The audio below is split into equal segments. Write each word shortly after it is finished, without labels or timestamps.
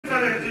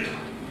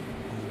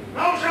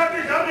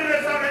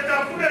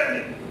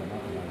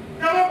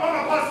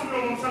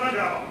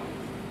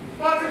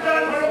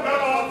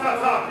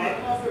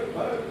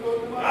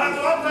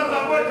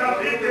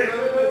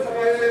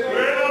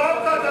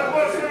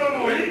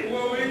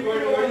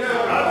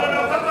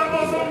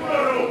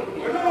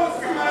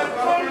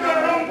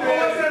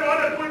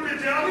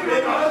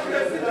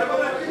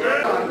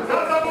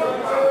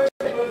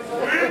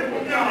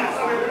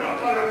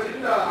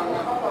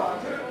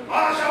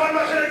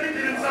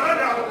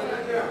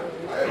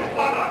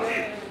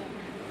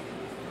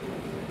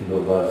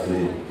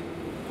Lovasi,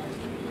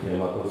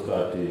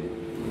 Mswati,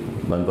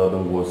 Bantu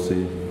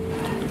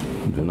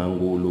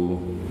Dunangulu,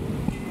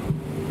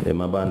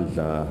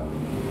 Emabandla,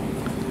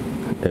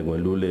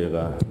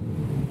 Egweluleka,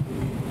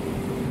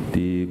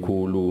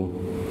 Tikulu,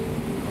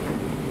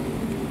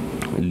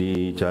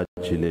 Li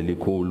Chachile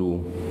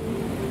Likulu,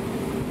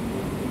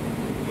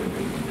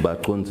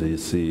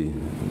 Bakonzisi,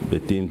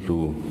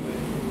 Betindlu,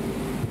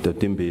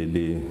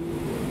 Tatimbili,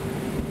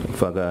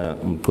 Faga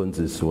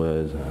Mkonzisi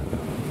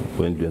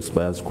wendlu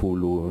yesibaya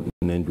sikhulu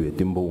nendlu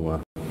yetimbunga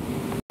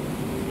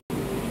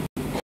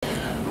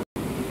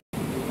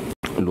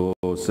lo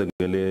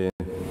sekele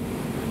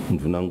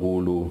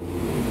Ndvunankulu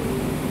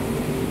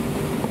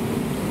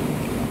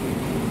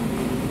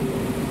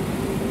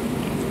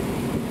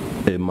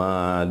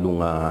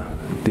emalunga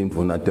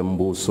tindvuna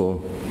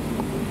tembuso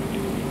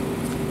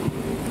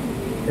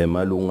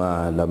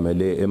emalunga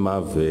lamele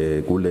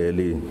emave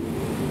kuleli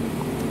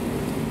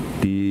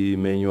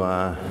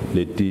timenywa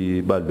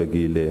leti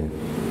balbekile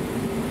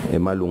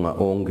emalunga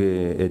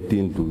onke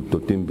etindlu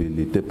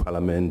totimbili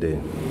teparlamente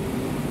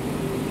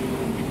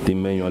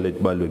timenywa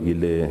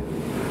letibalulekile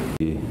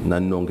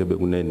nanonke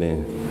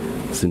bekunene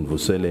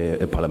sindvusele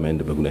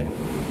eparlamente bekunene.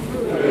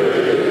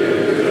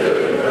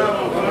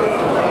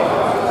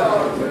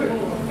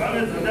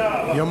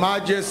 Your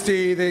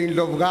Majesty, the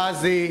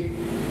Indlovukazi,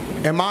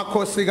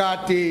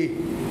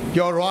 Emakhosikati,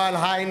 Your Royal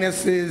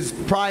Highnesses,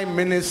 Prime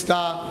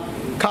Minister,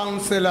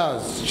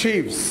 Councillors,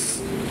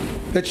 Chiefs,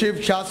 the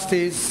Chief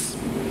Justice,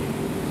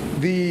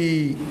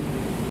 the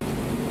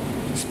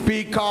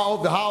Speaker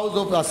of the House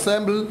of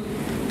Assembly,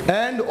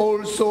 and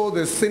also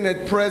the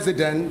Senate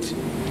President,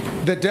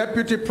 the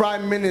Deputy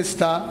Prime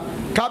Minister,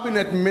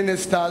 Cabinet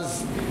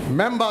Ministers,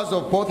 members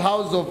of both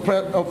Houses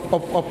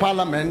of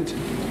Parliament,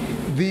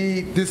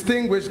 the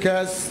distinguished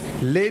guests,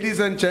 ladies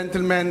and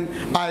gentlemen,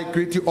 I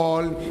greet you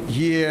all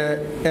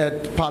here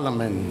at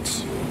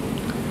Parliament.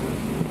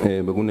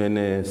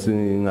 Bekunene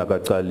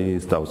singakaqali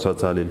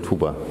sitawuthatha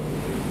lethuba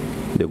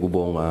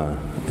lekubonga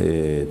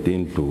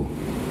tindlu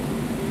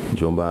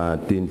njengoba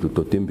tindlu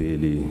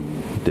totimbili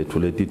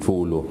tethule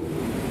titfulo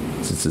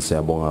sithi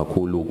siyabonga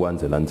kakhulu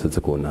kwanzela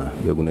nithethe khona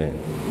bekunene.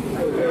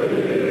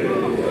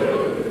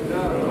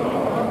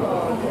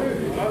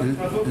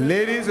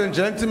 Ladies and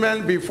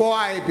gentlemen, before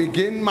I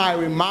begin my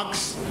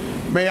remarks,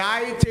 may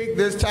I take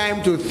this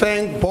time to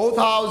thank both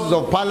Houses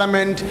of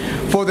Parliament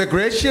for the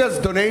gracious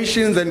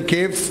donations and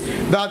gifts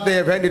that they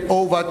have handed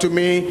over to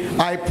me.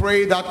 I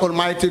pray that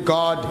Almighty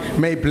God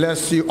may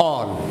bless you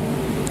all.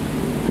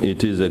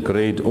 It is a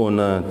great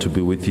honor to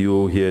be with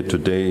you here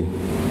today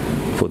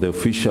for the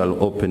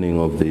official opening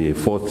of the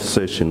fourth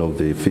session of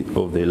the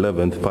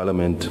 11th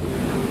Parliament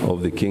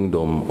of the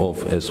Kingdom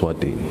of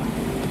Eswatini.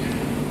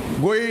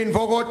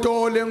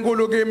 Kuyinvokoto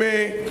lenkulu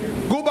kimi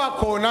kuba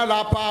khona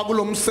lapha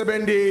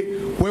kulomsebenzi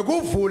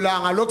wekuvula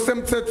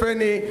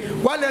ngalokusemthethweni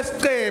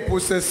kwalesiqephu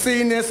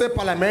sesine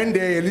seParliament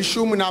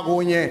yelishumi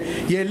nakunye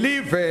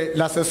yelive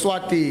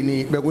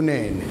laseSwatini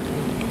bekunene.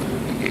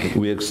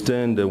 We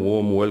extend a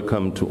warm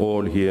welcome to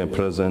all here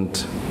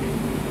present,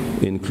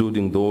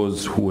 including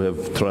those who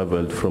have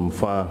traveled from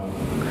far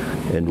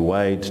and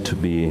wide to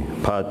be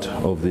part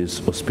of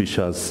this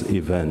auspicious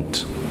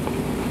event.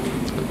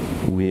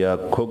 We are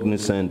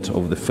cognizant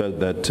of the fact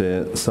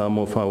that some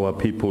of our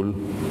people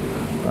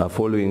are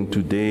following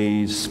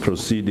today's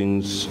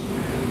proceedings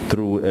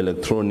through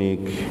electronic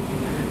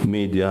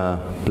media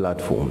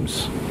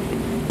platforms.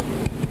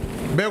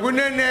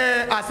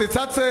 Bekunene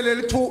asithathele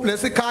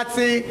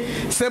lesikhathi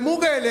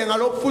semukele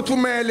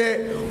ngalokufuthumele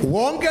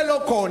wonke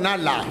lokhona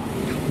la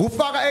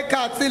kufaka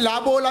ekhathi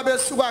labo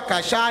labesuka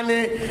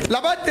gashane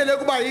labadele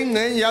kuba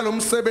ingcenye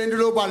yalomsebenzi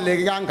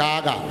lobaleke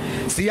kangaka.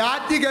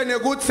 Siyathi ke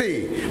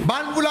nekuthi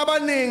bantu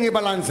labaningi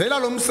balandzela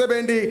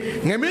lomsebenzi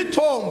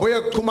ngemithombo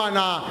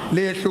yokuxhumana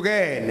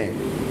lehlukene.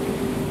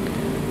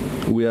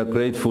 We are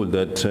grateful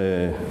that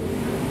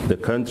the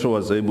country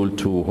was able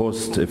to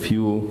host a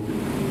few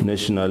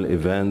national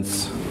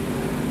events,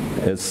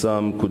 as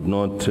some could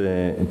not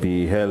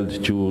be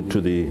held due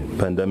to the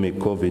pandemic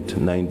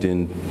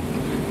COVID-19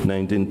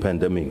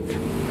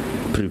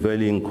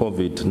 prevailing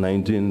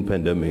COVID-19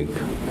 pandemic.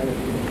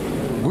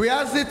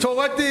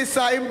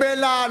 Kuyasithokozisa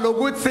impela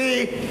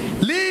lokuthi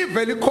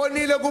live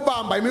likhonile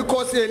kubamba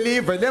imikhosi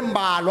yelive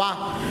lembalwa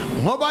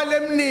ngoba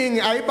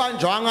lemningi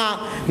ayibanjwanga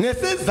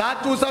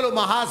ngesizathu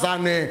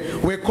salomahazane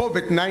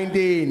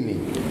we-COVID-19.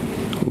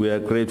 We are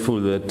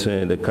grateful that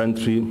the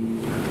country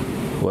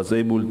was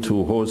able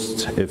to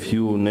host a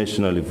few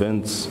national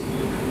events,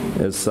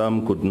 as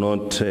some could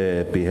not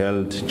be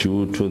held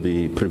due to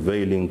the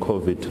prevailing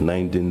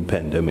COVID-19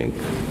 pandemic.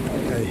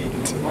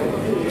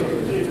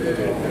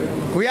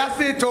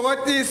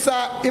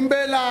 Kuyasithokozisa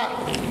impela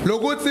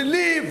lokuthi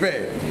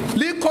live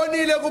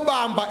likhonile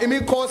kubamba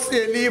imikhosi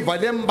yelive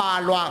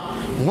lembalwa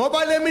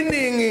ngoba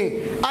leminingi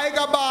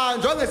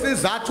ayikabanjwa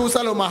ngesizathu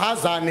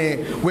salomahazane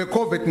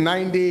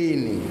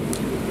we-COVID-19.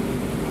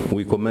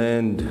 We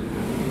commend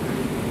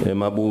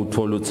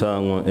Mabutho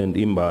Lutsango and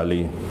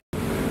Imbali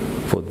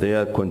for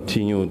their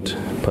continued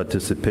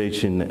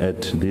participation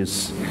at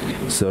these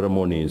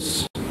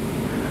ceremonies.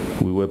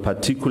 We were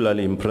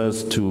particularly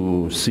impressed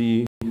to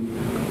see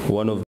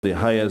one of the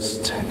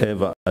highest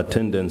ever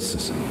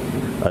attendances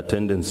at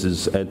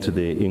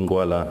the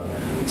Ingwala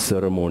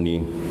ceremony,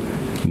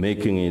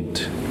 making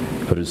it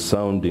a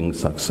resounding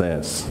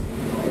success.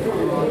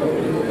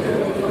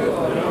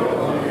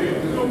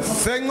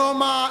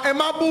 Sengoma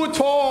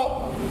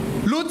emabutho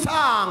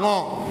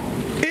luthango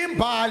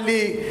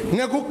imbali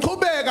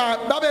ngekuqhubeka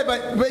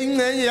babe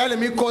ingcenye yale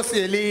mikhosi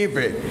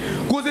yelive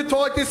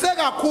kuzithothise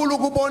kakhulu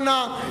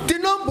kubona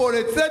tinombolo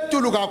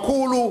etsetulu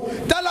kakhulu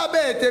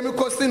talabethe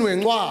emikhosini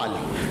wencwala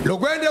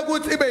lokwende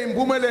ukuthi ibe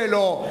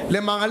impumelelo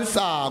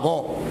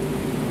lemangalisako.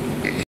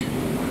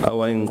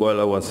 Our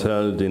Ingwala was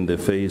held in the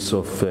face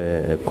of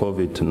a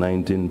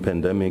COVID-19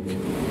 pandemic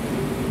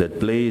that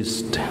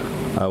placed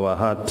our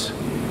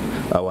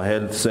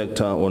health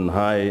sector on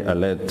high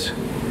alert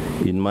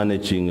in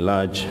managing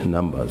large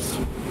numbers.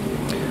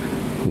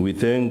 We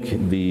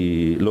thank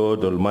the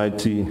Lord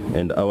Almighty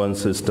and our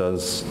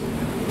ancestors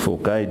for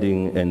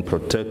guiding and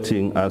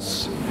protecting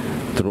us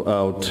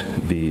throughout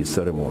the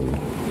ceremony.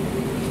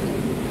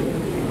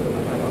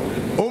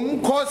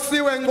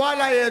 Umkhosi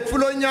wencwala yethu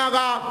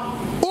lonyaka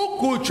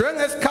ugujwe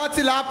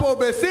ngesikhathi lapho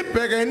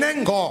besibhekene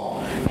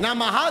ngqo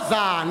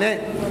namahazane.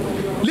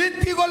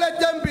 Litiko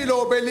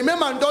letempilo belime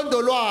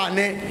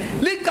mantondolwane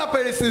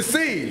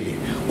liqaphelisisile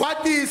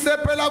kwathi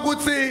sephela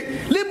ukuthi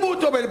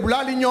libutho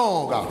belibulala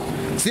inyoka.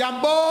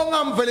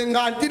 Siyambonga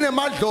mvelinganti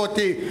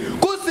nemadloti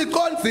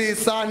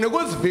kusikhonzisa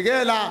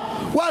nokuzivikela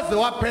waze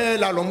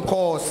waphela lo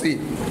mkhosi.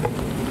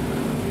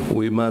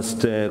 We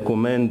must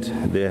commend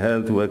the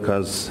health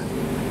workers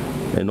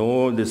and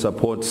all the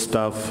support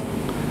staff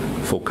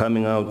for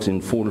coming out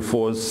in full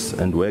force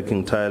and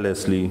working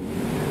tirelessly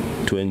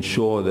to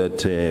ensure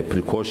that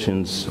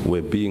precautions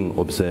were being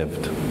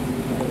observed.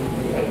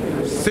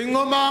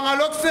 Singomanga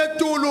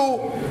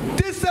lokusetulu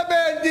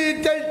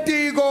tisebenzi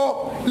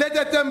teltiko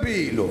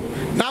letetempilo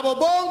nabo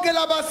bonke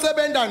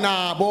labasebenta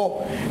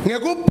nabo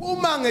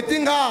ngekuphuma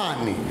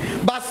ngetingani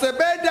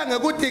basebenta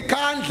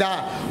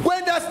ngekutikhandla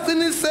kwenta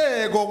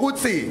siciniseko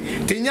ukuthi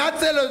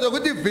tinyathelo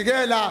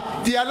zokutivikela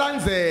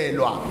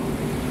tiyalandzelwa.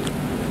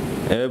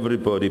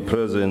 Everybody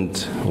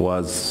present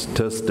was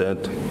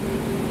tested,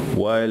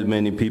 while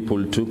many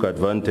people took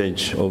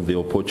advantage of the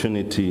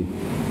opportunity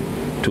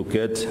to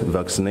get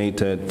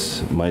vaccinated,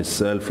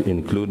 myself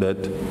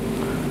included.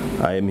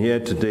 I am here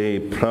today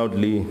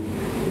proudly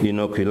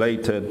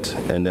inoculated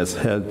and as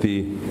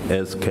healthy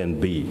as can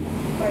be.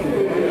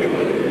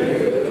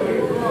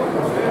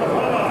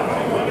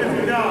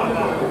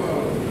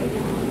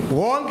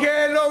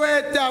 Wonke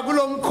loweta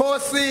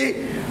kulomkhosi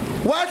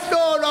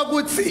wahlolwa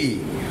ukuthi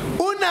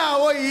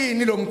unawo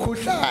yini lo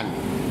mkhuhlane.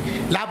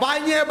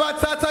 Labanye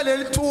bathatha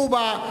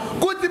lelithuba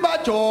kuthi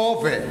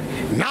bajove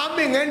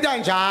nami ngenta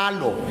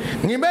njalo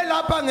ngibe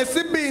lapha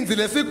ngesibinzi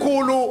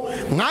lesikhulu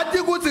ngathi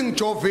kuthi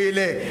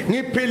ngijovile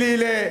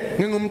ngiphilile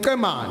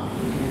ngingumcemane.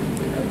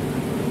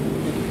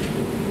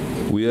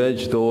 We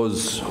urge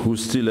those who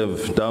still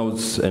have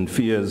doubts and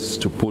fears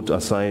to put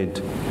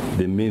aside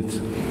the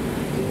myth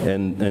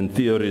and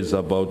theories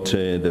about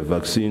the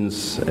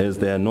vaccines, as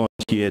they are not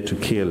here to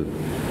kill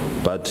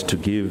but to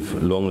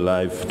give long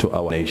life to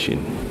our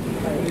nation.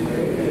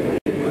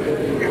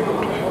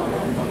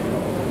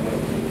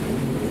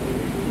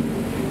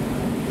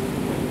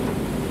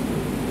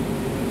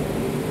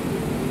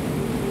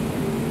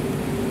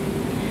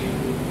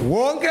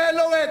 Wonke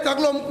loweta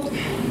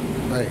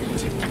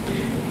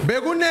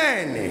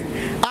bekunene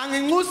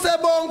anginxuse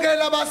bonke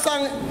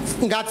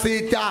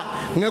labasangatsita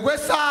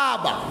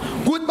ngekwesaba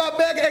kuthi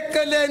babeke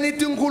eceleni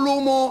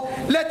izinkulumo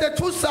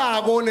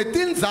letethusako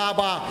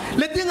netindzaba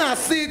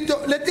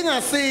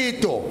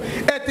letingasito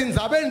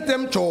etindzabeni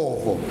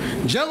temjovo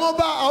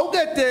njengoba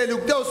awuketeli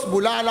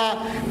ukutawusibulala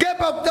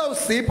kepha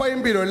kutawusipha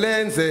impilo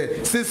lenze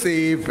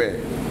sisive.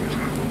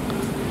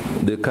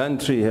 The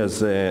country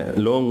has a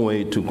long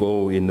way to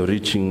go in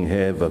reaching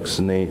her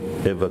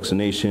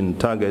vaccination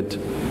target,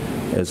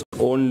 as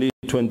only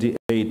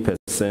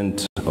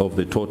 28% of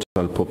the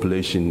total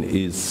population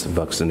is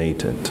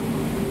vaccinated.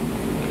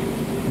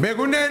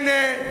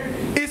 Bekunene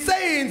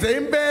iseyinze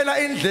impela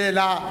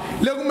indlela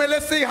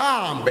lekumele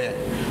sihambe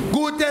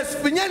kude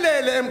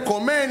sifinyelele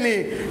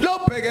emgomeni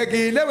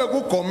lobhekekile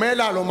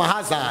wekugomela lo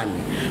mahazane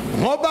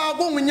ngoba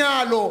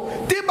kunginyalo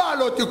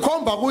tibalo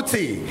tikhomba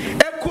ukuthi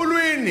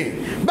ekhulwini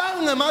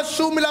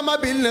bangemashumi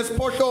lamabili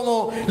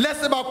nesiphohlongo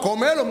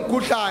lesebagomela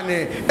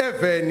umkhuhlane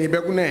eveni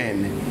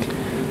bekunene.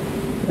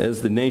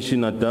 As the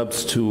nation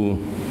adapts to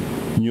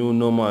new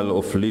normal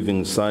of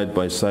living side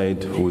by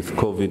side with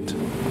COVID,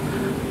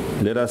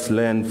 let us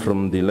learn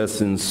from the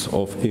lessons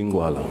of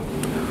Ingwala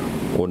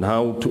on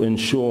how to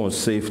ensure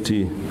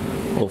safety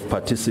of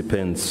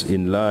participants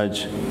in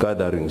large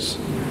gatherings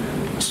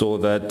so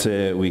that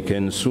we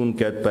can soon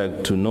get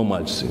back to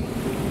normalcy.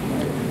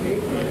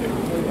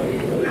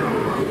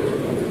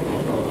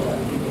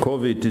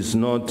 COVID is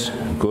not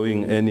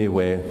going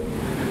anywhere,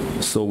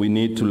 so we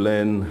need to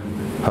learn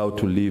how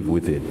to live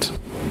with it.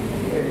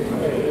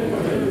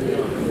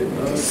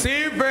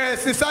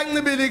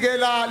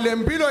 sisancibilikela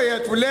lempilo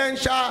yethu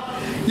lensha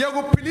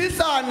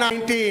yokuphilisana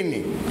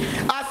 19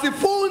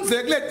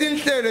 asifunze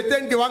kuletinhlelo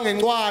tendiwa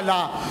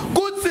ngencwala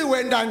kuthi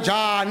wenda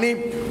njani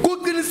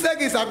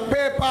kuqinisekisa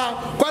kuphepha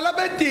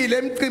kwalabetile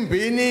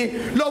emcimbini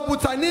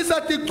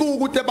lobuthanisa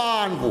ticuku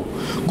tebantu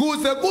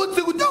kuze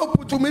kuthi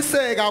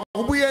kutawuphuthumiseka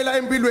kubuyela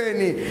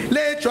empilweni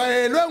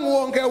lejwayelwe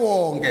nguwonke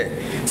wonke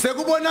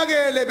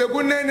sekubonakele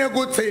bekunene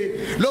kuthi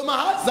lo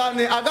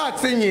mahazane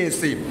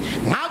akatsinyisi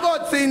ngako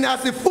thina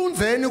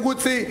sifunzeni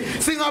ukuthi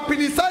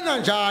singaphilisana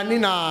njani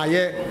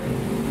naye.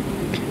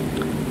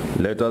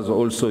 Let us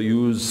also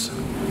use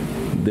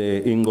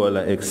the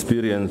Ingola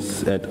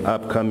experience at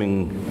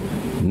upcoming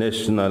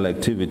national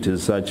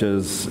activities such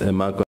as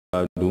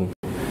Makadu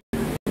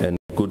and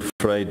Good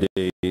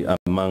Friday,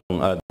 among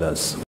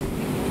others.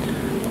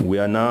 We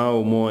are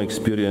now more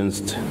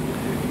experienced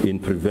in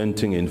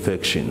preventing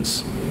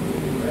infections.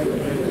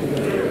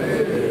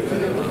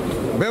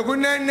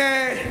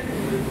 Bekunene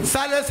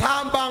sales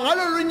hamba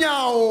ngalolu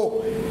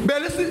nyawo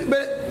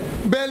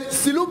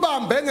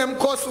silubambe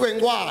ngemkhosi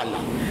wenqwala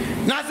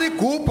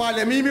nasigubha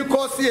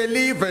lemimikhosi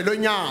yelive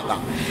lonyaka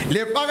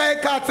lefaka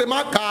ekhathe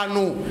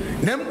emaganu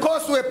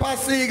nemkhosi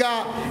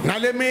wephasika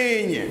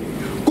naleminye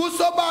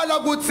kusobala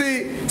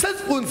ukuthi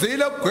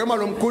sesifunzile ukugwema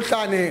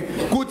lomkhuhlane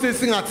kuthi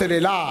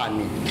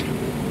singathelelani.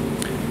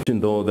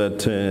 Though that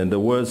the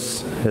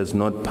worst has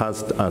not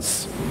passed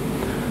us,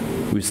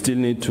 we still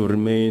need to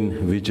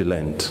remain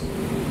vigilant.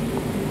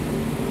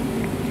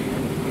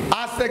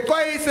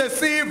 Asekwayise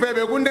sive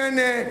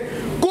bekunene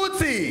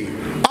kuthi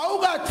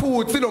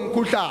awukathuthi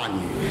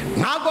lomkhuhlane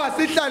ngakho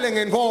asihlale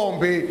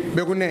ngenkombe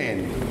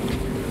bekunene.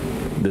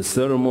 The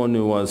ceremony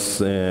was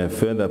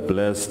further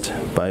blessed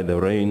by the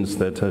rains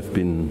that have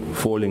been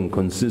falling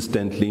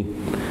consistently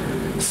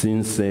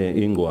since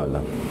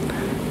Ingwala.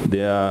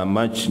 They are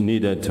much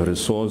needed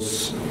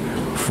resource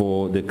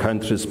for the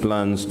country's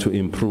plans to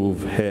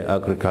improve her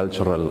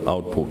agricultural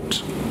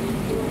output.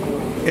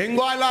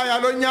 Ingwala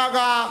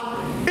yalonyaka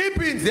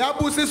iphinzi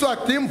yabusiswa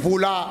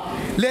timvula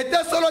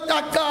letesolo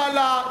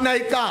taqala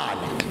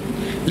nayikala.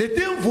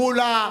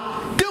 Letimvula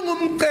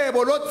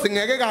tingumcebo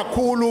lodzingeke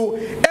kakhulu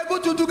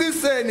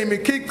ekuthuthukiseni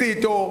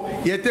imikhiqito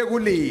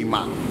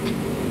yetekulima.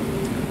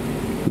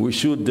 We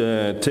should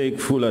take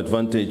full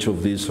advantage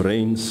of these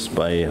rains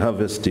by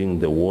harvesting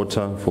the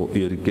water for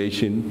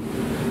irrigation,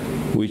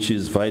 which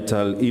is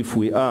vital if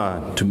we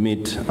are to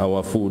meet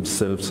our food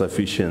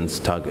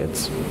self-sufficiency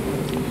targets.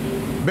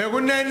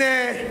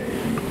 Bekunene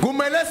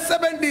kumele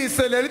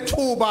sisebenzise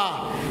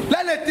lelithuba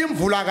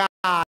laletimvula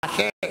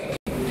kahle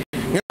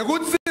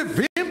ngekuthi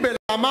sivimbe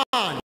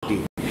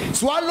lamanti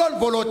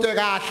siwalondvolote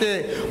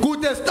kahle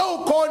kude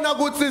sitawukhona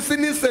ukuthi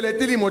sinisele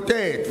tilimo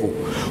tethu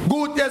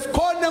kude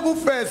sikhone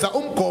kufeza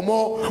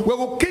umgomo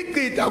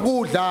wekukhiqida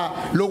kudla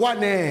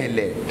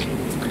lokwanele.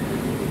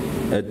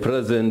 At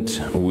present,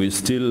 we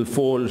still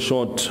fall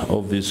short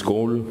of this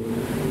goal,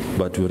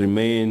 but we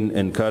remain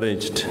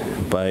encouraged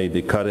by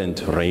the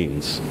current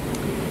rains.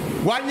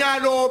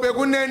 Wanyalo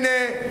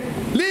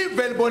bekunene live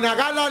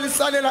libonakala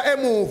lisalela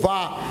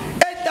emuva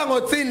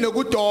ehlangothini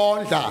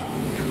lokudondla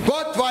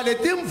kodwa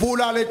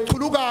letimvula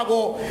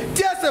lechulukako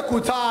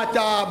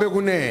tiyasekhuthatha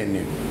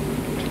bekunene.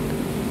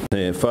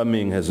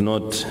 Farming has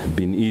not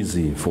been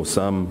easy for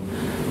some,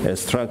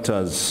 as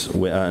tractors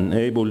were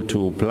unable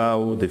to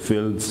plow the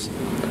fields,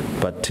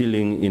 but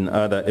tilling in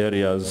other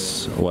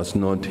areas was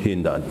not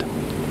hindered.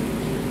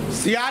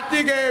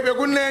 Siyati ke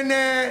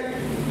bekunene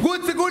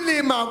kuthi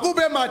kulima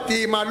kube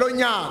madima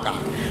lonyaka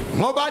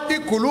ngoba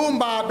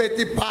tigulumba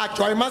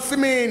betiphathwa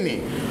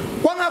emasimini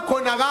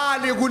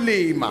kwangakhonakali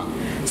kulima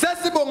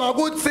sesibonga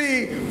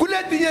ukuthi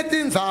kuletinye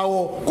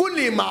tindzawo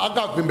kulima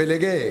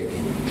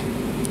akavimbelekeki.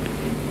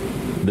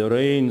 The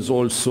rains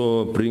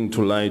also bring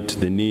to light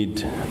the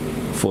need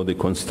for the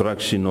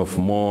construction of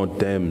more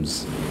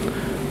dams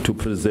to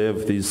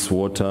preserve this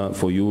water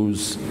for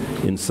use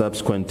in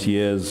subsequent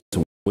years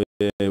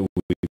where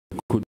we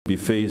could be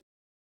faced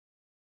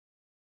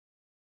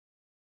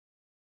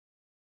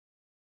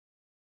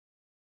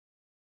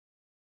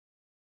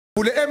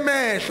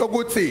emehlo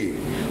ukuthi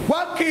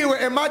kwakhiwe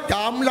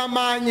emadamu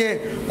lamanye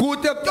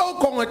kude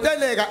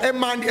kutawukhongoteleka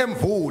emanti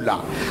emvula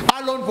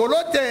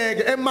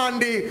alondvoloteke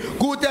emanti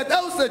kude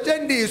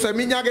tawusetshenziswe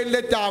eminyakeni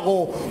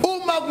letako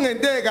uma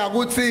kungenteka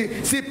ukuthi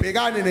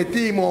sibhekane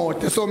netimo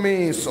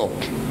tesomiso.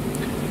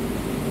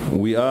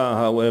 We are,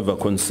 however,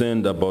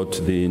 concerned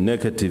about the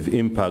negative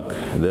impact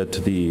that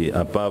the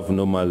above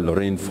normal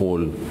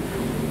rainfall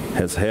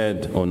has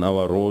had on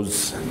our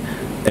roads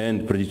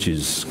and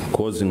bridges,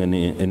 causing an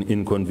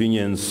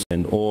inconvenience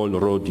and all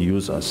road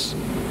users.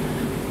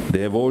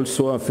 They have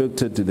also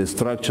affected the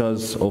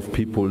structures of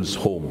people's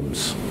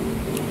homes.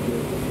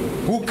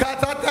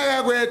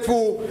 Ukhathatha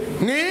kwethu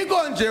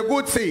ngiko nje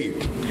kuthi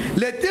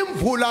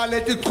letimvula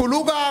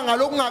letichuluka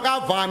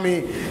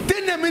ngalokungakavami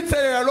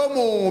tinemithelo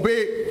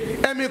lomubi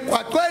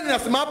emigwaqweni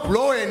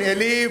nasemabhlowini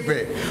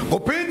elive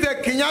uphinde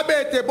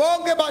khinyabete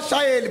bonke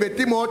bashayeli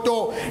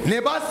betimoto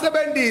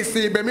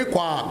nebasebenzisi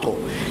bemigwaqo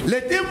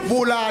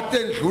letimvula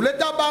tendlule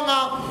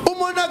tabanga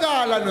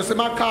kubonakala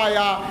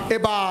nosemakhaya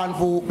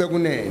ebantfu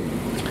bekunene.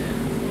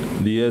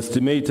 The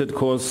estimated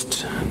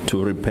cost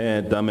to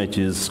repair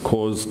damages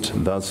caused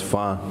thus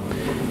far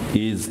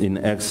is in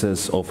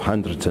excess of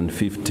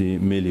 150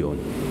 million.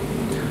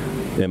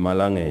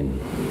 Emalangeni.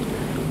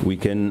 We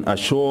can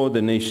assure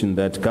the nation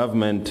that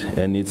government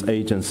and its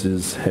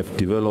agencies have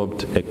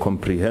developed a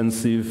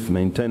comprehensive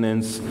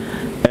maintenance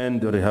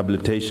and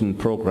rehabilitation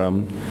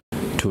program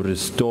to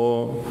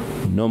restore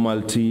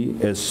normality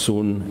as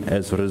soon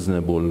as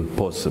reasonable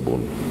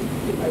possible.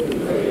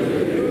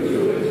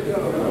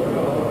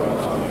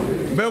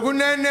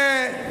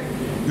 Bekunene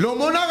lo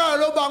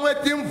monakalo bangwe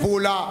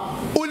timvula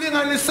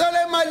ulinganisele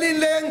emalini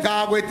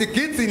lengako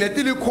etigidzi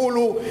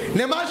netilikhulu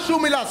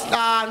nemashumi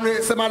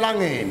lasihlanu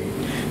semalangeni.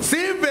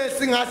 Sive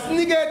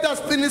singasiniketa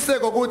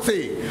siqiniseko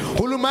ukuthi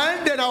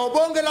hulumende nawo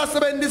bonke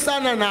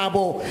lasebenzisana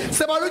nabo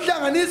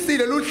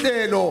sebaluhlanganisile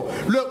luhlelo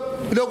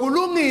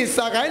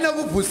lokulungisa kanye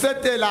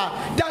nokuvusetela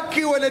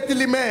takhiwe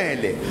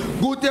letilimele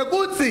kude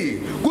kuthi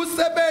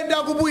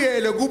kusebenta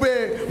kubuyele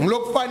kube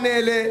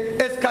ngilokufanele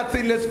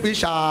esikhatsini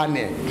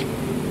lesifishane.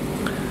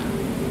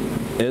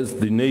 As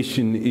the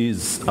nation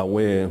is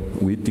aware,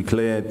 we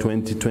declare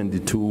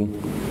 2022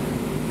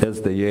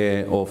 as the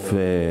year of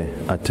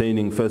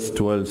attaining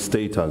first world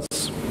status.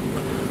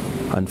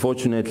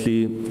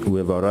 Unfortunately, we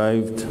have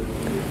arrived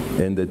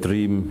and the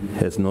dream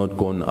has not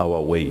gone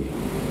our way.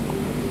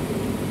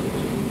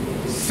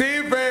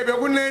 Sive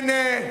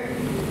bekunene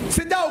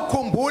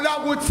sidawukhumbula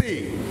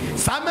ukuthi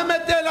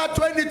samemetela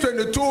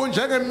 2022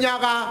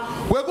 njengemnyaka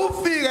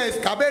wekufika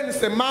esigabeni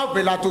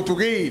semave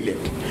lathuthukile.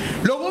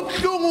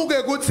 Lokubuhlungu ke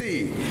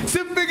ukuthi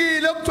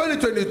sifikile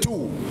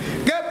ku-2022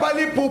 kepha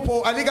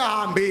liphupho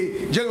alikahambi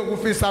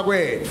njengokufisa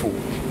kwethu.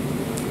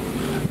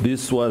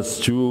 This was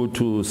due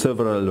to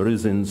several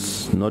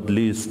reasons, not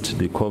least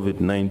the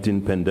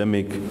COVID-19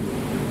 pandemic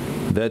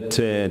that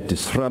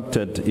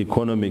disrupted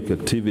economic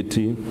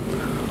activity,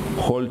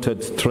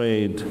 halted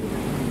trade,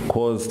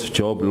 caused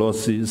job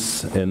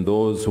losses, and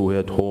those who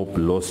had hope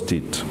lost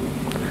it.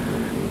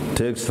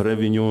 Tax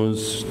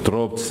revenues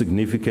dropped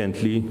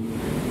significantly,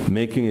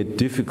 making it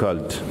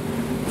difficult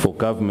for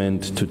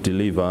government to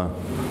deliver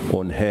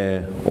on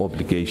her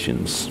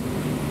obligations.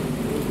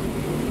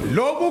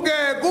 Loku ke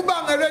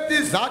kubangele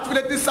izathu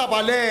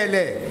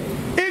letisabalele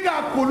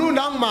ikakhulu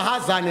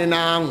nangimahazane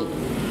nangu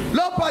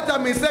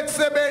lophatamise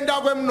kusebenza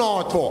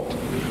kwemnotho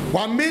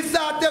wamisa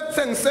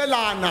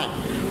tekuthengiselana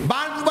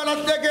bantu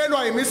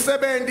balahlekelwa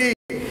imisebenzi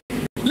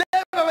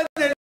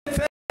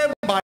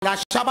lebenethemba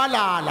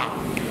lashabalala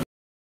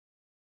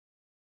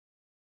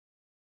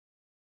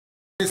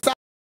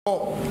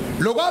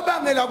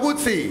lokubangela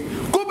ukuthi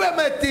kube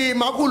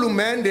medima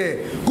kuhulumende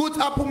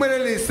kuthi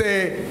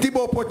aphumelelise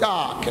tibopho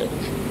takhe.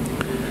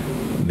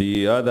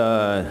 The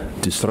other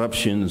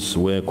disruptions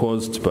were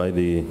caused by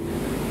the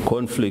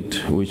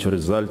conflict which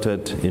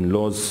resulted in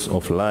loss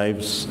of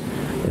lives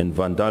and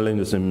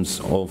vandalisms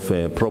of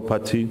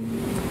property.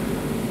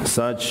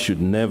 Such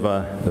should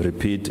never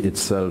repeat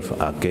itself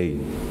again.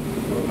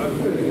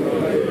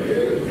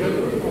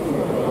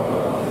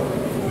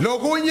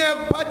 Lokunye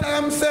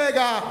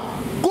kuphathamiseka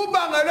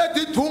kubangele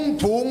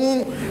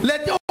dithungthungu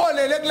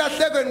letiholele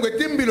kulahlekweni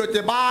kwetimpilo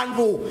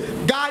tebantfu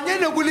kanye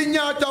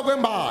nokulinyatha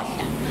kwembahla.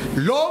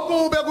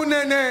 Lokhu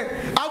bekunene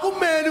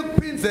akumele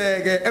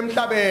kuphinzeke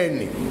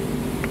emhlabeni.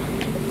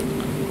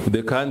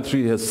 The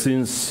country has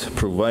since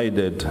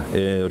provided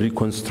a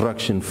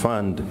reconstruction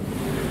fund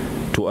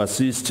to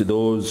assist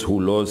those who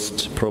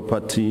lost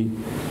property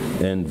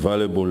and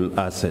valuable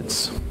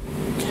assets.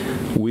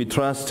 We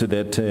trust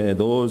that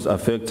those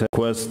affected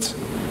request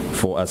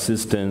for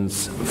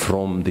assistance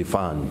from the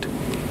fund.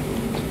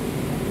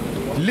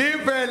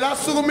 Live la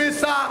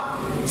sukumisa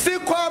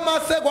sikhwama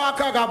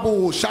sekwakha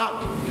kabusha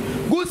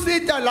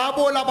kusita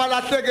labo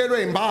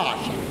labalahlekelwe imbahla.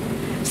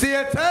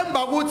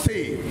 Siyethemba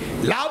ukuthi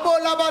labo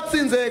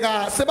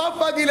labatsinzeka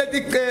sebafakile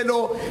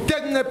ticelo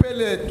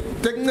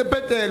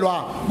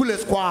tekuncephetelwa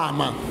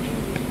kulesikhwama.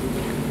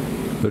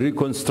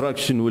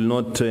 Reconstruction will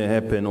not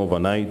happen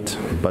overnight,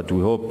 but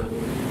we hope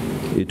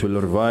it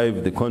will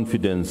revive the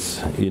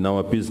confidence in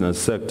our business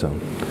sector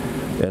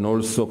and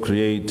also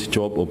create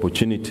job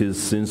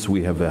opportunities, since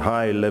we have a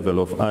high level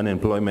of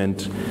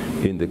unemployment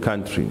in the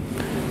country,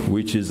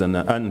 which is an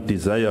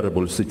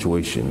undesirable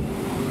situation.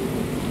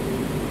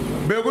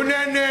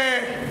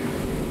 Bekunene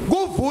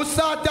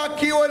kuvusa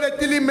takhiwo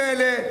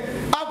letilimele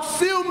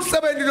akusiyo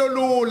umsebenzi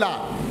lolula.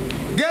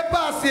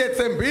 Kepha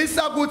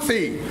siyethembisa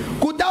ukuthi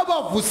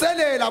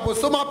kutabavuselela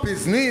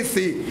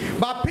bosomabhizinisi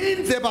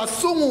baphindze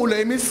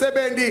basungule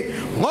imisebenzi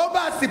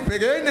ngoba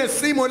sibhekene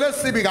nesimo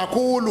lesibi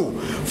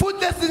kakhulu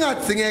futhi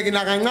singadzingeki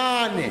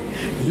nakancane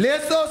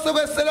leso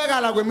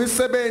sokweselakala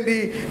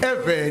kwemisebenzi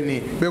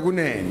eveni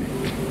bekunene.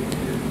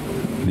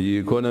 The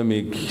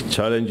economic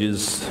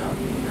challenges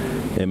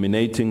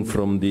emanating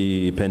from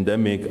the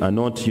pandemic are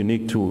not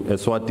unique to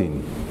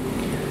Eswatini.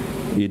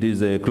 It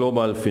is a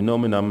global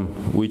phenomenon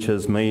which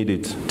has made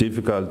it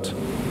difficult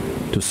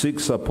to seek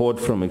support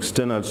from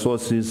external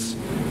sources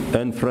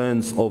and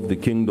friends of the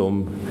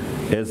kingdom,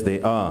 as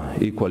they are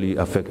equally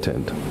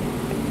affected.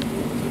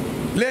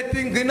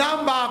 leti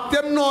nginamba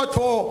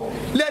temnotho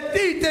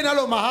letite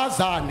nalo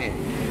mahazane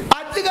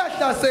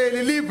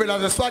atikahlaseli live la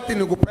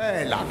Eswatini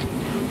kuphela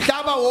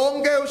hlaba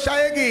wonke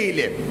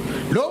ushayekile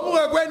lokhu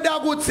ke kwenta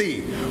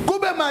ukuthi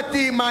kube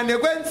matima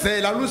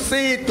nekwenzela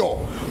lusito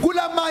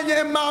kulamanye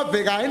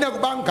emave kanye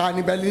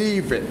kubangani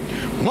belive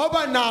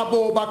ngoba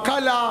nabo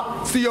bakhala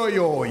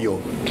siyoyoyo.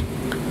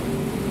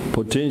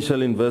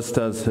 Potential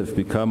investors have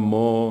become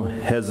more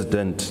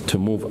hesitant to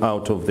move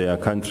out of their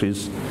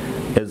countries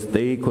as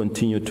they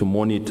continue to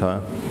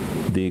monitor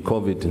the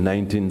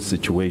COVID-19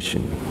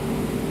 situation.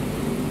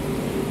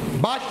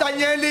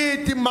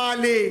 Bahlanyeliti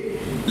mali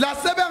la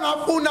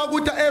sebengafuna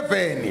ukuthi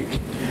eveni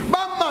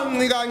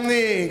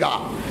bamanqika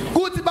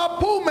kuthi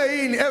baphume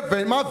yini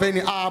eveni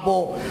maveni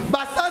abo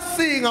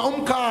basasinga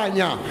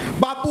umkhanya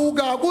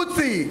babuka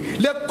ukuthi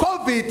le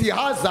COVID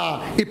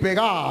haza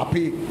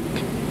ibhekaphi.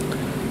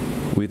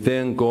 We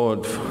thank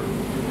God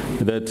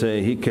that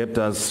He kept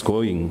us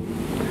going.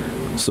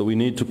 So we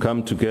need to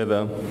come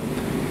together,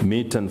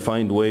 meet and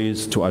find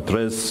ways to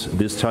address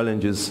these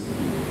challenges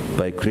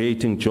by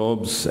creating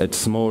jobs at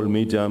small,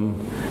 medium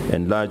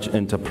and large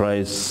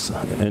enterprise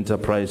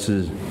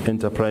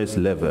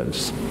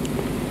levels.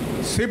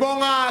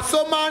 Sibonga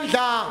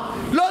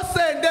somandla lo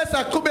sende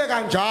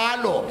saqhubeka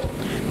njalo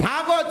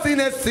ngakho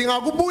thina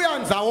singa kubuya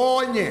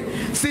ndzawonye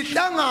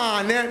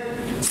sihlangane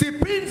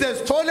siphinze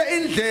sithole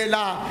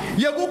indlela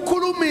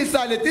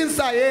yokukhulumisa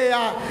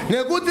letinsayeya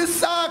nekuthi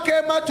sakhe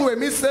emathuba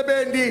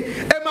emisebenzi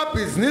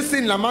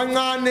emabhizinisini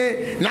lamancane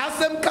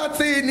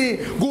nasemkhathini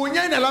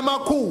kunye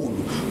nalamakhulu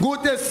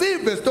kude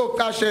sive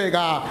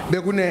sitoqasheka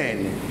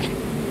bekunene.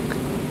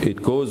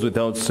 It goes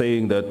without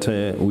saying that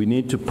we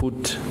need to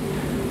put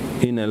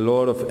in a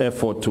lot of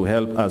effort to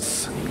help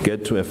us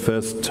get to a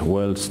first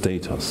world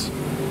status.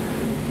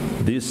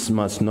 This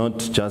must not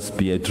just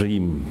be a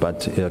dream,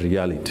 but a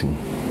reality.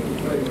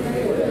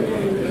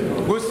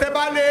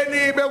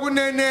 Kusebaleni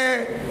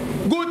bekunene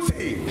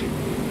kuthi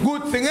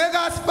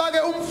ngeke sifake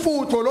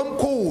umfutho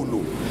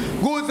lomkhulu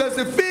kuze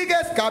sifike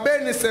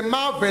esigabeni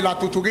semave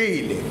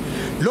lathuthukile.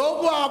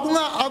 Lokhu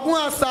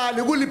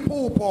akungasali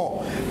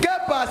kuliphupho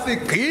kepha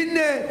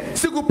sigcine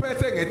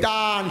sikuphethe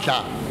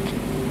ngetandla.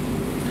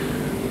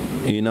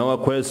 In our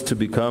quest to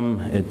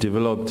become a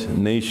developed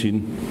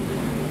nation,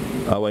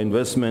 our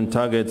investment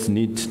targets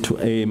need to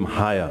aim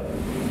higher.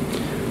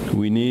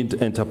 We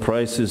need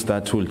enterprises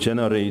that will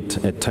generate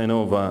a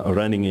turnover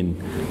running in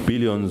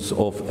billions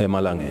of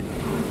emalangeni.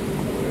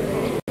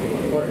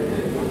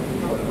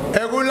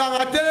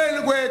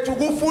 Ekulangatheleni kwethu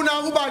kufuna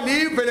kuba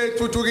live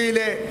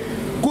lethuthukile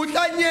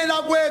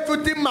kuhlanyela kwethu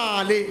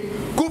timali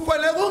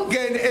kufanele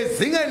kungene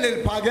ezingeni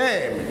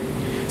eliphakeme.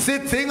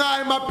 Sidinga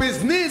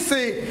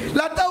emabhizinisi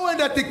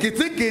latawenda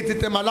tigitsigiti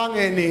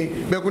temalangeni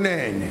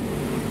bekunene.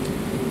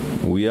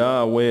 We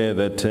are aware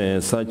that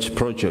such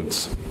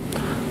projects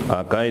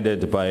are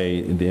guided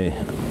by the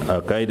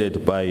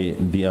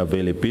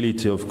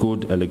availability of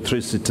good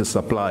electricity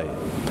supply.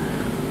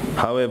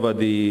 However,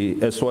 the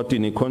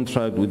Eswatini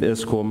contract with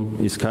Eskom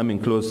is coming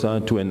closer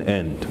to an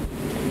end.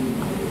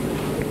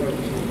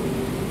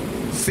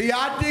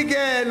 Siyati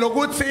ke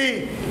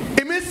lokuthi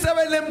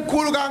imisebenzi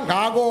emkhulu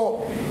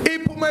kangako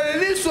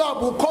iphumeleliswa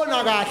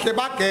bukhona kahle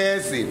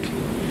bagezi.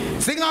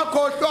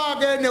 Singakhohlwa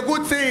ke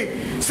nekuthi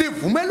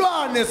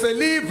sivumelwane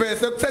selive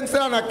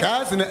sekuthengiselana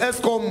gas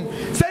neEskom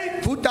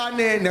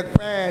seyivutane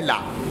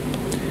nekuphela.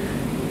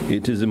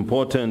 It is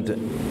important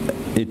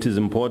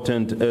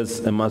as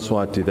a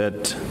Mswati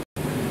that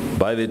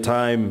by the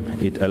time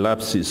it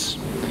elapses,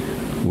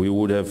 we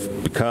would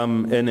have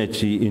become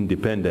energy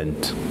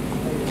independent.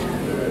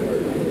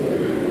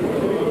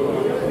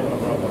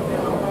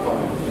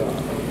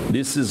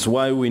 This is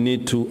why we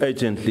need to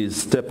urgently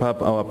step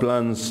up our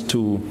plans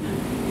to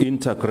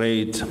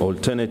integrate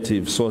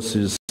alternative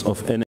sources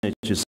of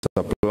energy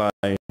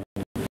supply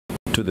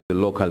to the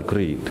local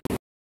grid.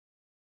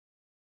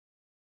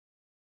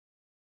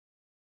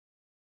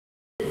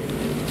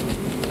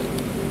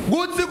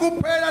 Kuthi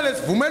kuphela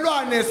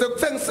lesivumelwane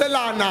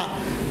sekuthengiselana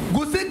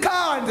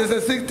kusikhandle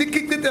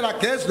sesitikicitela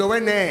gas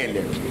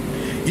lowenele.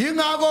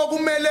 Yingakho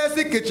kumele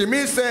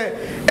sigijimise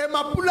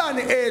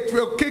emapulani ethu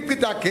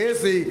yokukhicita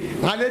gesi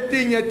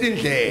ngaletinye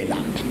tindlela.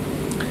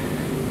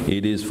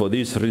 It is for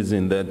this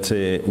reason that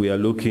we are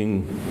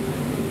looking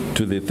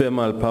to the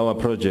thermal power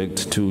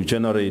project to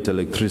generate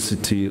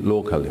electricity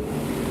locally.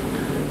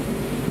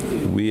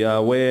 We are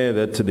aware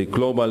that the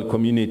global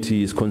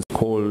community is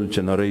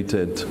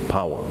coal-generated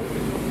power.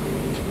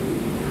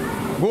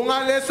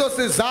 Kungaleso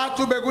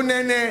sizathu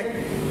bekunene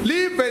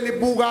live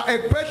libuka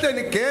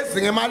ekuphehleni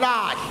gesi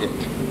ngemalahle.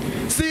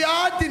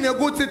 Siyati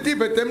nekuthi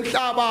tive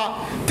temhlaba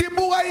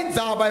tibuka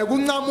indzaba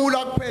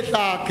yokuncamula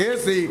kuphehla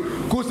gesi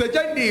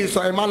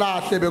kusetshenziswa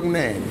emalahle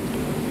bekunene.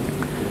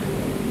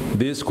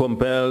 This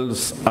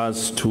compels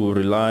us to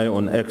rely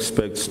on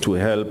experts to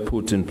help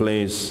put in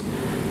place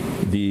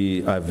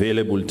the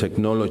available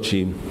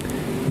technology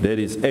that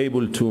is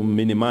able to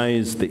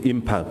minimize the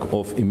impact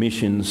of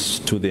emissions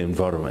to the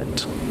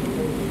environment.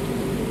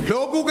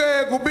 Lokhu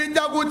ke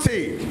kubita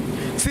ukuthi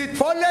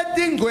sitfole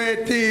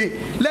tingcweti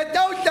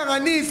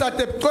letawuhlanganisa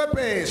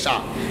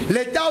tebuchwephesha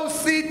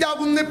letawusita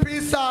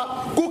kunciphisa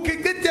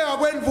kukhiciteka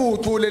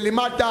kwemvuthu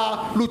lelimata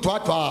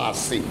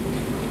ludwadwasi.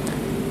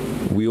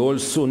 We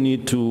also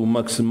need to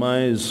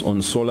maximize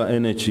on solar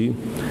energy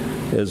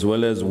as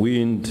well as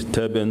wind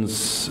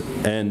turbines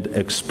and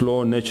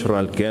explore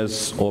natural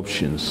gas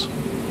options.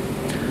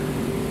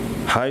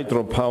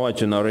 Hydropower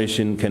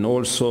generation can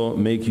also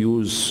make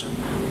use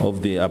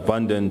of the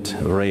abundant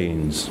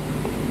rains.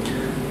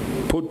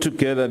 Put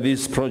together,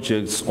 these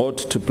projects ought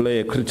to play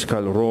a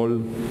critical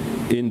role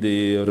in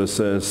the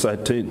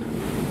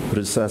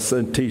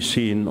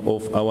resuscitation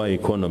of our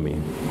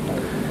economy.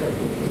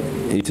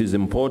 It is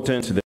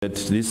important that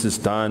this is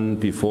done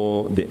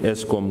before the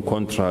Eskom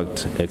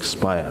contract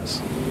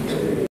expires.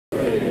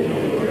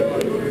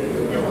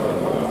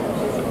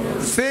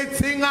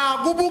 Sithinga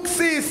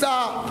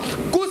kubukusisa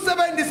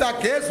kusebenzisa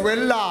gas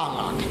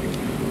welanga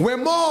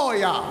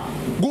wemoya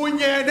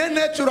kunye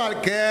ne-natural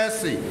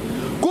gas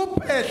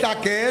kuphehla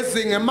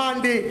gesi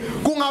ngemandi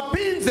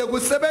kungaphindze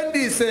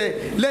kusebenzise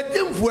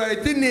letimvula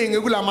etiningi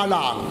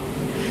kulamalanga.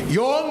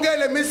 Yonke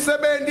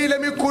lemisebenzi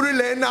lemikhulu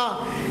lena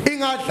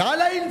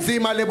ingadlala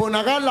inzima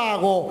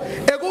lebonakalako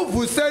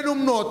ekuvuseni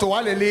umnotho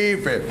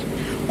walelive.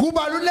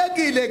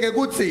 Kubalulekile ke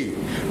ukuthi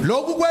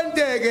lokhu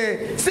kwenteke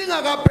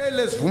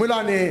singakapheli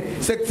sivumelane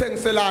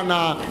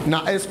sekuthengiselana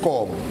na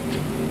Eskom.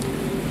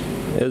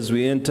 As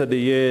we enter the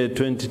year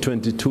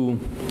 2022,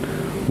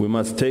 we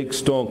must take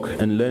stock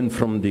and learn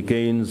from the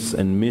gains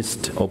and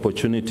missed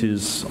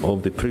opportunities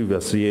of the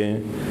previous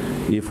year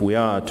if we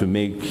are to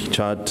make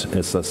chart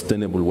a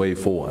sustainable way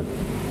forward.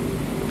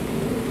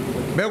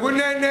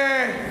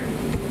 Bekunene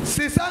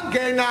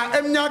sisangena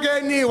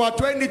emnyakeni wa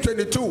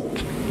 2022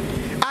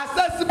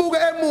 asesibuke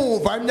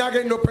emuva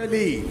emnyakeni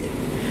lophelile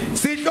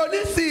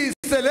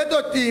sihlolisise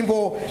leto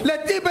timbo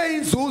letibe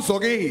inzuzo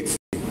kithi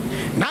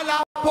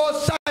nalapho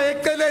shaye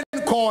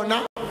eceleni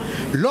khona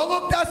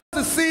lokho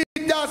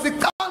kutasisita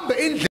siqambe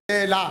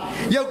indlela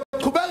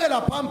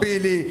yokuqhubekela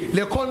phambili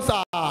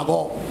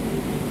lekhonsako.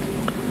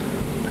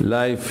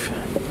 Life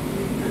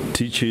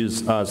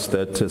teaches us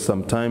that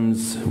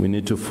sometimes we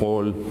need to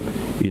fall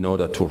in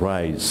order to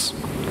rise,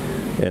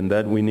 and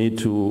that we need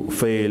to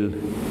fail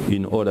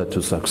in order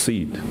to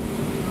succeed.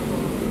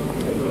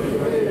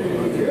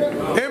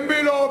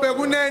 Empilo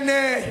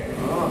bekunene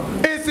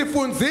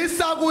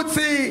isifundzisa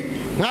ukuthi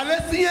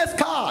ngalesinye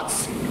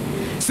isikhathi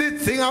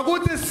sidzinga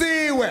ukuthi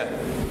siwe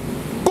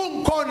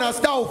kungikhona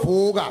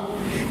sitawuvuka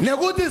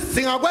nekuthi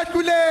sidzinga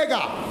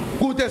kwehluleka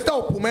kude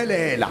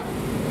sitawuphumelela.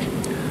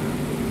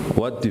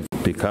 What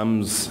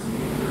becomes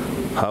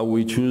how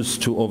we choose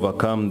to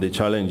overcome the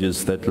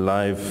challenges that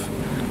life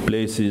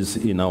places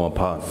in our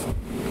path.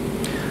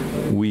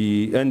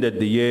 We ended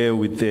the year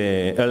with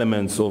the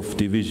elements of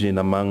division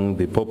among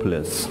the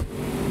populace.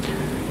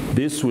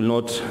 This will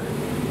not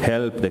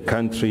help the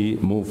country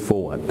move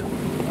forward.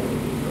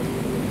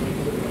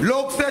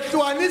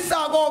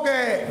 Lokusehlwanisako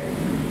ke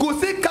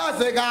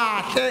kusikaze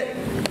kahle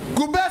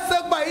kubese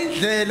kuba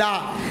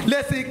indlela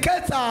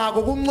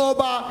lesikhethako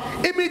kunqoba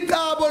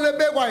imicabo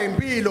lebekwa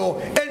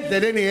impilo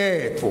endleleni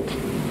yethu.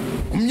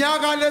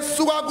 Umnyaka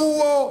lesisuka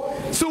kuwo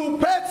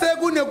siuphethe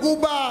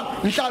kunekuba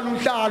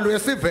nhlalu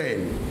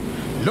esiveni.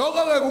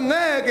 Lokho ke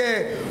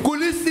kungeke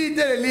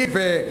kulisite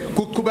lelive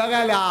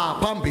kuqhubekela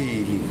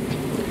phambili.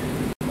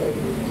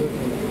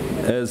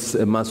 As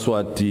a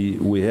Mswati,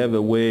 we have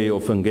a way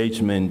of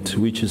engagement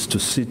which is to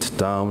sit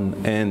down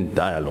and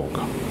dialogue.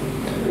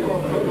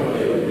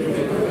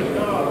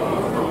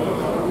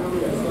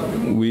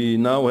 We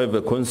now have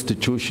a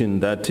constitution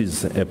that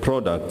is a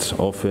product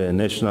of a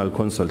national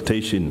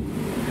consultation,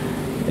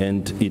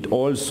 and it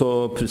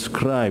also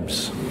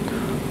prescribes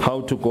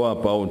how to go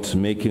about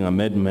making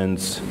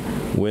amendments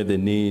where the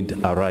need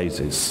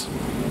arises.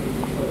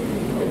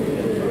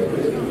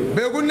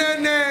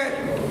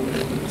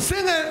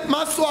 Singe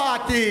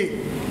Mswati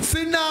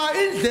sina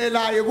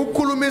indlela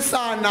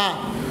yokukhulumisana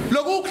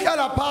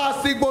lokuhlala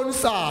phasi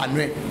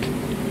kubonisane.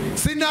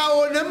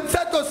 Sinawo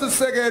nemthetho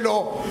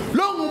sisekelo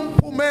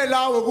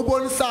longumphumela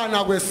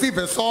wokubonisana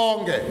kwesive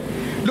sonke.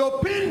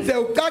 Lophindze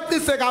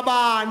ucacise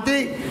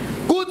kabanti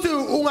kuthi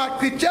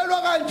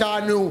ungachitshelwa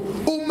kanjani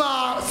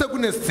uma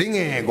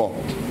sekunesidingeko.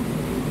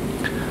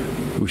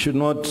 We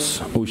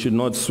should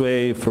not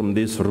sway from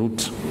this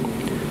route.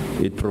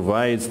 It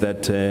provides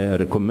that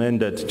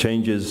recommended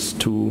changes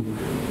to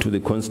the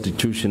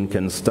Constitution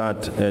can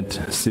start at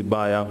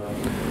Sibaya,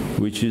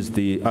 which is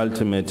the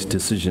ultimate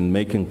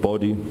decision-making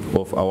body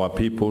of our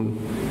people,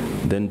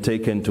 then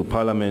taken to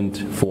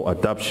Parliament for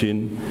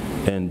adoption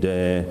and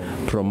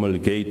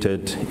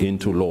promulgated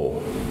into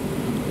law.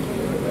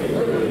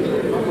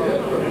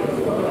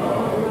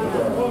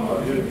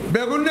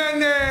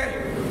 Bekunene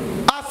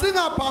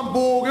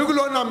asingaphambuki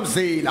kulona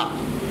mzila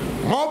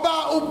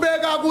ngoba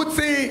ubeka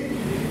ukuthi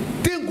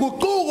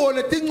tinguquko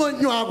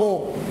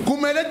letinconywako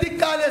kumele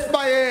tiqale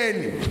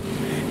esibayeni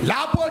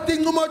lapho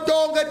tinqumo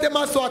tonke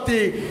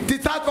teMswati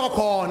tithathwa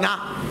khona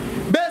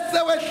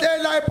bese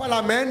wehlela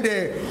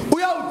eParliamente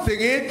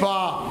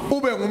uyawudzingidwa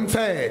ube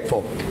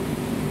ngumthetho.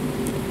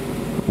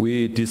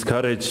 We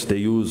discourage the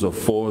use of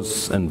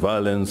force and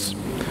violence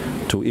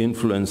to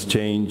influence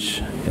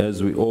change,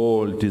 as we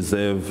all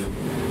deserve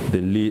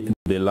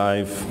the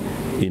life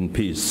in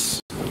peace.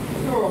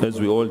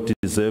 As we all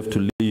deserve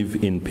to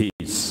live in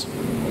peace.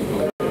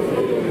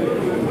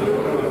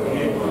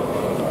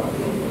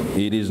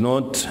 It is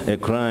not a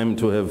crime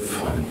to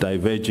have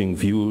diverging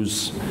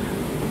views,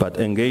 but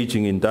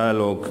engaging in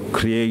dialogue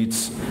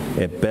creates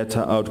a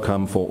better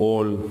outcome for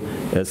all,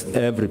 as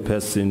every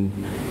person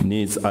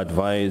needs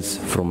advice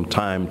from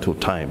time to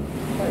time.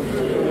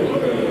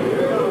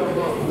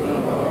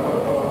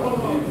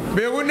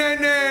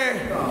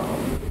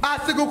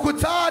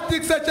 Asikukhuthathi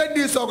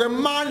kusetshenziswa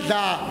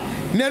kwemandla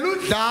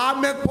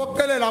neludlame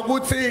kuphoqelela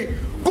ukuthi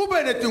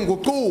kube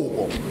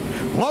netinguquko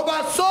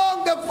ngoba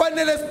sonke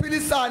kufanele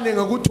siphilisane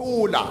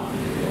ngokuthula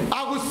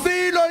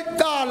akusilo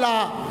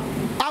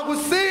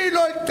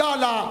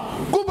icala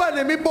kuba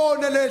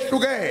nemibono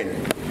lehlukene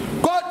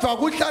kodwa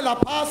kuhlala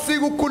phasi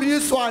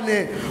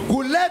kukhulunyiswane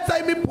kuletha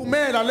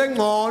imiphumela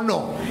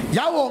lengcono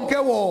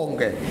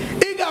yawonke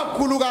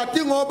ikakhulu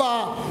kati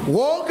ngoba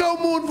wonke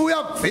umuntu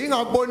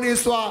uyakudinga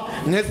ukuboniswa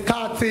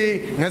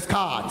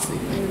ngesikhathi.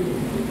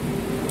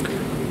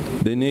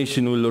 The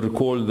nation will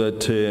recall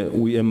that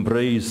we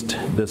embraced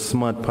the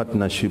smart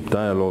partnership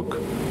dialogue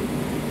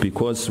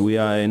because we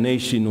are a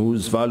nation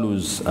whose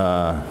values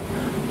are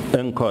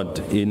anchored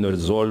in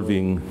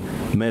resolving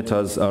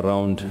matters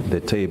around the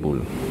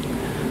table.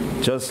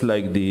 Just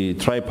like the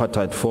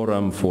tripartite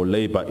forum for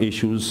labor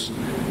issues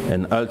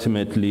and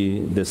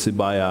ultimately the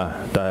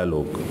Sibaya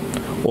dialogue.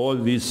 All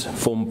these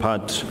form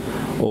part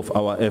of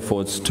our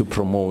efforts to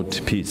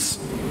promote peace.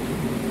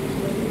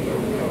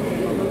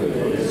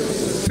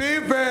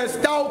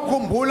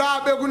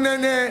 Stawukhumbula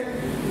bekunene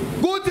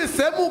kuthi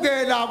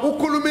semukela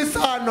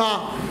kukhulumisana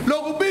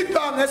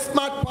lokubitwa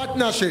nge-smart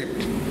partnership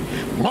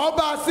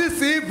ngoba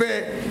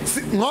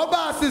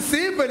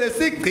sisive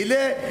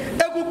lesigcile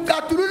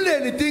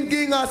ekucathululeni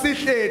tinkinga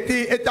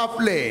sihleti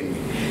etafuleni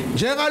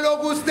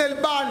njengalokhu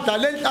sinelibandla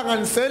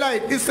lenhlanganisela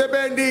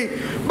itisebenzi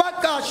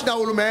baqashi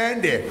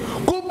nahulumende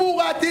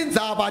kubuka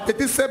tindzaba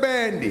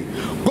tetisebenzi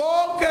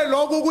konke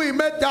lokhu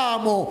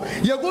kuyimedamo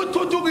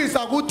yekuthuthukisa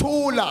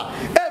kuthula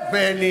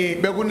eveni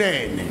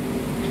bekunene.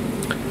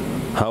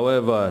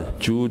 However,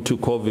 due to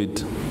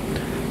COVID,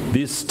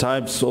 these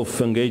types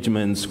of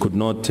engagements could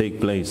not take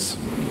place.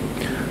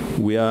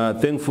 We are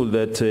thankful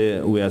that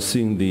we are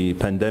seeing the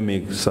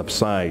pandemic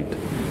subside,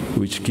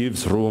 which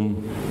gives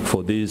room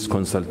for these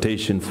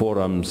consultation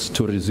forums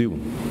to resume.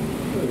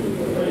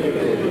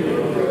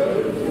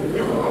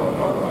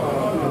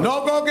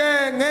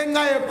 Nogoge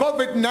ngenxa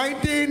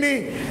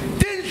ye-COVID-19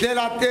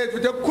 tindlela tethu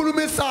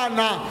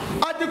tekukhulumisana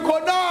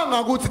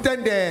atikhonanga ukuthi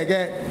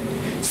tendeke.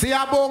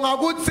 Siyabonga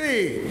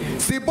ukuthi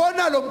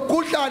sibona lo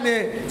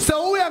mkhuhlane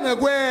sewuya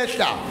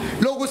ngekwehla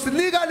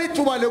lokusinika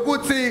lithuba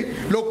lokuthi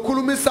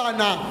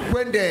lokukhulumisana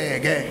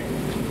kwendeke.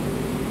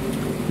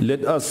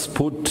 Let us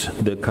put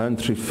the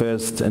country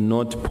first and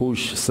not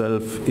push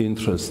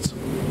self-interest.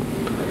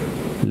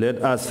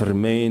 Let us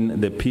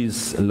remain the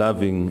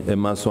peace-loving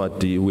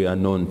Mswati we are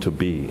known to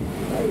be.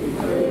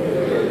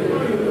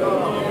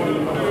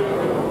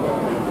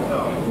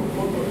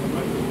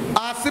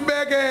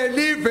 Asibeke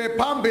live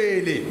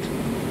phambili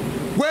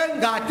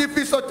kwengati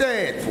fiso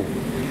tethu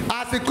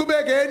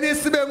asiqhubekeni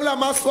sibe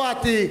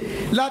ngulaMswati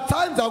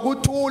lathanza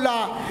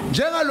ukuthula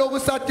njengaloku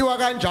satiwa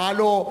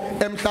kanjalo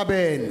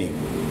emhlabeni.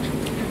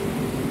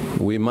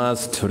 We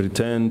must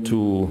return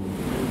to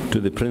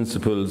the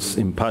principles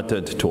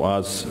imparted to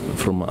us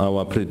from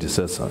our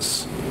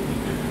predecessors.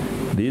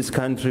 This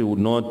country would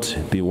not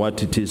be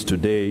what it is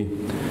today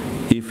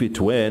if it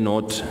were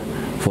not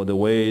for the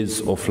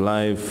ways of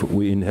life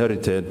we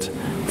inherited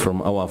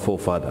from our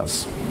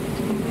forefathers.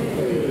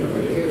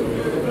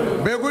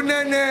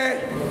 Bekunene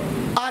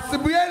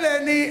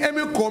asibuyeleni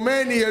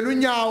emigomeni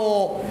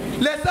yelunyawo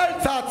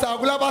lesalithatha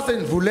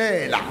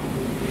kulabasendvulela.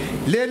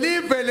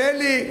 Lelive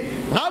leli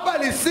ngaba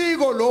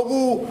lisiko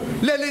loku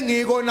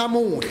lelingiko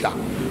namuhla.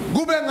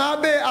 Kube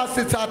ngabe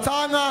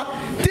asithathanga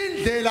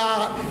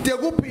tindlela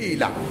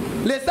tekuphila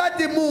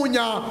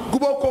lesatimunya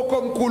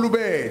kubokhokho mkhulu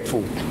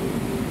bethu.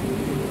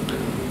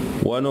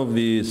 One of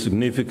the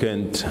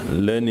significant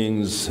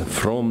learnings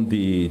from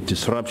the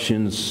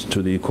disruptions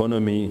to the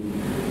economy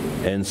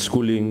and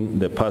schooling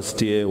the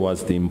past year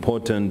was the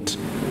important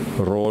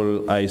role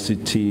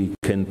ICT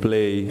can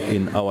play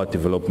in our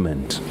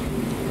development.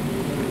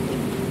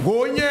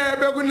 Gonye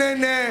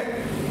bekunene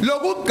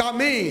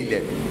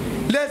lokugamile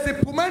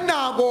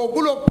lesiphumenako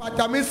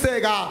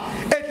kulokuphathamiseka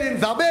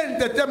etindzabeni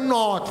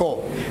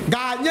tetemnotho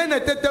kanye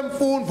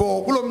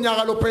netetemfundvo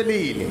kulomnyaka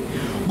lophelile.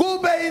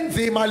 Kube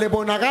inzima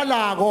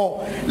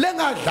lebonakalako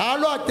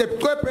lengadlalwa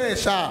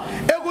tebuchwephesha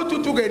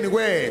ekuthuthukeni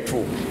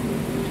kwethu.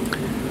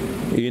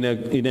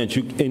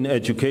 In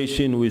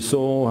education, we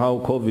saw how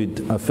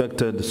COVID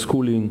affected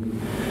schooling,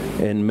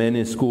 and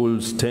many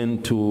schools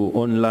tend to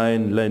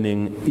online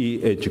learning,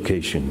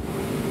 e-education.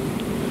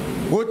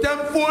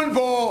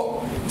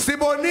 Kutemfundvo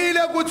sibonile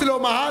ukuthi lo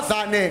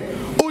mahazane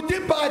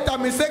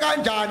utiphatamise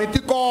kanjani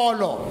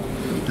tikolo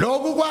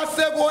Lokhu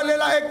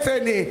kwasekuholela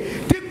ekutheni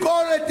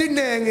tikole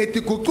etinenge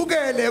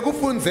tiguqukele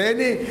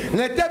ekufundzeni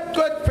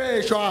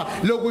ngetebuchwephesha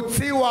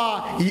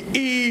lokuthiwa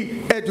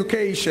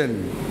i-education.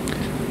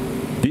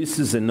 This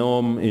is a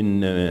norm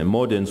in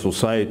modern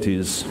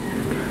societies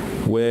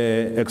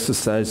where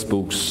exercise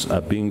books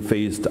are being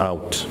phased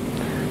out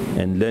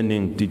and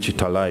learning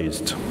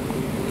digitalized.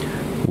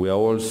 We are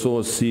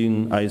also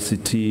seeing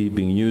ICT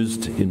being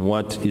used in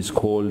what is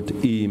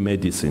called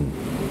e-medicine.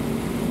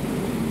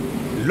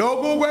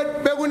 Lokhu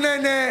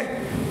bekunene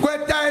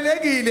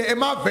kwetayelekile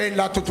emaveni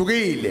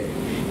lathuthukile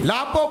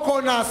lapho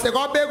khona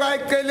sekwabekwa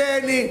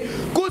eceleni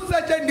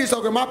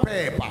kusetshenziswa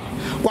kwemaphepha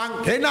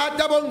kwangena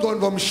abongqondo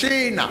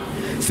bomshina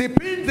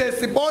siphindze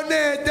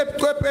sibone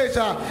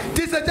tebuchwephesha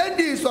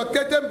tisetshenziswa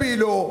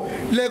kwetempilo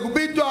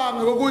lekubitwa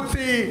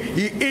ngokuthi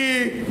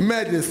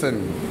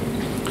i-e-medicine.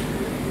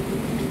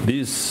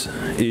 This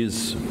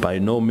is by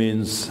no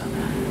means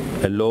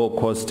a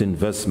low-cost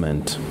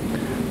investment,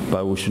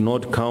 but we should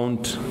not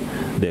count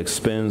the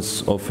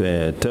expense of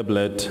a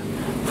tablet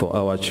for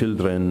our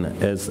children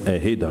as a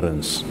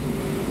hindrance.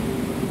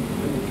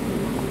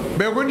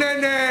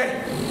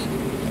 Bekunene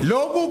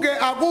lokhu ke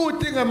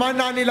akuthi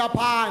ngemanani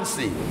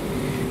laphansi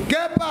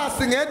kepha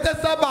singete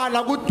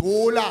sabala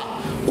kudula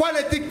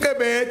kwaleti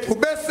qebethu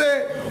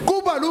bese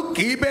kuba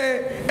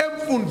lugibe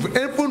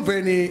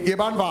emfundweni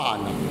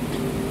yebantwana.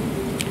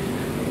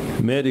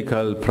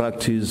 Medical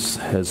practice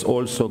has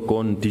also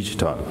gone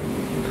digital.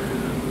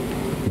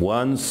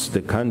 Once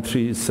the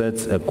country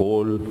sets a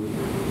goal,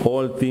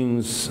 all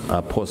things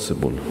are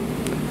possible.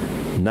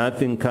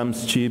 Nothing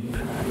comes cheap,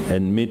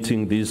 and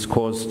meeting this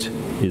cost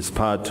is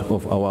part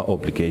of our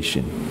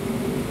obligation.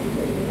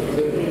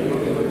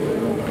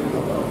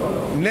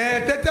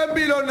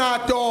 Netetempilo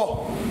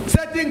nato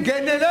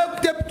setingenele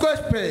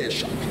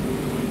kutebuchwephesha.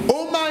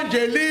 Uma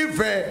nje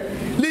live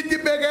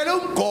litibekele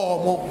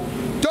umgomo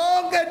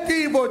tonke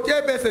tibo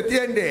tebe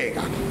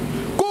setiyendeka.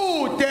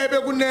 Kude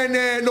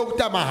bekunene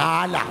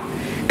lokutamahhala.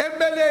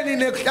 Embeleni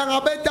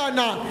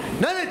nekuhlangabetana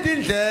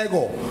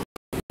naletindleko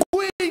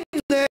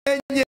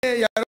kuyingcenye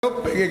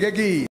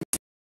yalobhekekile.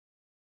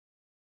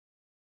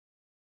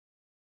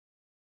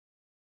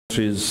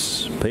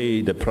 Countries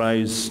pay the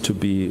price to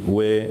be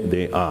where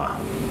they are.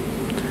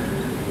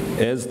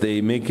 As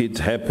they make it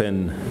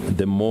happen,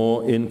 the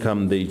more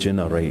income they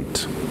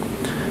generate.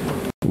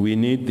 We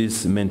need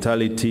this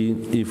mentality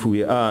if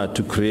we are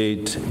to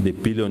create the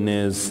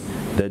billionaires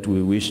that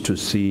we wish to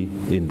see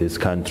in this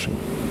country.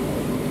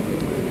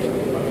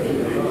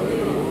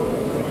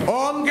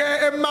 Onke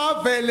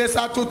emavele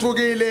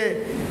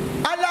sathuthukile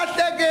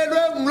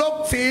alahlekelwe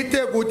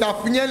nglokuthithe ukuthi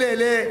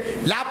afinyelele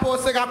lapho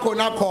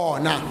sekakhona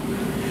khona.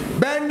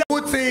 Benda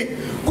ukuthi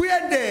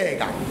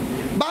kuyendeka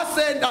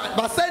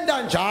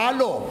basenda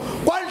njalo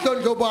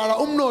kwandlondlobala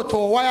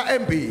umnotho waya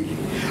embili.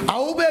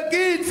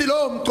 Awubekithi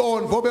lo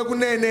mqondo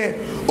bekunene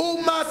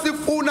uma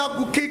sifuna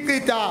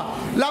kukhicita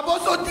labo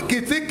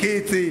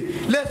sotigitsigitsi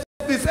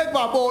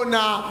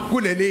lesisekubabona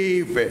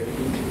kulelive.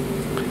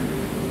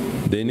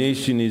 The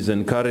nation is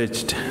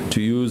encouraged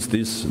to use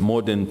these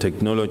modern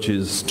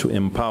technologies to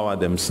empower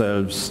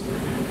themselves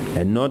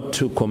and not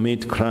to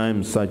commit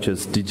crimes such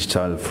as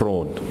digital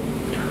fraud.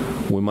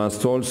 We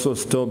must also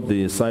stop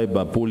the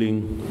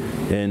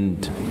cyberbullying and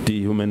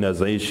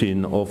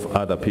dehumanization of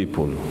other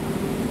people.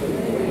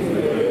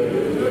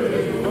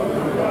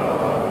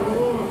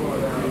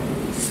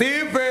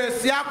 Sive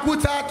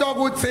siyakhuthathwa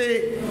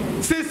ukuthi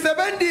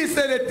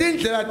sisebenzise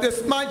letindlela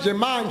tesimanje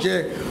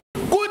manje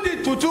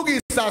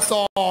kutithuthukisa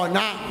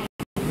sona.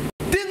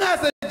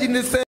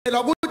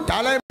 Tingasetshenziswa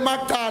kudala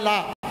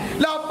emacala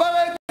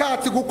lafaka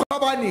ekhathi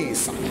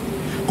kukhwabanisa.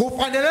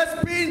 Kufanele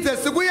siphindze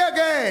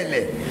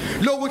sikuyekele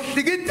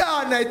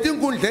lokuhlikitana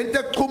etinkundleni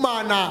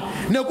tekuxhumana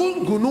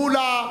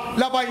nekungqunula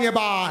labanye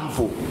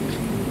bantfu.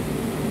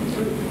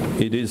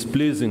 It is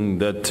pleasing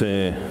that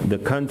the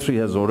country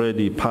has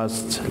already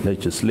passed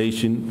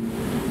legislation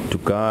to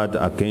guard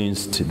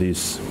against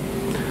this.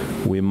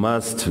 We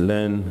must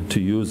learn to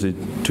use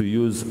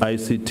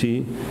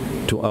ICT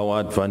to our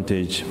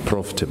advantage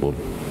profitable.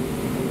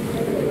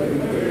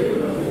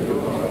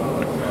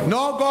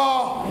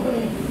 Noko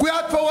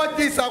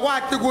kuyathokozisa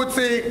kwathi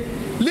ukuthi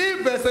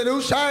live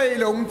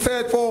selushayile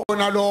umthetho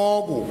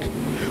naloku.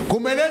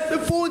 Kumele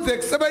sifunze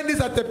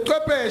kusebenzisa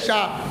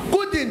tebuchwephesha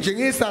kuthi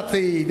njingisa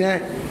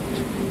thine.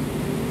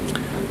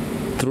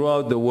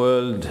 Throughout the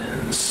world,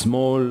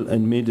 small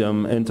and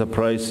medium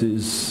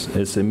enterprises,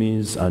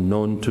 SMEs, are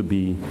known to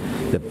be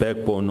the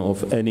backbone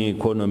of any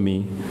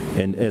economy,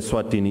 and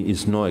Eswatini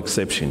is no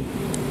exception.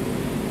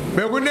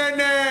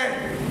 Bekunene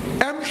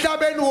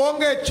emhlabeni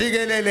wonke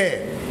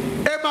jikelele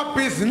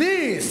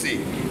emabhizinisi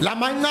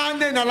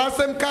lamancane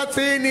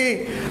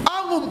nalasemkhathini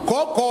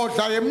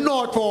angumgogodla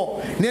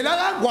yemnotho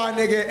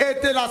nelakangwane ke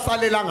etela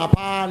salela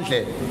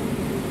ngaphandle.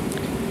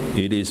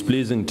 It is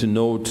pleasing to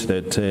note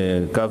that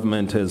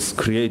government has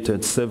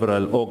created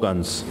several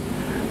organs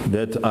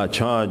that are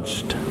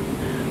charged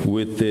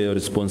with the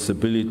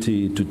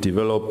responsibility to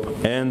develop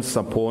and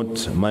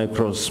support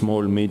micro,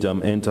 small,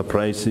 medium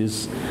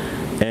enterprises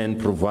and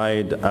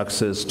provide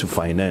access to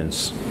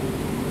finance.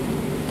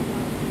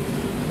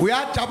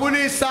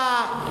 Uyajabulisa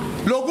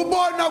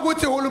lokubona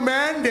ukuthi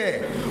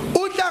uhulumende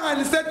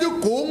uhlanganise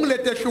igungu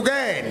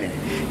letehlukene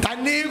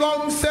tanika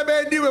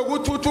umsebenzi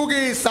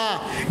wekuthuthukisa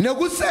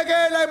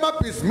nekusekela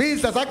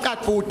emabhizinisi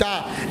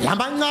asaqatfuta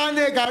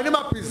lamancane kanye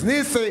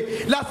nemabhizinisi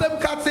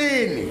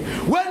lasemkhathini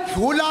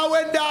wendlula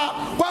wenda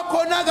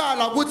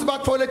kwakhonakala ukuthi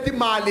bathole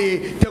imali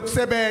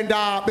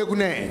tekusebenta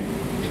bekunene.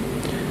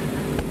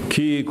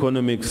 Key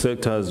economic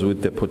sectors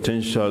with the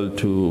potential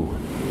to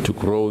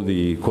grow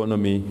the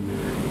economy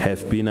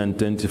have been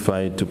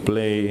identified to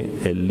play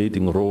a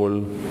leading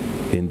role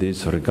in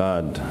this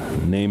regard,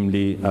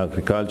 namely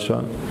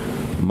agriculture,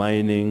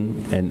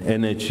 mining and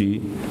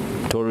energy,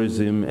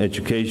 tourism,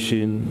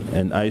 education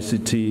and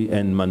ICT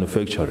and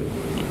manufacturing.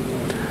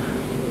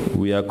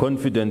 We are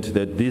confident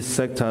that these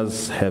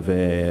sectors have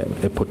a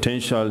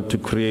potential to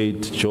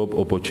create job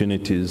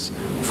opportunities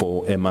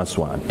for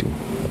Mswati.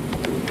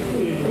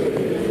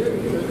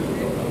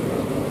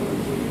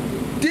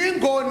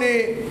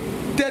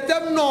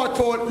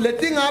 Tetemnotho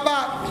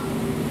letingaba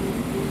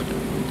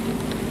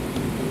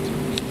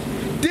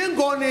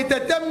Dingoni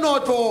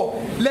tetemnotho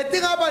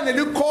letingaba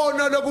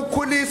nelikhono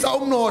lokukhulisa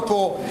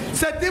umnotho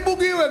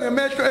setibukiwe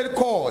ngemehlo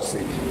elikhosi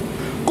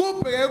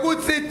kubheke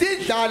ukuthi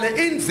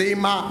tidlale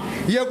inzima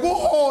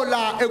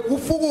yekuhola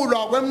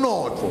ekufukulwa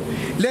kwemnotho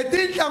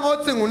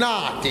letinhlangothi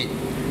ngunati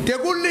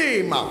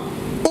tekulima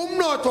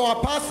umnotho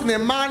waphasi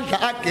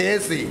nemandla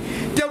agezi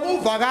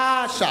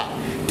tekuvakasha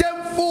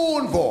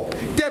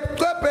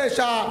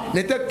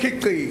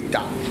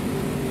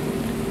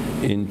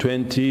In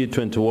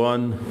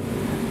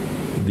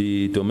 2021,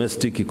 the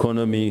domestic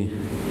economy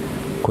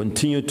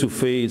continued to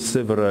face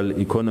several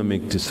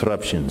economic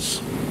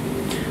disruptions.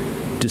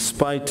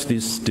 Despite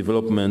these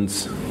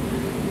developments,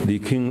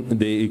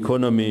 the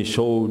economy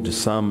showed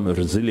some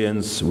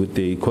resilience with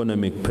the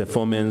economic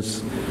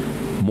performance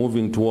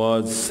moving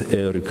towards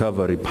a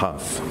recovery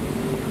path.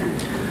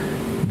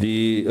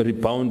 The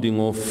rebounding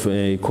of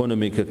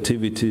economic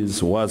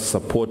activities was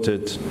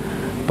supported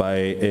by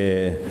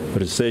a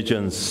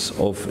resurgence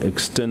of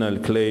external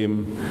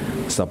claim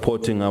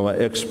supporting our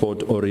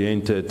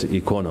export-oriented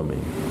economy.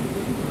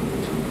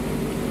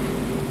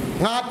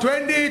 Nga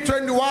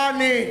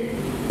 2021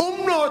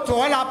 umnotho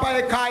walapha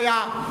ekhaya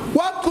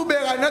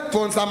waqhubeka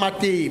nekudonsa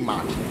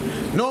amatima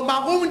noma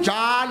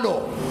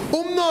kunjalo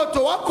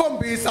umnotho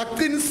wakhombisa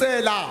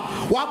qinisela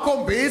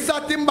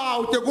wakhombisa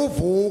timpawu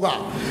tekuvuka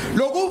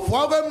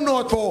lokuvuka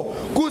kwemnotho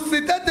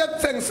kusitete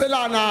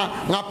kutsengiselana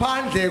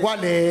ngaphandle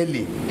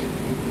kwaleli.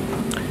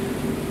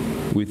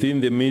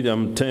 Within the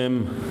medium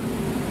term,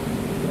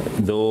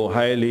 though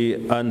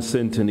highly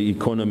uncertain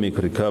economic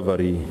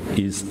recovery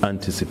is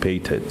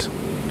anticipated.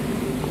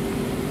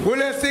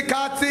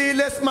 Kulesikhathi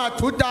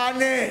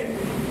lesimathutane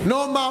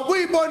noma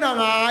kuyibona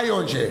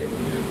ngayo nje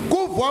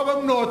kuvuka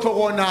kwemnotho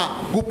kona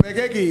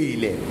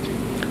kubhekekile.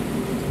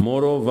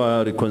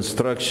 Moreover,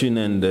 reconstruction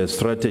and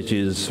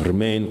strategies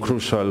remain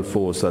crucial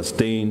for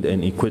sustained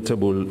and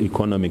equitable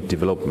economic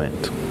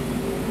development.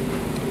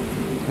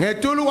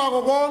 Ngetulu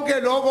kwako konke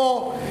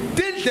lokho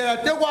tindlela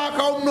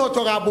tekwakha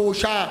umnotho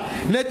kabusha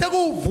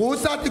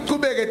netekuvusa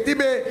tiqhubeke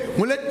tibe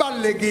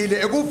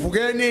nguletibalekile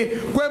ekuvukeni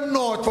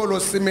kwemnotho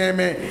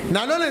losimeme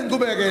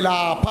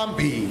nalolengqubekela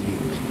phambili.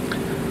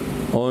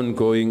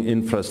 Ongoing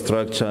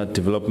infrastructure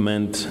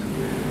development,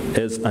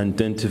 as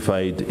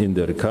identified in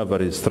the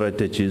recovery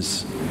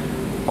strategies,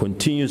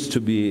 continues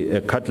to be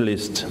a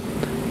catalyst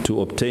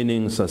to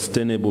obtaining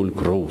sustainable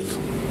growth.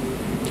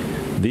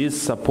 This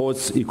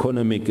supports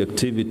economic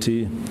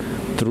activity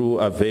through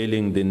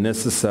availing the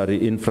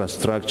necessary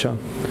infrastructure,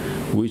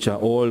 which are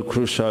all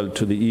crucial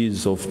to the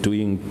ease of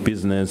doing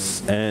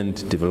business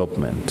and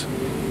development.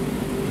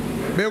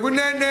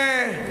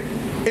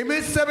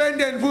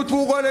 Imisebenzi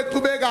entuthuko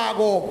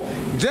leqhubekako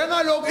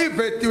njengalokhu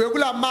ivetiwe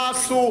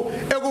kulamasu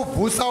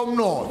ekuvusa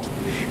umnotho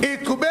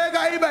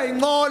iqhubeka iba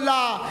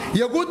inqola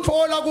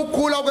yekuthola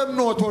kukhula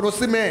kwemnotho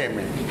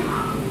losimeme.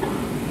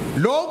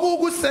 Lokhu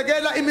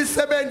kusekela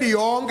imisebenzi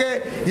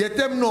yonke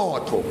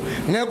yetemnotho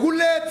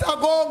ngekuletha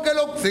konke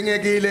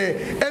lokudzingekile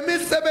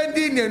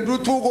emisebenzini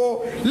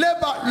yentuthuko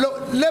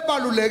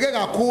lebaluleke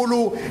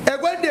kakhulu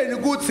ekwendeni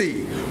ukuthi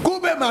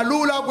kube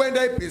malula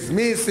kwenda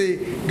ibhizinisi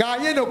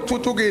kanye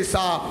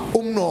nokuthuthukisa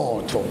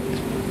umnotho.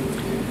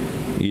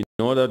 In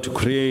order to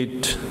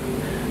create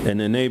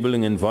an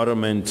enabling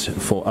environment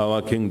for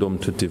our kingdom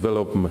to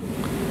develop,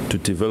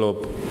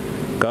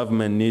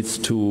 government needs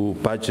to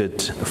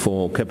budget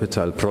for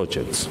capital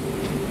projects.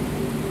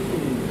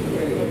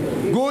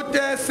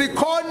 Kude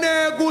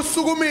sikhone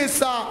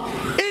kusukumisa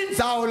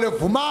indzawo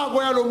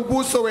levumako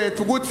yalombuso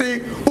wethu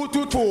ukuthi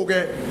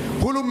uthuthuke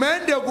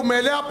uhulumende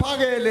kumele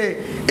aphakele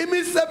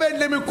imisebenzi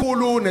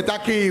lemikhulu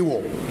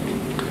netakhiwo.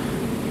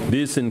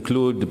 These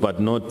include,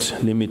 but not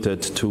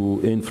limited to,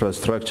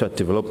 infrastructure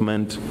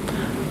development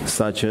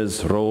such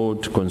as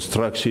road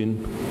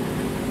construction,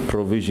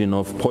 provision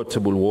of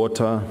potable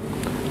water,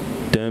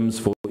 dams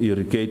for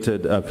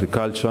irrigated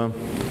agriculture,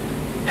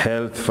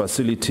 health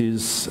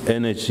facilities,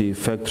 energy,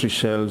 factory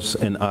shelves,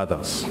 and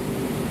others.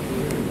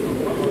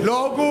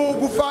 Loku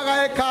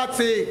kufaka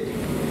ekhathi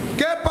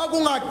kepha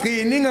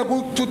kungagcini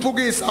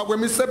ngekuthuthukisa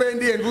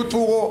kwemisebenzi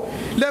yentuthuko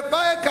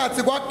lefaka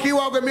ekhathi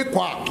kwakhiwa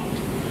kwemigwaqo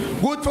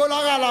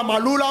kutholakala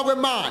malula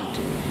kwemanti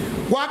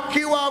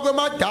kwakhiwa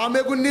kwemadamu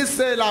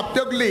ekunisela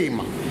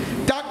tekulima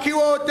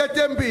takhiwa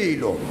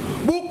tetempilo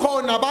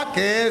bukhona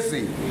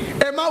bagezi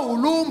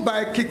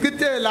emahulumba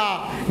ekhicitela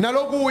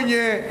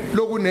nalokunye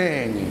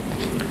lokunengi.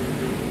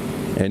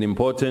 An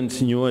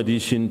important new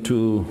addition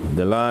to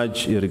the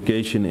large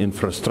irrigation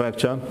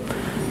infrastructure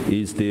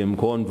is the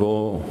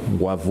Mkonvo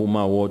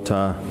Wavuma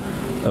Water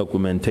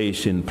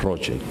Augmentation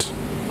Project.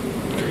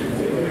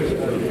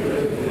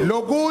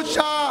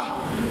 Lokusha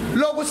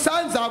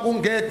lokusanza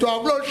kungedwa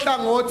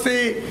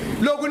kulohlangothi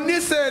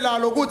lokunisela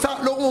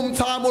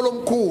lokungumthamo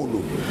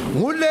lomkhulu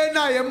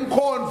ngulena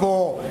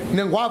yeMkonvo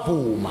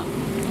neNgwavuma.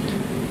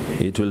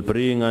 It will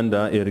bring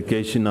under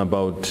irrigation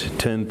about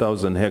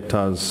 10,000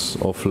 hectares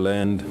of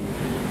land,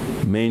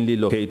 mainly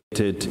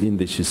located in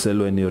the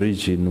Eswatini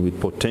region, with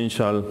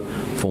potential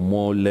for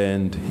more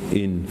land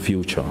in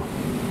future.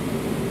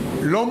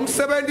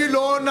 Lomsebenzi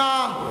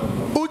lona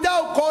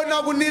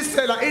utawukhona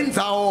kunisela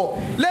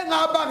indzawo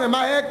lengaba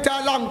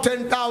ngemahektara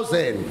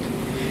angu-10,000.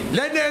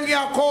 Lenengi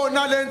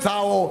yakhona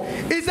lendzawo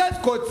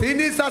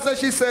isesigodini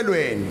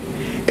saseshiselweni.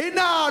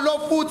 Inalo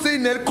futhi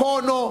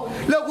nelikhono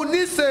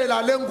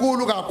lokunisela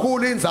lenkulu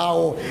kakhulu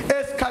indzawo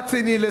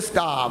esikhatsini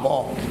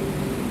lesitabo.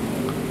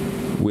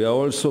 We are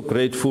also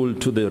grateful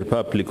to the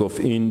Republic of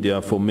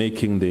India for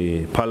making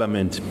the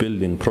parliament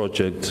building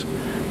project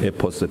a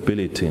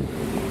possibility.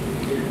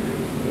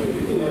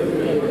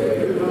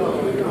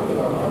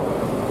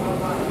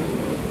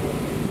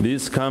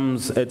 This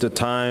comes at a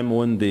time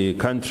when the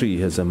country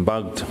has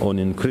embarked on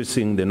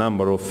increasing the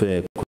number of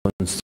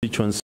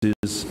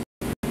constituencies,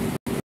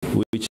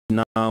 which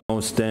now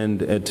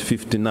stand at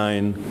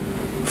 59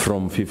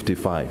 from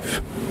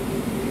 55.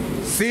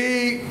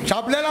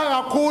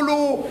 Sijabulela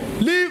kakhulu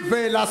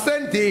live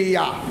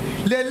lasendiya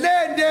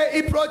lelende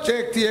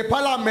iproject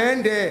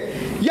yeparlamente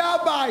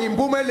yaba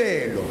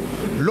impumelelo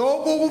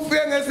lokhu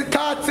kufike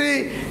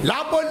ngesikhathi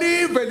lapho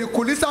live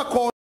likhulisa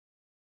khona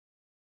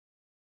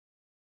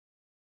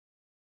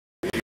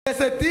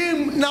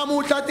esetim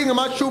namuhla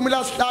tingemashumi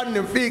lasihlanu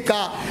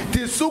nemfica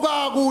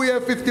tisuka kuye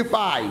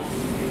 55.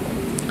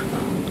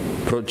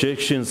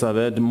 Projections are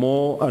that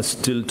more are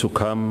still to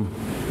come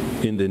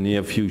in the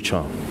near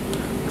future,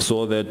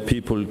 so that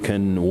people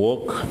can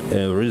walk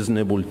a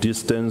reasonable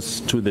distance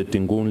to the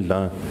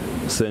Tingundla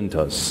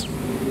centers.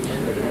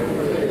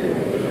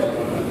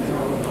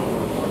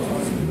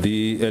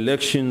 The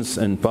Elections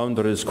and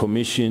Boundaries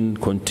Commission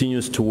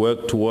continues to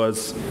work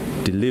towards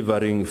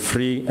delivering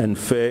free and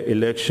fair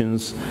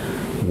elections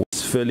which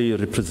is fairly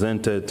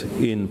represented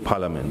in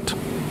Parliament.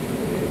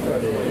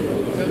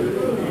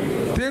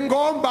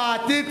 Tingomba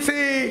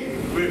titsi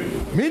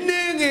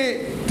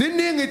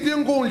tiningi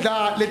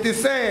tingundla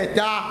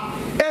letiseta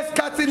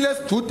esikhatsini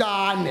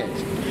lesidudane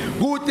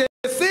kude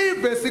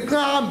sive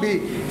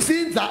sikhambi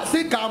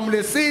sigamu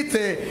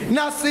lesithe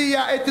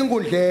nasiya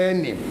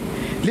etingundleni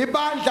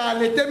libandla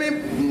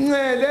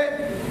letemingcele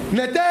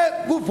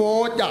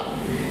netekuvota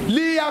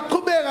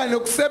liyaqhubeka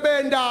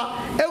nokusebenta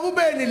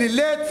ekubeni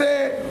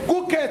lilethe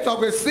kukhethwa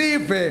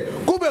kwesive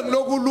kube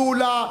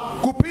ngilokulula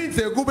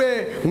kuphindze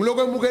kube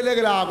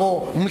ngilokwemukelekako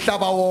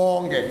umhlaba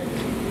wonke.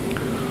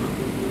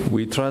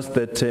 We trust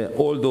that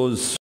all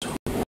those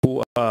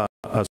who are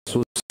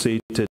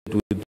associated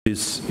with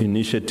this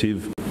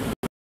initiative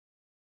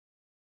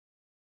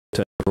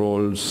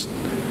roles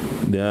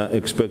their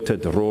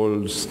expected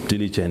roles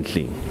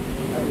diligently.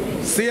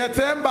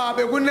 Siyathemba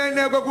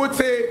bekunene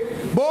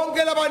ukuthi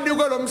bonke labantu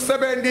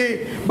lomsebenzi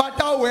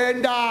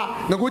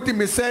batawenda ngokuthi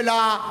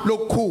misela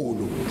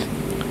lokukhulu.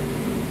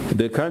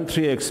 The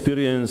country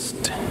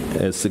experienced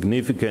a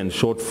significant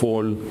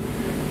shortfall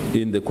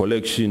in the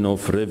collection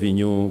of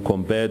revenue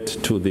compared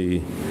to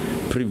the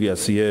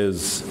previous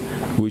years,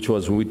 which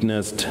was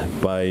witnessed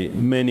by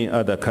many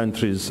other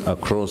countries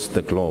across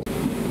the globe.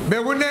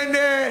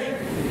 Bekunene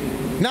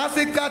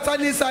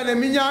nasikhathanisa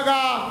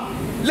neminyaka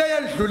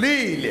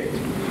leyendlulile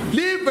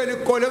live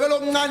likolekela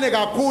okuncane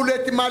kakhulu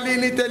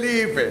etimalini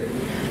telive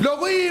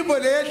lokuyibo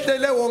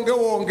lehlele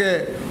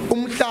wonke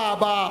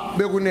umhlaba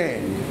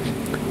bekunene.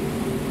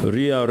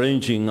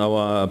 Rearranging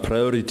our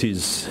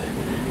priorities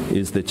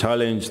is the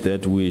challenge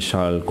that we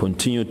shall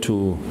continue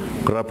to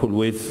grapple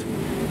with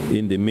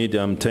in the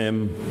medium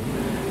term.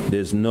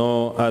 There's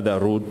no other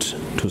route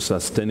to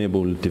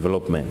sustainable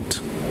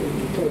development.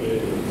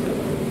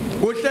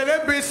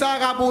 Kuhlelembisa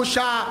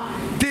kabusha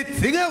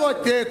tidingeko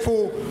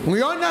tethu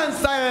ngiyona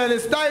nsayele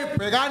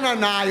sitayibhekana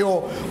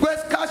nayo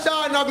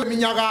kwesikhashana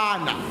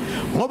kweminyakana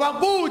ngoba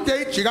kude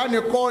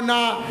ijikane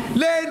khona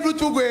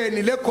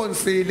lentuthukweni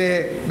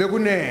lekonsile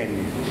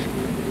bekunene.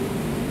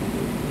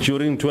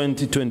 During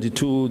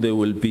 2022, there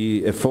will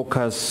be a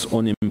focus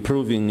on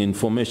improving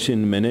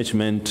information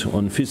management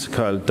on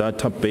physical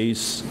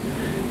database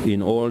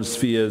in all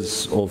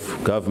spheres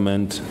of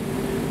government,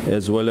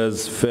 as well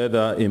as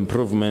further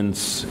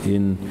improvements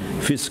in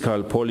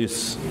fiscal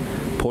policy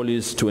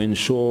to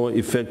ensure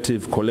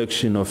effective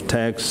collection of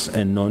tax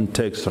and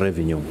non-tax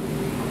revenue.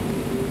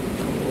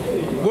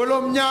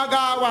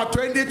 Kulomnyaka wa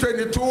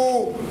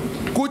 2022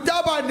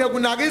 kutaba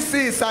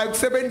nekunakisisa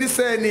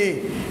ekusebenziseni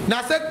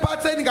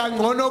nasekuphatheni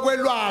kangcono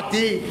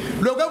kwelwati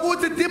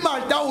lokuthi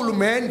imali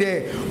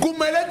tahulumende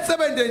kumele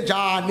kusebenze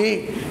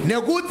njani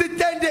nekuthi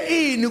tende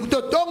ini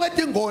kuto tonke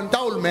tingoni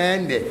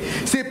tahulumende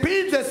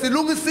siphinde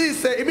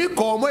silungisise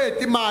imigomo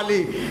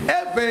yetimali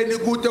eveni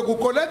kude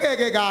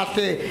kukolekeke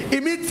kahle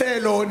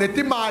imithelo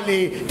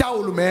netimali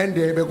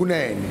tahulumende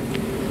bekunene.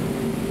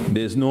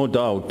 There's no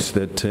doubt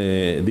that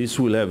this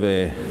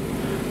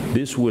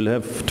will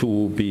have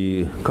to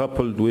be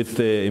coupled with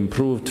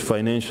improved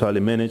financial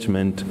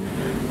management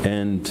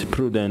and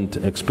prudent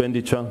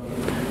expenditure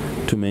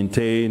to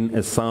maintain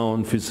a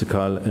sound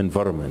fiscal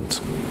environment.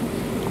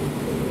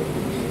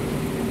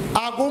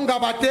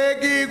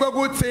 Akungabateki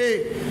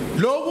kwekuthi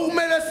lokhu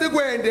kumele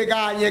sikwende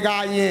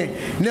kanye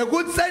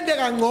nekuthi sende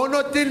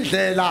kangcono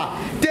tindlela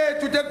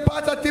tethu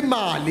tekuphatha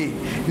timali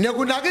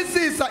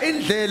nekunakisisa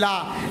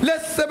indlela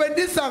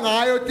lesisebenzisa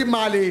ngayo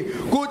timali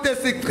kude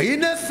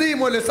sigcine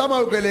simo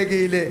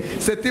lesamawukelekile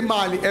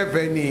setimali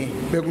eveni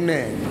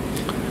bekunene.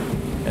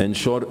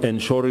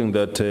 Ensuring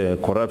that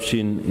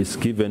corruption is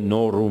given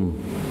no room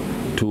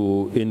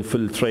to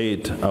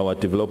infiltrate our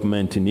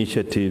development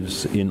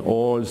initiatives in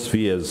all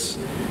spheres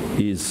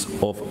is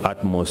of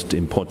utmost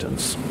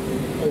importance.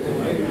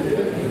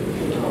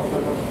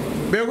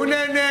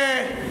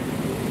 Bekunene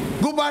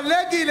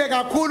kubalekile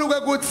kakhulu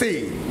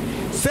kwekuthi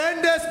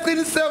sende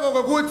siqiniseko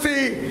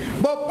ukuthi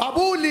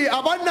bobabuli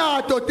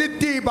abanato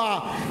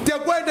titiba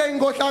tekwenda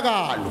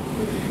ingohlakalo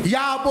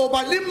yabo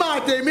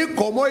balimate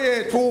imigomo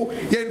yethu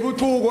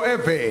yentuthuko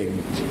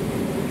eveni.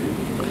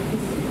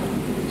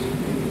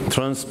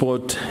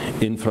 Transport,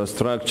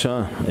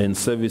 infrastructure and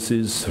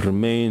services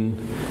remain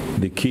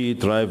the key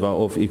driver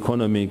of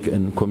economic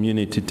and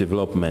community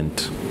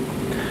development.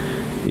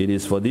 It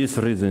is for this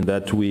reason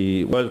that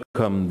we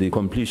welcome the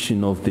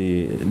completion of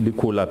the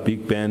Likula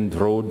Big Bend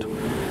Road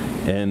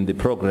and the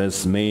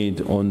progress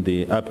made on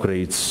the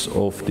upgrades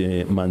of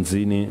the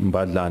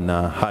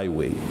Manzini-Mbadlana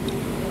Highway.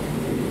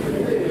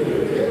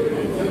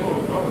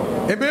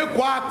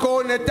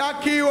 Kwako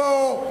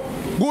netakhiwo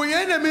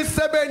kuyene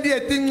misebenzi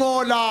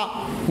yetinqola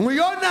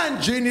nguyona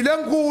njini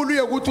lenkulu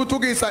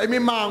yokuthuthukisa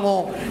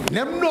imimango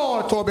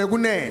nemnotho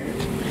bekunene.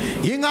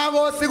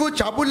 Yingakho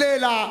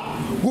sikujabulela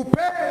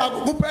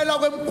kuphela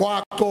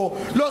kwemgwaqo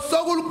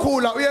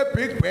losokulukhula uye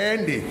Big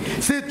Bend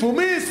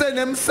sidumise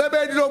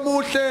nemsebenzi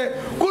lomuhle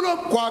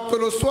kulomgwaqo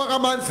losuka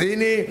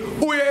kaManzini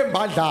uye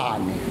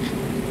eMbadlane.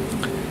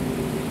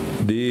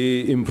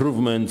 The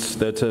improvements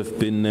that have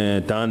been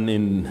done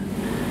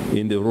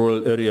in the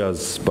rural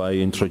areas by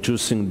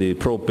introducing the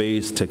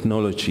pro-based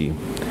technology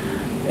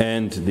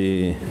and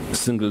the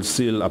single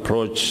seal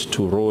approach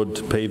to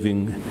road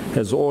paving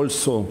has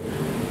also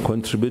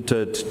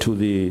contributed to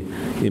the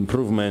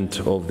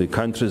improvement of the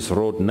country's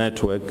road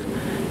network,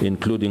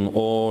 including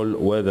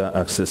all-weather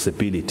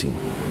accessibility.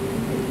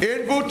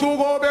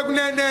 Intuthuko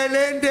bekunene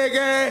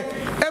lendeke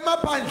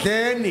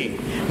emaphandleni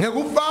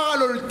ngekufaka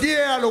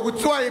lolutiya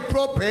lokuthiwa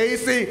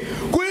i-pro-base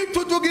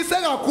kuyithuthukise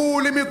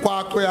kakhulu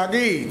imigwaqo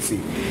yakithi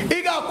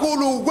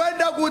ikakhulu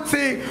kwenda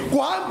ukuthi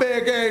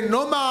kuhambeke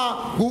noma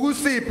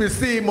kukusiphi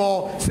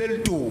isimo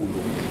selitulu.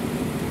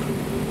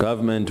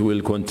 Government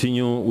will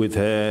continue with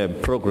her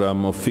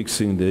program of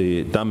fixing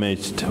the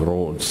damaged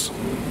roads.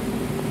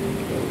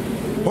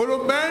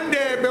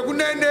 Hulumende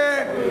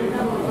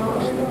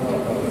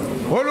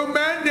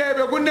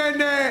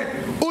bekunene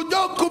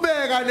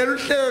utoqhubeka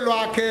neluhlelo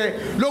lwakhe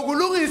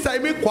lokulungisa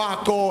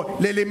imigwaqo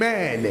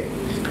lelimele.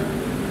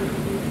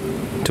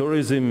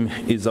 Tourism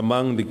is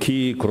among the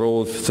key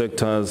growth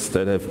sectors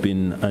that have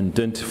been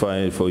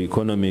identified for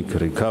economic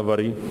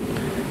recovery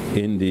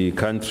in the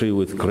country,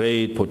 with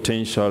great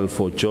potential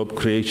for job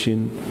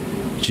creation,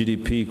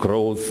 GDP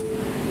growth,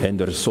 and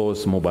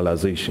resource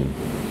mobilization.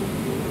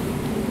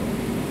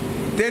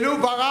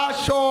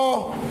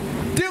 Teluvakasho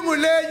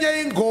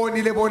tingulenye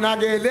ingoni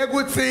lebonakele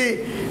ukuthi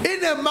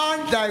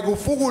inemandla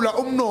ekufukula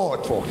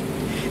umnotho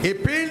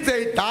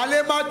iphindze idale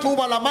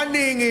amathuba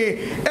lamaningi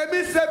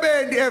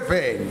emisebenzi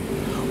eveni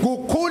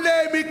kukhule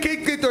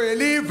imikhiqizo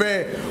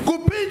yelive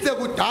kuphindze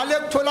kudale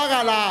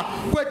kutholakala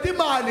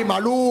kwetimali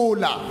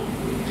malula.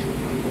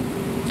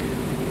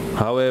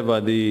 However,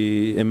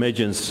 the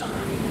emergency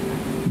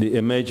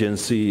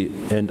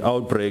and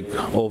outbreak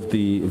of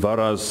the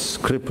virus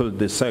crippled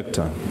the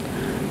sector,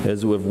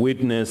 as we have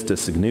witnessed a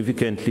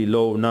significantly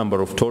low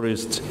number of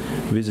tourists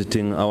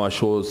visiting our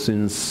shores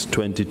since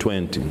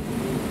 2020.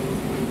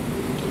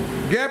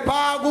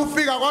 Kepha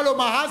kufika kwalo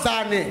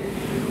mahazane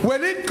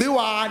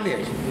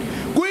weligciwane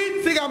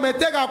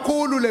kuyithikamete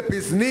kakhulu le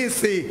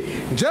business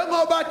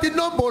njengoba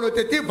tinombolo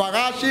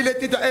tetivakashi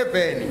letita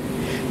eveni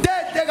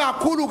tehle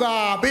kakhulu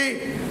kabi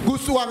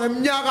kusuka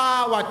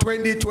ngemnyaka wa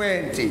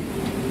 2020.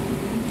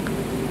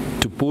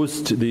 To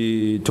boost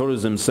the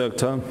tourism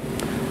sector,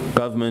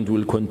 Government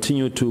will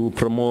continue to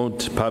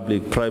promote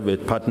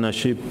public-private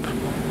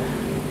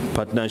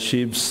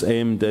partnerships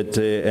aimed at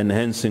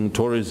enhancing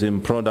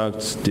tourism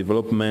products,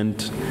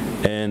 development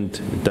and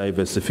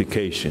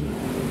diversification.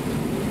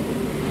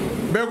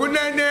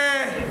 Bekunene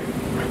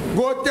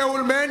gote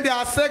ulmende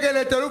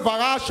asekele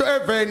teluvakasho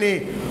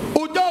eveni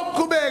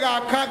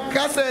utoqhubeka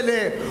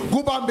kakasele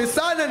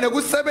kubambisana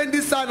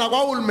nekusebenzisana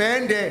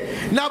kwaulmende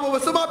nabo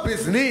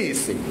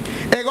bosomabhizinisi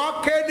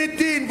ekwakheni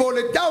tintfo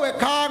letawe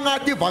khanga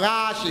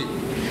tivakashi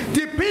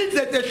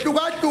tiphindze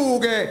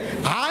tehlukahluke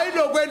hayi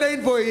lokwena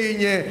intfo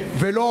yinye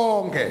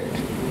velonke.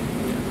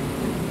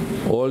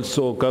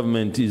 Also,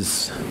 government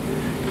is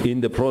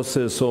in the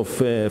process of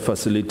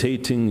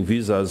facilitating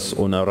visas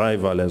on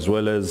arrival as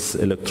well as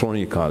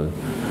electronical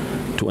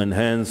to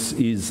enhance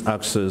ease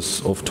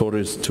access of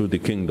tourists to the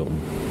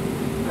kingdom.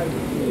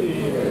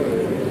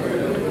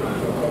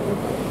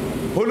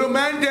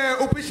 Hulumende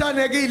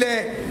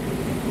upishanekile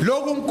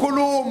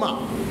lokumkhuluma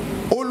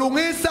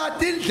ulungisa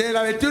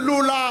tindlela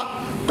letilula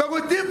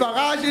kwekuthi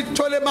ivakashi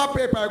thole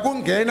emaphepha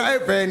ekungena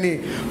eveni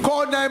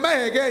khona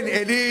emahekeni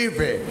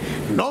elive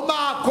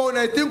noma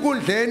khona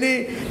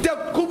etinkundleni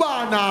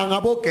tekuqhubana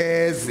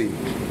ngabogezi.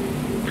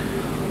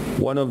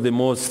 One of the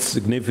most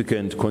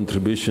significant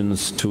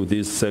contributions to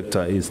this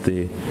sector is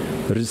the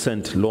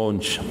recent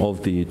launch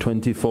of the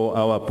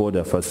 24-hour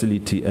border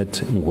facility at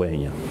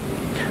Ngwenya.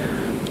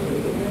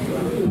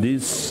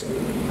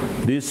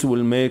 This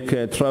will make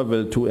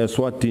travel to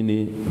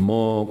Eswatini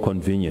more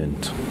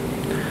convenient.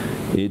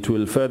 It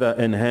will further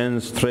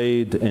enhance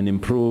trade and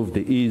improve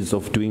the ease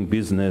of doing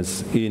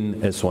business in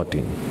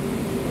Eswatini.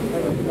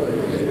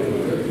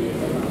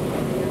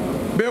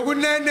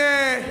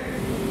 Bekunene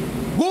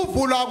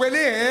kuvulwa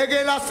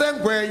kweliheke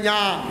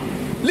laseNgwenya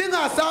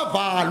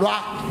lingasavalwa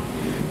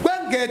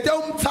kwengete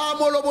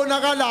umthamo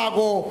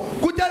lobonakalako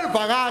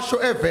kutelivakasho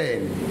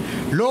eveni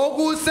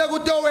lokhu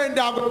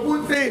sekutowenda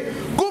ukuthi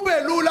kube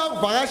lula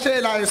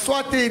ukuvakashela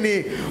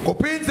eSwatini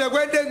kuphindze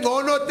kwende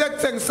ngcono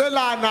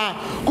tekuthengiselana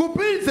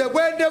kuphindze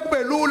kwende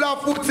kube lula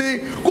futhi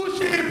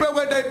kushiphe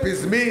kwende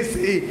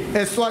ibhizinisi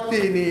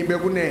eSwatini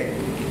bekunene.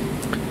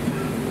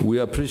 We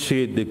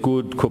appreciate the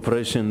good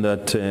cooperation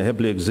that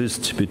happily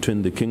exists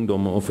between the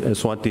Kingdom of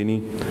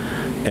Eswatini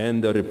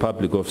and the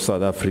Republic of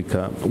South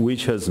Africa,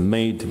 which has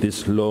made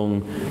this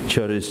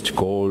long-cherished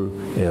goal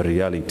a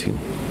reality.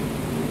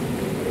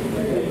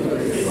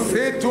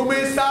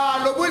 Sithumisa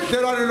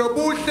lobudlelwane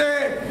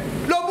lobuhle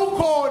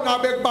lobukhona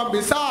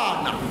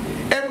bekubambisana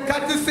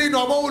emkhathisini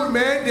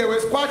wabohulumende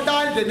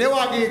wesikhwahlande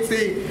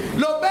newakithi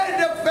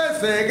lobende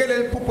kufezeke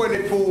leliphupho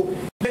lethu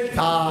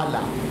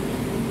lidala.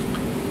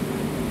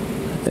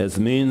 As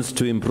means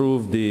to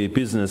improve the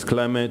business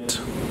climate,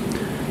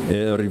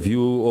 a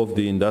review of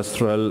the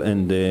industrial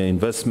and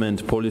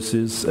investment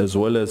policies, as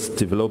well as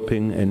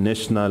developing a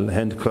national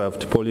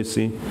handcraft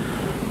policy,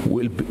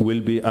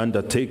 will be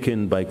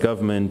undertaken by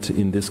government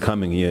in this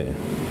coming year.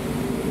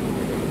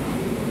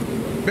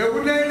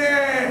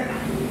 Bekunene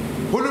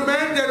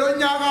hulumende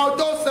lonyaka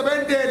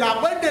utosebenzela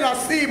kwendela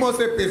simo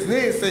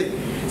sebhizinisi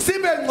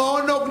sibe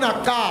ngcono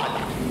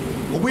kunakuqala.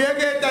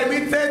 Ubuyeketa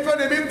imithetho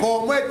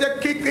nemigomo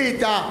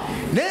etekhiqita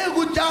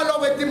nekutshalwa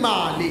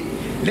kwetimali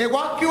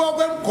lekwakhiwa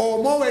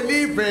kwemgomo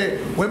welive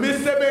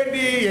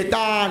wemisebenzi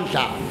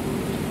yetandla.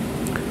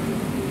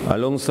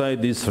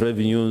 Alongside these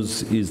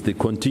revenues is the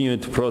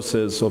continued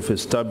process of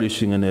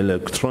establishing an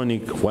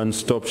electronic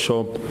one-stop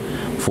shop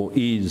for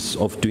ease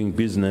of doing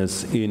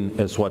business in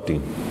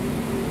Eswatini.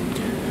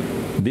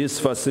 This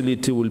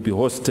facility will be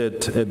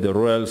hosted at the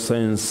Royal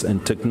Science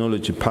and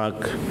Technology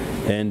Park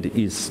and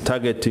is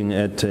targeting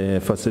at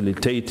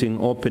facilitating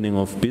opening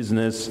of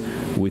business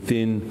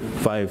within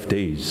 5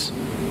 days.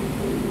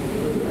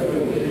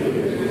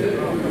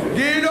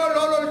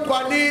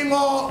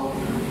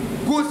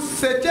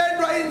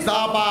 Kusetshenzwa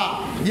indzaba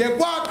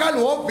yekwakha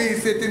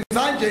lihhovisi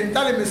tinzanjeni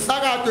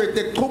talemisakato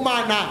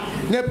etekuchumana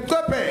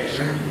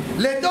nebuchwepheshe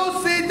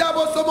letosita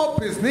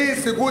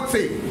abosomabhizinisi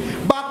ukuthi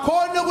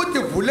bakhone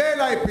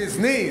ukutivulela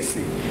ibhizinisi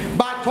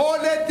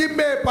bathole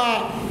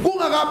timpepha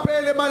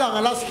kungakapheli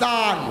emalanga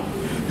lasihlanu.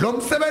 Lo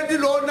msebenzi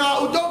lona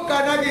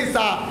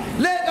utokuganakisa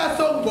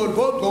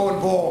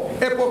lekasongqondvo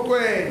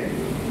epokweni.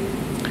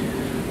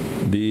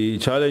 The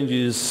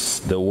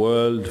challenges the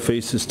world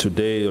faces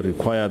today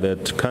require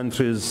that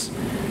countries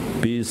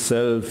be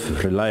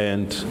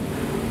self-reliant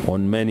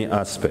on many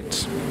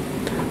aspects.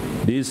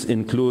 These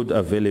include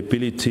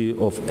availability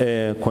of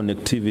air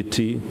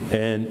connectivity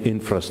and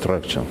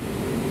infrastructure.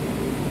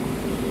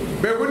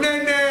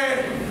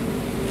 Bekunene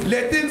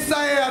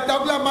letinsaya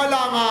tabla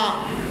malanga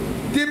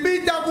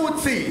tibita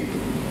kutsi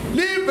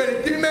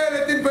live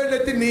timele tinvele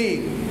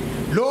tiningi.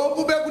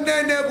 Lokhu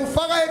bekunene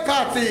kufaka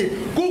ekhathi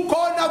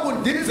kukhona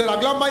kundizela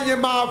kulamanye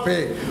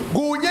mave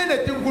kunye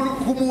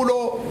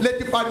netinkhulumo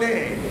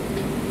letifanele.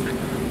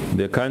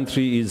 The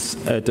country is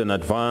at an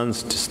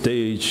advanced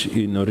stage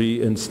in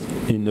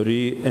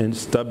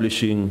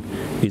re-establishing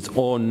its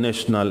own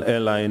national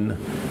airline,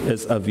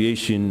 as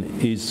aviation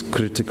is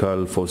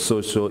critical for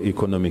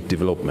socio-economic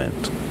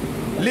development.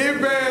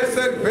 Live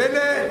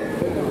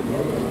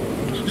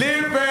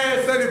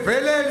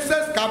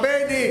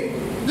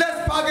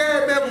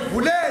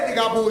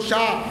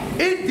kabusha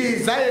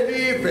indiza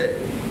yelive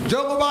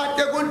njengoba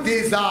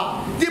tekundiza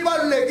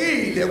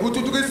tibalulekile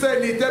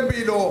ukuthuthukiseni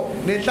itempilo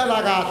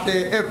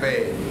nenhlalakahle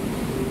eveni.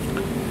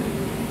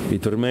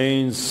 It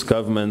remains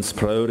government's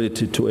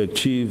priority to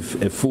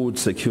achieve a food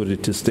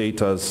security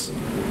status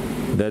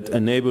that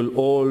enable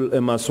all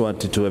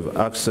Mswati to have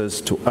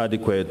access to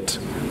adequate,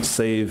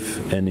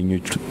 safe and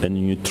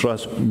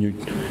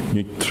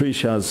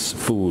nutritious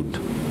food.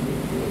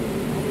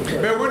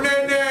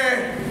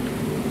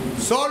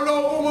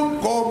 Solo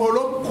umgomo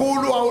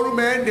lomkhulu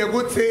awulumende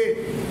ukuthi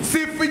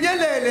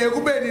sifinyelele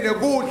kubeni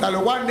nekudla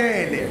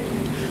lokwanele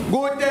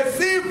kude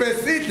sibe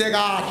sidle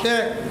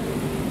kahle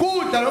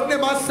kudla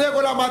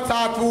lokunemaseko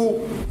lamathathu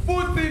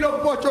futhi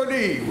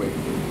lokubotsholiwe.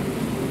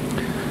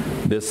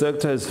 The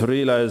sector has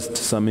realized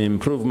some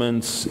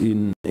improvements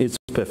in its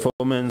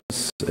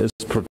performance as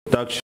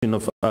production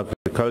of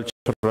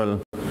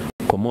agricultural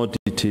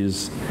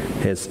commodities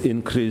has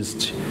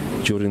increased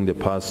during the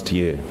past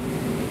year.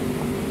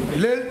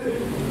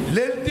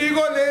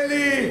 Leltiko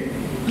leli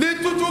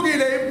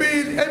lithuthukile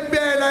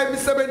impela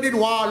emisebenzini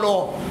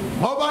walo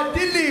ngoba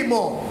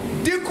tilimo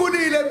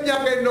tikhulile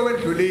eminyakeni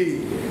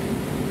lowendlulile.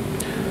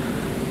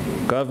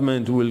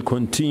 Government will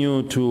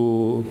continue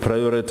to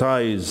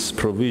prioritize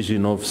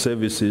provision of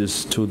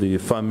services to the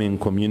farming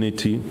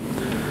community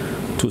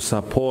to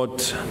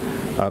support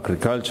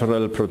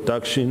agricultural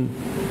production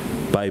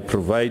by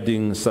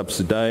providing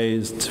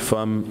subsidized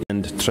farm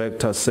and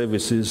tractor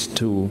services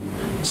to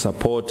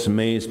support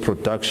maize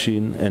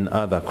production and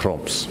other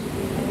crops.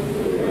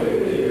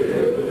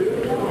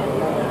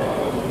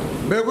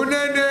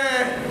 Bekunene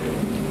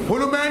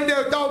hulumende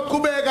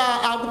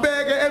utawuqhubeka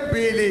akubeke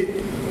embili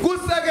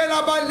kusekela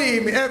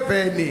abalimi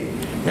eveni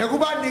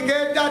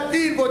ngekubaniketa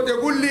tintfo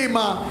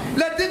tekulima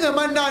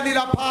letingemanani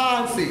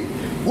laphansi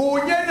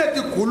kunye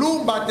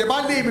netigulumba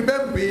tebalimi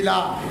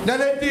bembila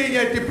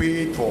naletinye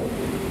tibhitfo.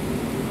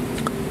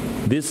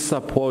 This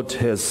support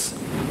has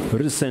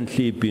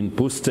recently been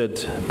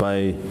boosted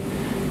by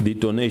the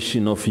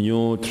donation of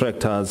new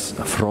tractors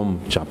from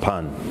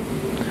Japan.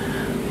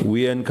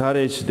 We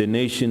encourage the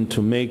nation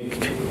to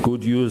make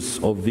good use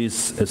of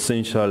this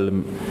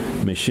essential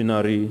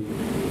machinery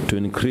to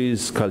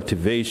increase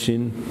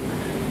cultivation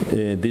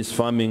this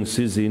farming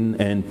season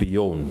and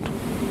beyond.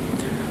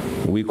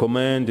 We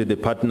commend the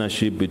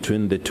partnership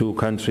between the two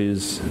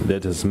countries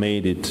that has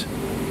made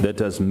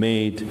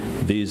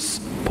this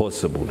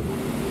possible.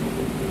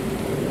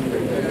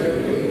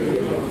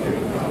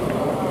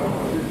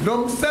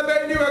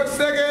 Nomsebenzi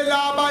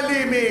wekusekela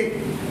abalimi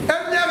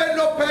eminyakeni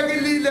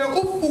lophekilile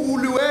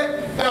ufukuliwe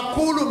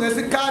kakhulu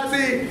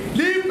ngesikhathi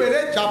live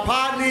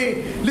leJapani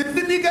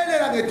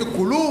lisinikelela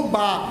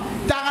ngetigulumba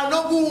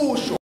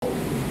takanokusho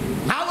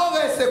ngako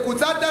ke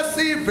sekutsata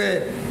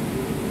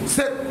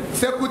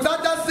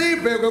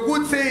sive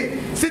ukuthi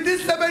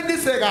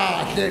sitisebenzise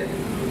kahle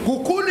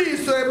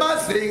kukhuliswe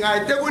emazinga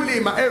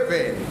etekulima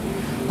eveni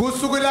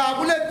kusukela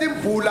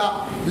kuletimvula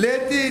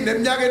leti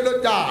neminyakeni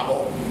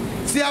lotako.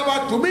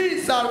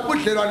 Siyabadumisa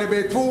ubudlelwane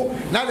bethu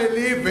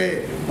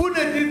nalelive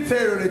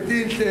bunetithelo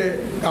letinhle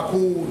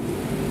kakhulu.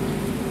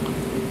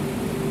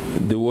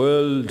 The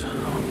world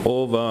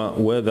over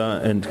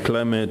weather and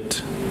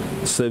climate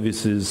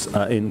services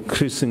are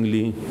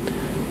increasingly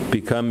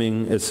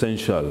becoming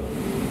essential.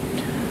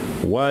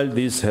 While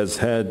this has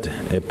had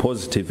a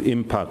positive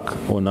impact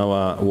on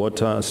our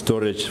water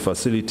storage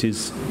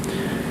facilities,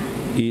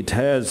 it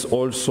has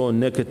also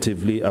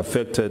negatively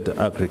affected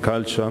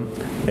agriculture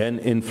and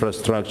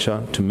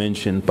infrastructure, to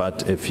mention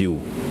but a few.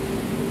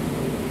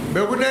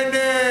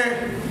 Bekunene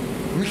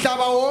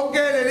mhlaba wonke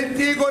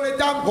lelitiko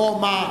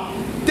letangoma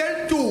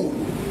teltu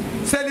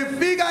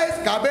selifika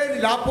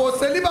esigabeni lapho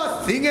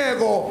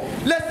selibazingeko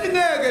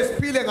lesingeke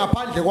siphile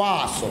ngaphandle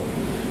kwaso.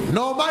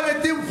 Noma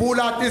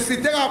letimvula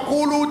tisite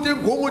kakhulu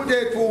tingumu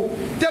tethu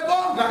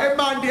tebonga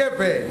emanti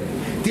eveni.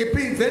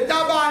 Tiphinze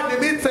tabane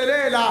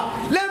mitselela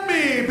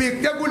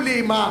lemibi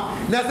tekulima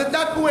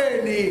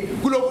nasetakweni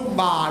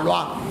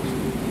kulokumbalwa.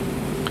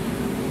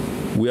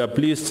 We are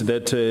pleased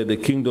that the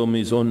Kingdom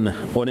is on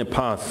a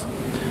path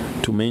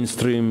to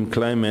mainstream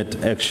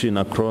climate action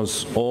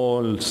across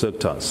all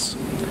sectors,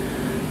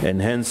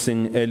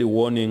 enhancing early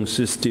warning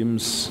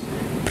systems,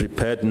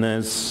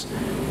 preparedness,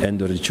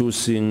 and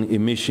reducing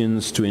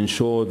emissions to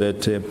ensure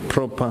that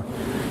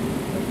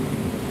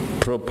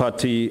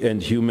property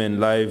and human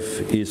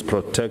life is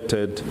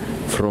protected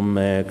from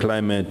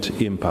climate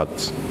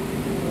impacts.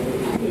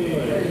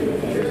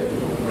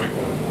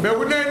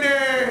 Bekunene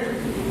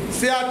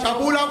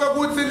siyajabula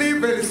ukuthi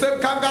live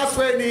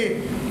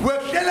lisemkhankasweni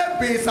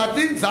wehlelembisa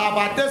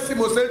tindzaba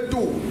tesimo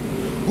selitulu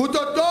kuto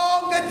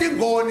tonke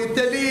tingoni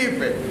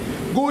telive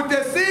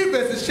kude sive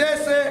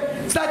sishese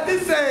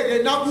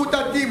satiseke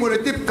nakuta timo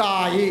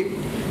letibucayi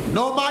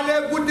noma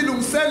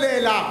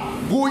lekutilungiselela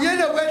kunye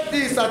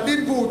nekwehlisa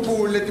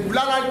tintfutfu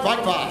letibulala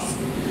lidvwadvwasi.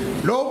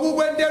 Loku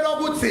kwentelwa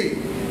kutsi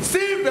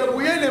sive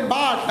kunye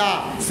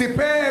nembahla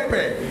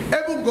siphephe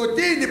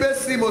ebungotini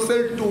besimo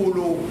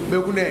selitulu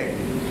bekunene.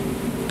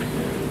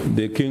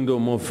 The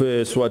Kingdom of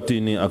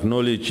Eswatini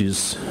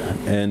acknowledges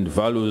and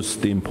values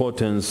the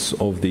importance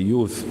of the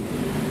youth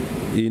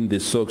in the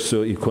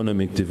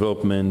socio-economic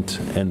development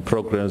and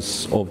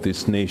progress of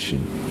this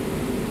nation.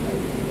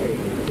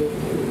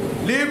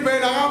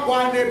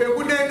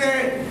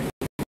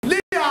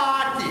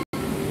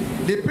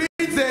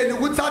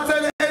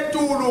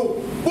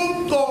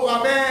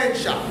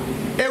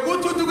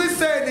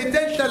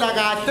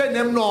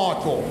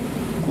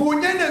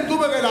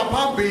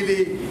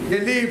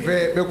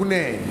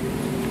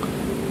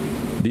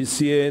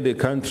 This year, the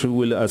country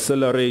will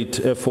accelerate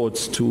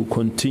efforts to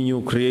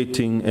continue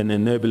creating an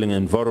enabling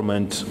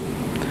environment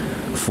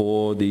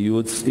for the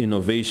youth's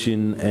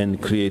innovation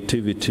and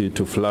creativity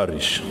to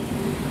flourish.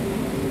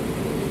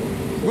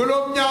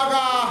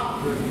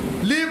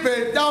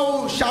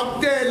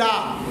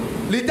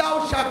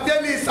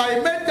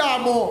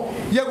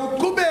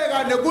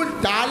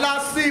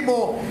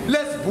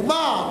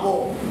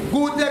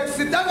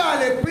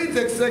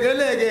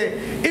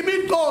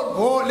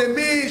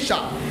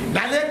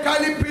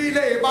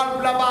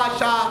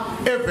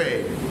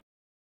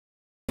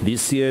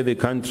 This year, the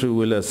country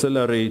will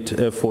accelerate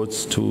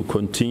efforts to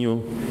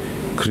continue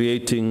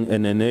creating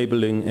an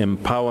enabling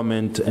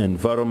empowerment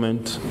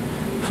environment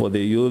for the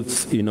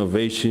youth's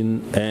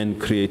innovation and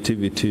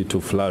creativity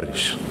to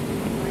flourish.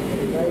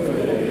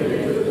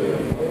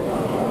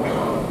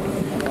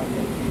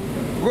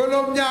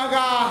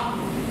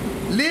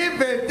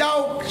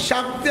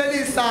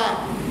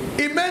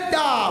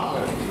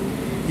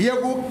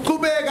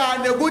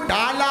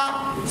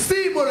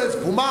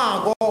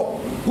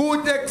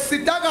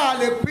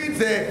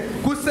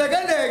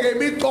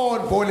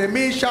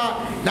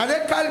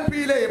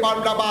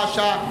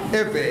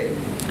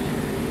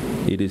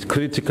 It is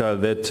critical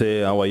that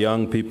our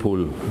young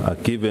people are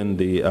given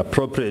the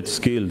appropriate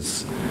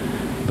skills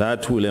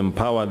that will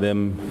empower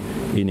them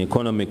in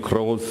economic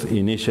growth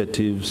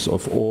initiatives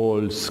of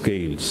all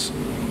scales.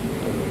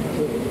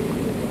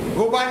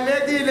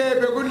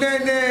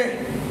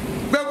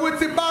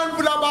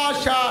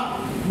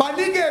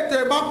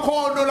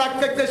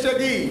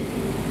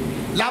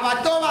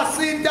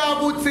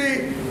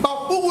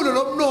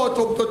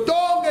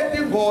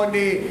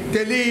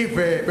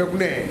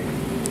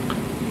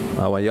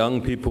 Our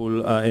young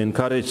people are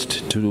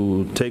encouraged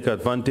to take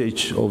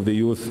advantage of the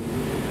youth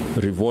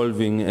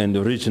revolving and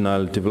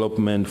regional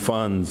development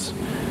funds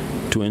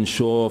to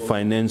ensure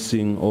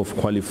financing of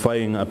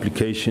qualifying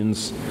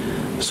applications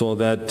so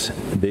that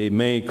they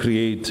may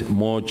create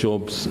more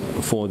jobs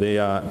for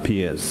their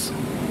peers.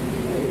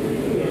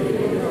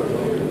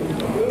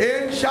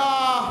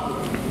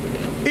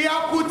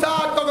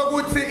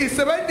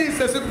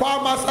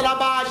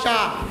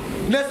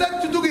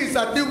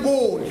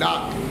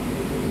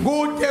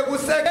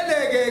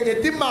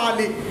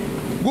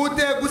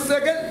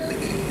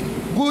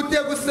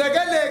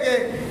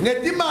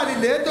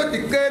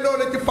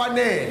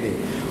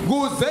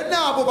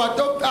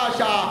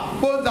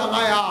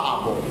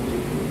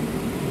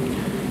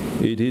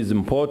 It is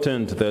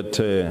important that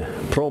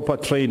proper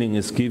training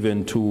is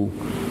given to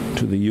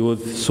the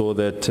youth so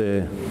that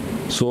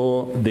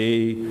so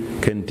they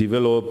can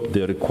develop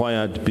the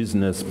required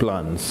business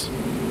plans.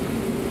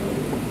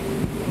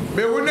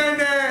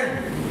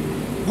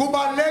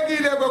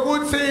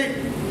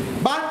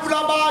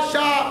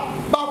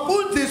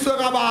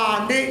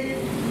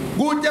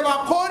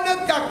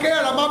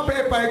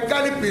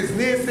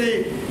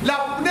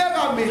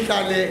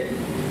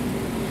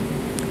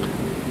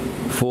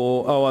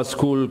 For our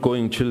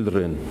school-going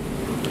children,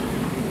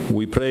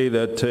 we pray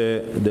that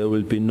there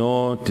will be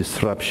no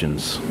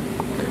disruptions.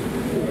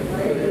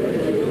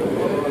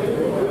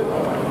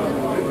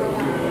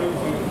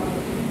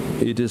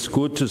 It is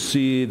good to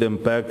see them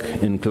back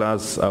in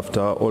class after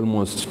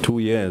almost 2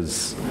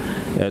 years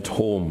at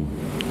home.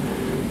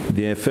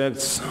 The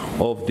effects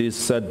of this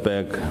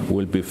setback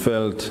will be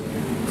felt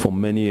for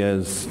many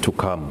years to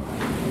come.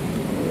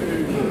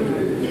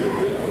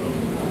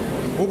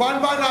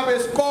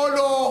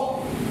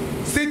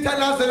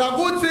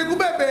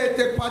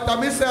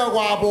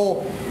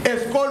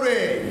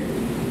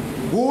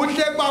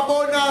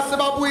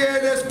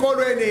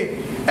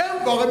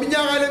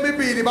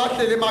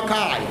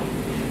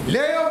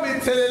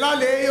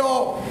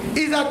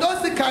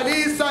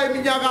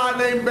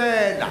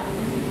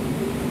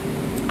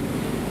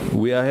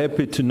 We are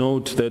happy to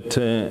note that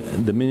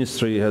the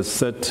ministry has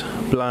set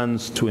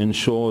plans to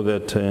ensure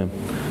that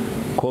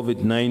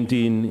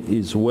COVID-19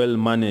 is well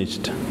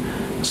managed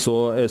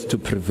so as to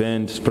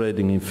prevent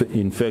spreading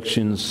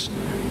infections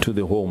to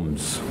the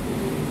homes.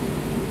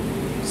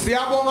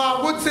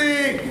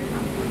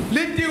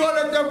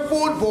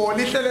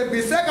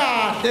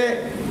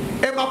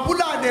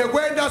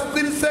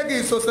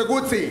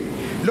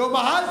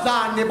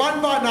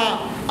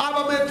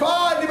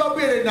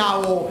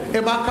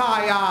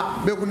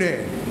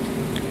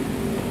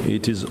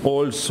 It is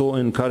also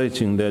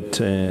encouraging that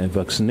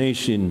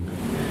vaccination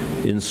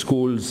in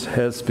schools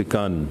has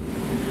begun,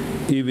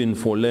 even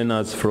for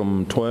learners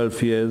from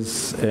 12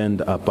 years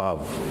and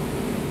above.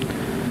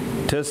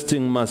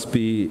 Testing must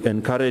be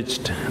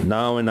encouraged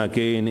now and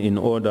again in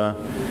order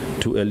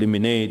to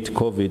eliminate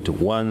COVID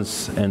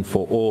once and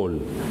for all,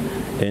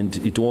 and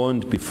it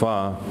won't be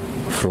far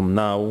from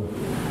now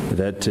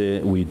that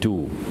we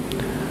do.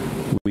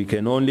 We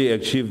can only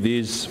achieve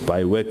this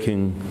by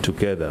working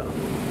together.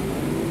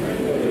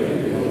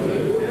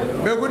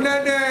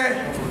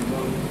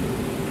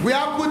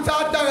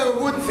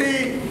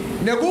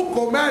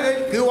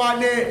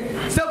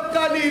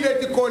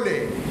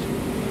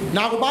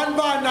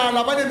 Nakubanbana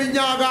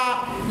labaneminyaka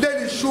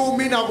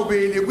lelishumi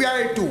nakubili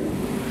kuyayitu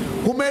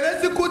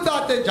kumele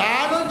sikhuthate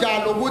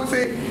njalo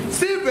ukuthi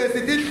sive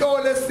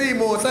sitihlole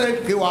simo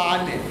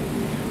salegciwane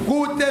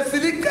kude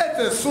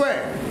siliqede swe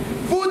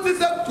futhi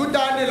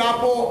sekuthutane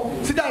lapho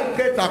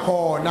sitaliqeda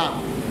khona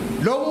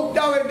lokhu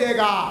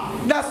kutawendeka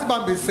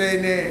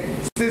nasibambisene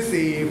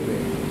sisive.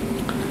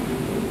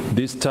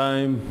 This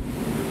time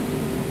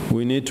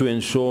we need to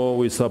ensure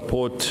we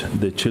support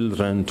the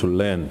children to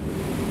learn.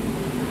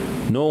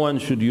 No one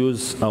should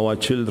use our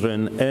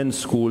children and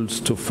schools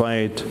to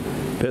fight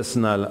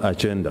personal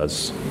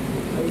agendas.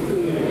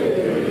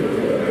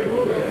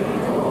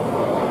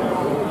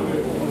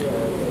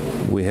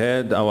 We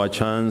had our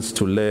chance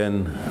to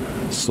learn,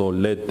 so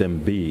let them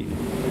be.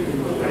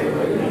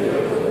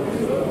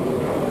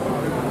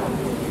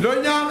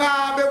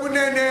 Lonyaka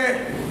bekunene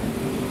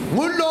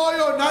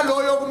nguloyo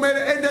naloyo kumele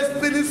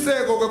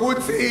enesiqiniseko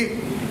ukuthi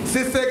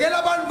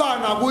sisekela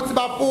abantwana ukuthi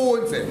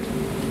bafunde.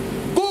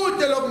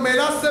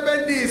 Lokumele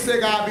asebenzise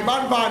kabi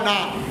bantwana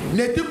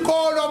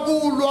netikolo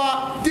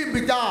kulwa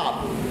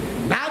timbitabo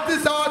nathi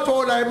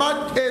sawathola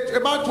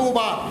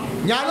emathuba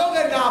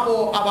nyalo-ke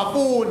nabo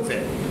abafunde.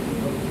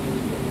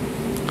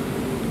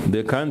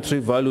 The country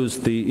values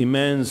the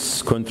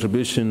immense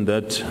contribution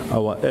that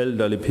our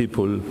elderly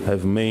people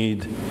have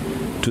made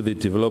to the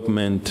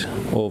development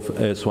of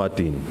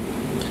Eswatini.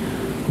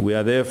 We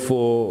are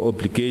therefore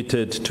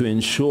obligated to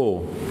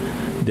ensure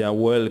they are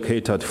well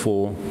catered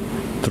for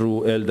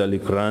through elderly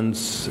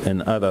grants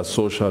and other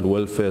social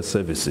welfare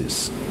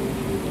services.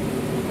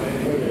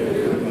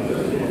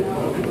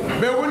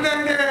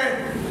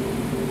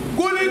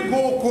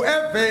 Kuligugu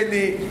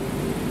eveni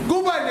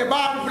kuba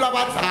nebantu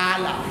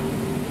labadala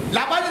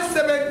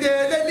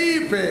labalisebenzele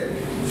live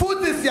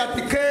futhi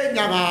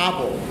siyatikenya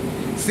ngabo.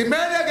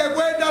 Simele ke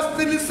kwenda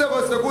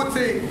siqiniseko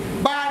sokuthi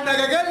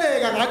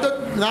banakekeleka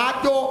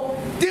ngato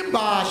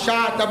timbasha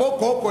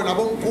tabogogo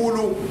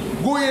nabomkhulu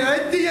kuye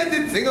netiye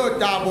tidingo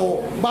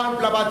tabo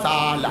bantu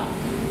labadala.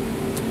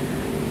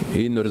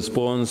 In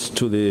response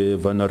to the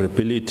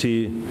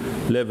vulnerability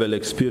level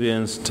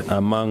experienced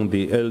among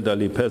the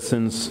elderly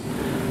persons,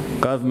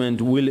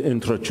 government will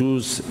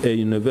introduce a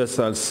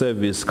universal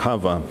service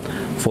cover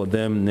for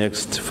them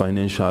next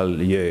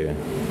financial year.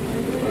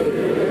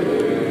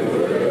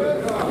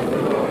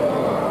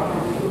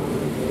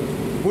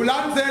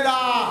 Kulandzela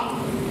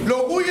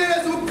lokuye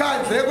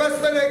lesukhandle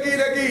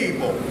kweselekile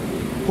kibo.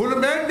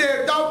 Hulumende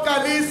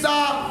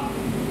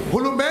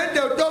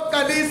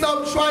utawuqalisa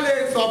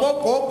umshwalense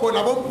wabogogo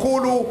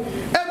nabomkhulu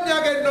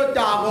eminyakeni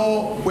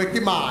notako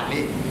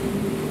wetimali.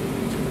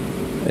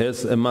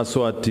 As a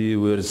Mswati,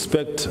 we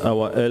respect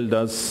our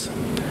elders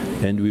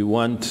and we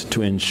want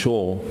to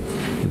ensure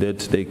that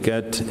they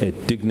get a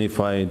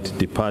dignified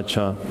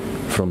departure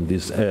from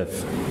this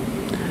earth.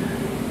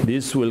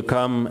 This will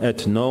come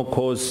at no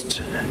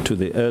cost to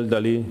the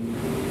elderly,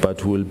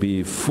 but will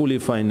be fully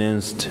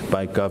financed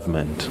by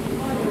government.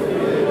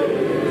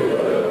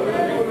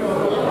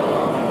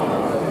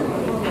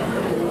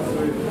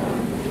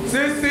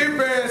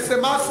 Sisibe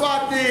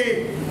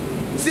seMswati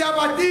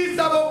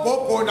siyabatiza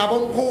bogogo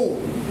nabomkhulu.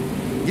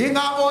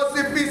 Ngingako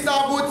sifisa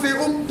ukuthi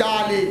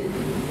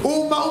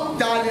uma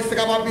umdali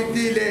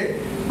sekababitile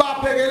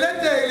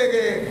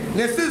baphekeleleke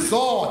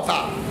nesizotha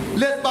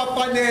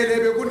lesibafanele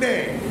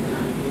bekunene.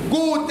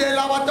 Kude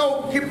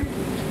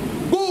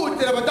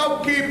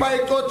labatawukhipha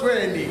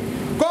eqothweni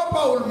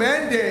kodwa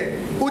uhulumende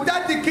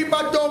utatikhipha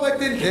tonke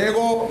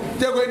tindleko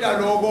tekwenda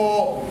loko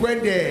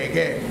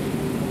kwendeke.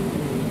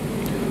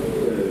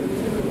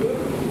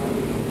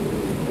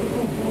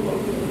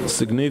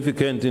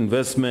 Significant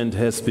investment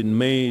has been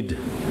made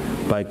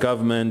by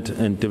government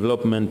and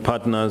development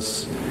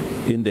partners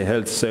in the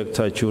health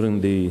sector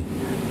during the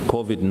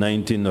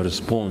COVID-19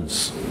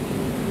 response.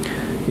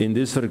 In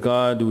this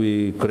regard,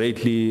 we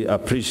greatly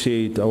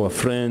appreciate our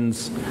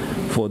friends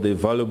for the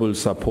valuable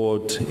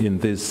support in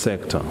this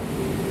sector.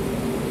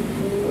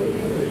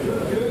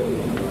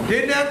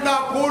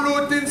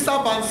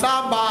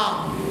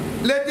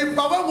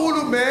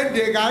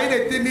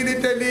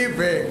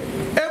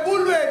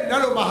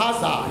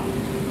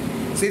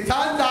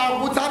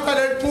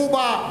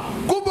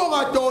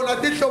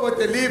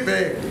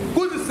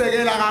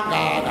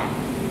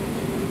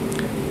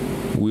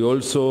 We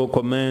also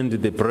commend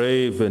the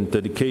brave and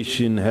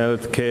dedication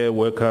healthcare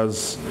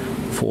workers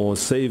for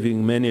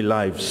saving many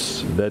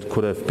lives that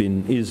could have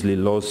been easily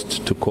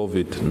lost to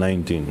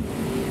COVID-19.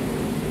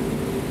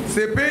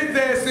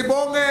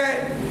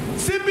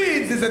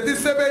 Imitsi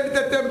setisebenti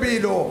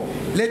tetempilo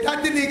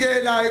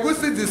letatinikela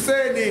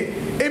ekusinziseni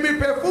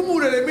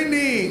imiphefumulo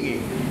leminingi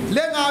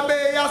lengabe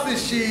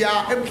yasishiya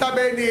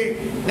emhlabeni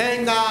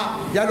ngenxa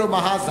yalo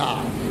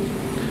mahazana.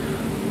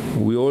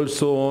 We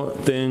also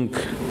thank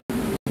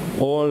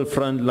all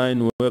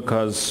frontline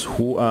workers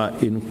who are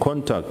in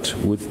contact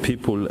with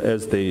people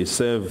as they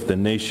serve the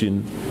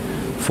nation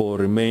for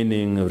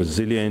remaining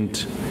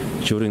resilient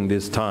during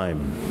this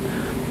time,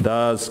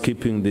 thus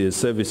keeping the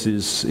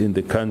services in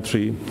the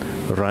country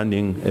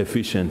running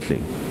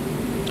efficiently.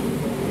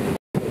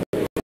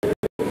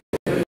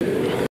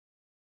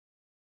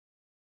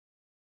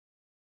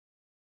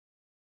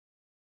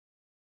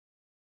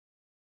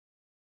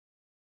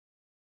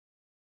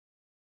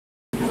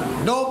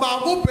 Noma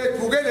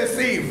kuphethuke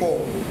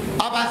lesifo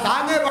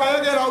abazange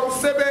bayekela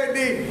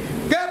ukusebenzi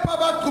kepha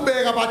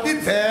baqhubeka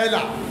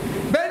batithela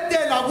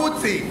bentela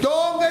ukuthi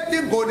donke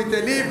tingoni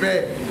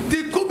telive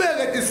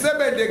tiqhubeke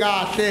tisebenze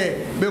kahle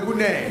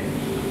bekunene.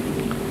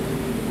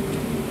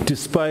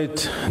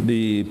 Despite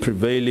the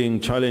prevailing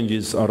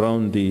challenges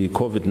around the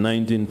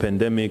COVID-19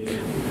 pandemic,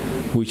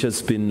 which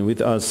has been with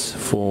us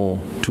for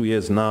 2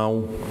 years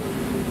now,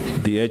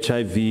 the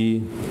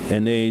HIV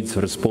and AIDS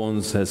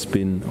response has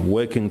been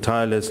working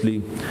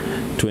tirelessly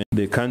to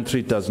the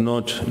country does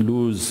not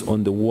lose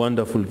on the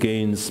wonderful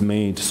gains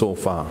made so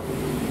far.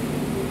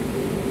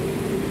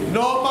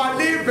 Noma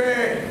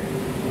live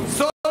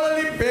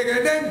solely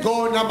begene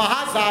ngona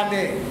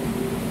mahazane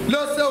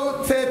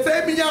lo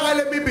sethe iminyaka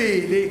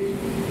lemibili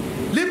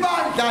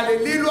libandla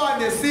lelilwa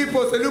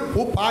nesifo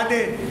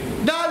selubhubhane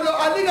nalo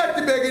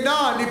alingatibeki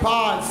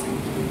phansi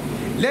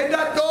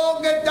lenda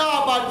tonke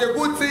taba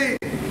tekuthi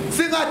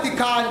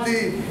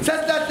singatikhanti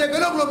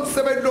sesilahlekelwe kulo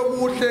msebenzi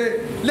lomuhle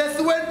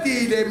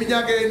lesiwentile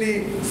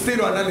eminyakeni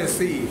silwa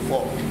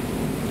nalesifo.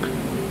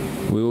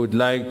 We would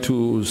like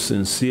to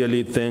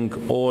sincerely thank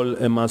all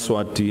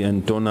Mswati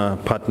and donor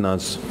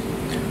partners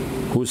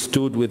who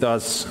stood with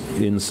us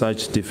in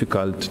such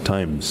difficult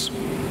times.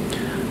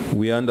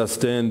 We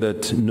understand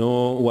that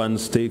no one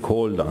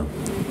stakeholder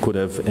could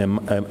have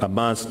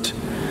amassed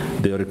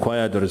the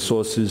required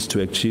resources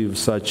to achieve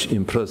such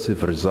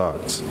impressive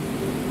results.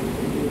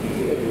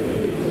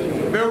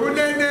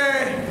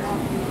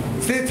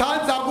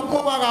 Sithanza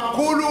kubonga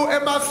kakhulu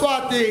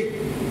eMswati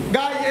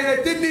kanye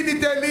netinini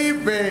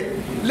telive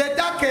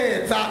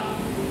letakhetha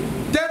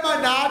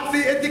temanatsi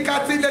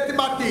etikhatsini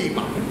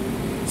letimatima.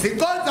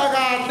 Siconza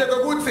kahle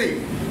ukuthi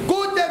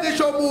kude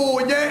ngisho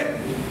munye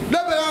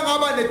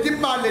lobekangaba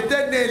netimali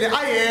letenele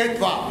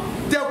ayedwa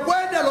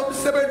tekwenda lo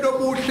msebenzi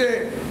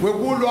omuhle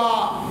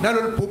wekulwa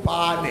nalolu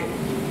bhubhane.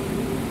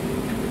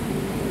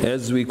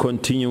 As we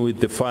continue with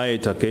the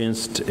fight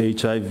against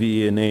HIV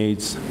and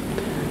AIDS,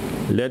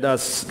 let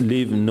us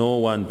leave no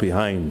one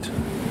behind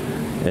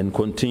and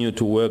continue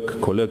to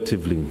work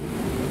collectively.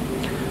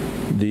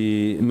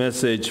 The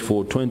message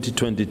for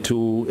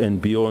 2022 and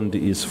beyond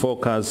is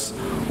focus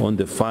on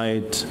the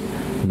fight,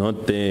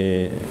 not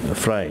the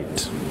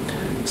fright.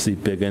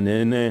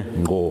 Sibhekenene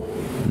ngo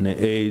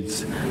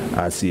ne-AIDS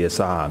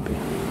asiyesabi.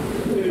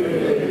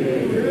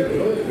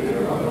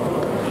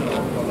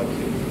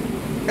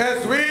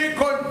 As we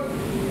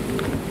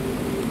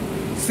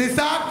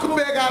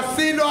sisaqhubeka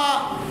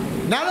silwa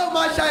nalo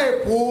masha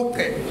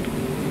ebhuqe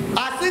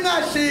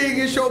asingashiyi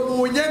ngisho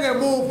munye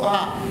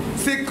ngemuva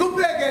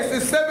siqhubeke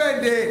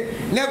sisebenze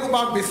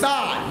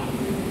ngekubambisana.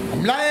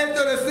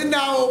 Umlayezo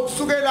lesinawo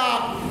kusukela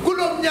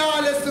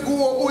kulomnyaka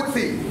lesikuwo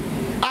uthi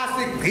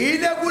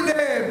asigcine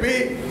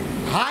kulembi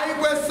hayi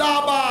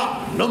kwesaba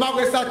noma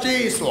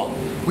kwesatshiswa.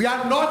 We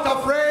are not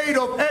afraid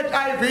of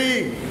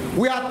HIV.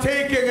 We are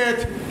taking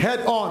it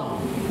head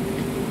on.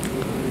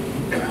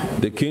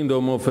 The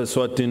Kingdom of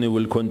Eswatini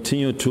will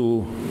continue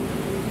to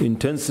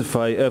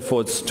intensify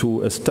efforts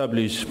to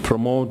establish,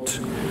 promote,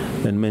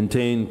 and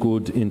maintain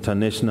good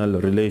international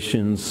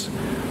relations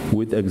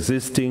with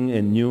existing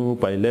and new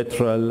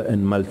bilateral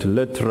and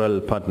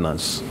multilateral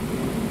partners.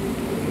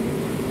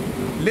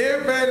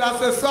 Live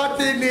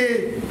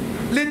laseSwatini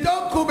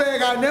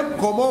litoqhubeka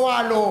nemgomo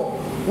walo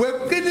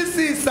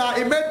weqinisisa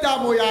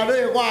imetamo yalo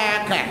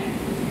yekwakha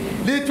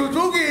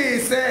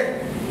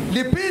lithuthukise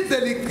liphinde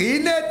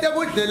ligcine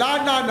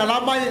tekudlelana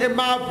nalamanye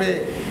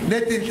emave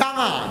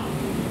netinhlangano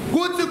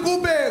kuthi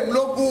kube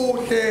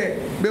nglokuhle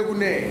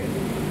bekunene.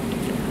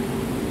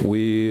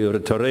 We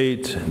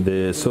reiterate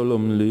the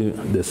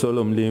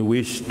solemnly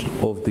wish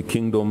of the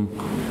Kingdom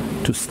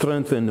to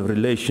strengthen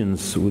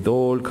relations with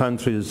all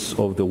countries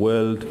of the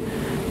world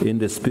in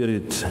the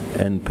spirit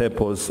and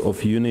purpose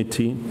of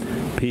unity,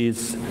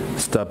 peace,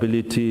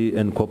 stability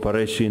and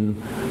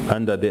cooperation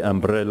under the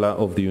umbrella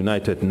of the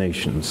United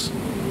Nations.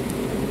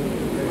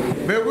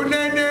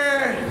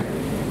 Bekunene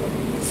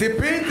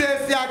siphinde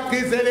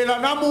siyagcizelela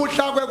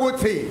namuhla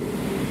kwekuthi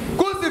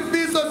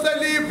kusifiso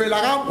selive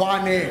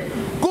lakangwane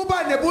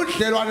kuba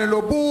nebudlelwane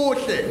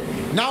lobuhle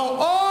nawo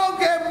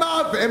onke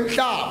emave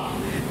emhlaba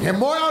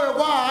ngemoya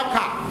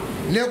wekwakha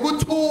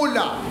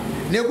nekuthula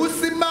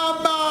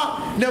nekusimama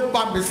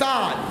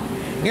nekubambisana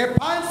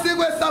ngephansi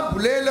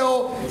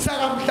kwesambulelo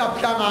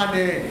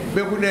sakamhlabuhlangane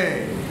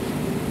bekunene.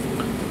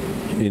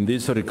 In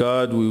this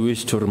regard, we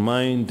wish to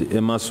remind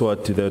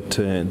Mswati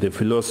that the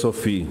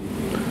philosophy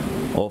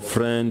of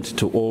friend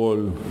to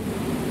all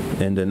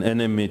and an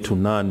enemy to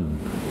none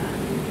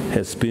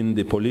has been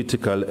the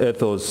political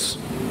ethos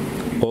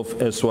of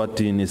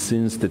Eswatini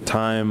since the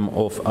time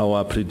of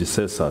our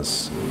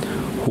predecessors,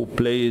 who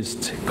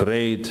placed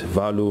great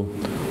value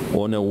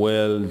on a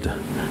world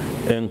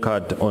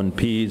anchored on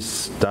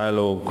peace,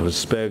 dialogue,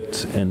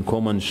 respect, and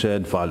common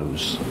shared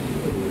values.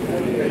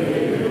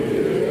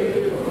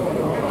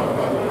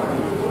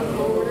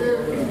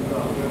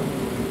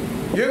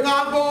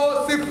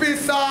 Yingakho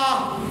sifisa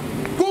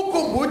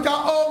kukumbutha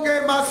onke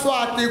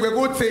Mswati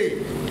kwekuthi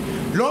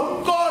lo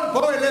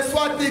mqondo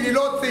weLeswatini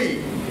lothi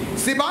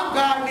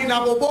sibangani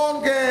nabo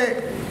bonke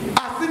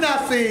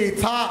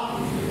asinasitha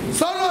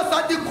solo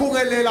sathi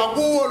khungelela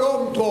kuwo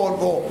lo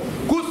mqondo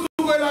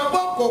kusukela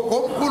bogogo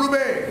omkhulu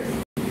bethu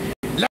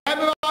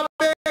labo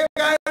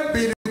babeka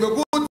embili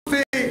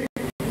kwekuthi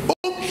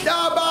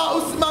umhlaba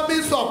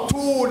usimamiswa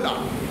ukuthula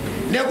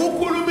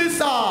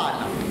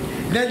nekukhulumisana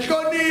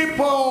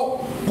nenhlonipho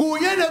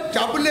kunye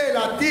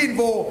nokujabulela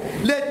tintfo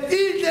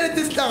letinhle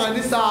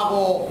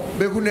letisihlanganisako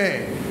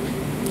bekunene.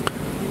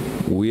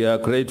 We are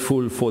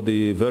grateful for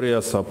the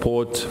various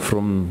support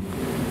from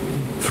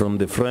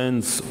the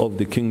friends of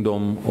the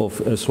Kingdom of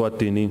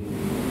Eswatini.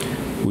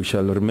 We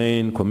shall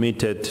remain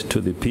committed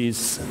to the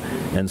peace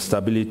and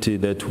stability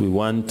that we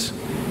want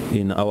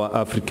in our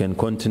African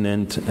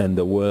continent and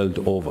the world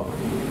over.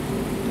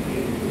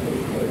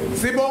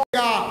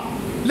 Sibonga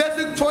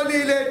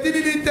lesikutholile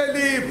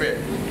tililitelive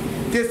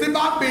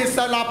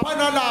tisibambisa lapha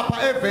nalapha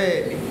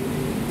eveni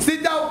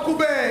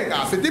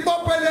sitawuqhubeka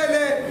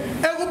sitibophelele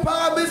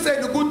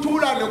ekuphakamiseni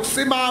ukuthula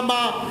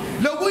nokusimama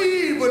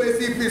lokuyibo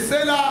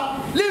lesifisela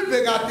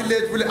livekati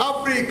lethu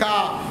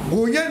leAfrika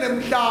kunye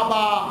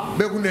nemhlaba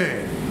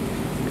bekunene.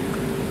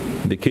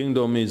 The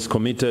kingdom is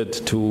committed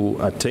to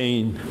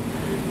attain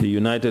the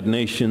United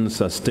Nations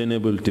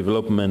Sustainable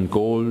Development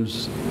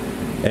Goals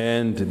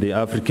and the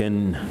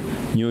African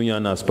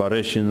Union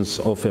aspirations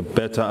of a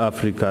better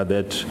Africa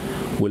that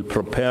will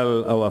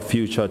propel our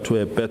future to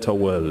a better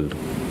world.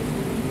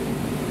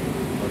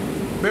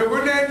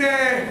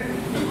 Bekunene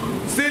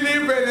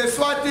silive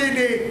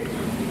leSwatini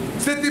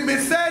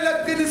sitimisela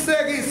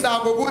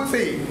kunisekisa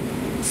ukuthi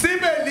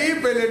sibe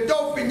live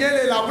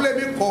letofinyelela kule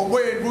migongo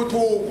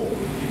yentuthuko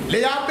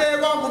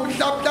leyabekwa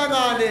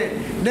ngumhlabuhlangane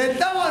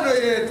nenhlangano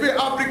yethu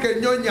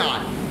yeAfrican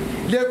Union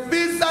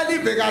lefisa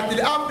live kati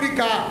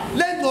leAfrika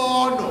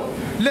lengcono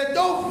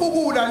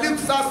letofukula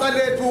likusasa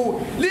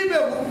lethu libe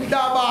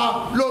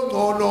ngumhlaba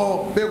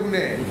longcono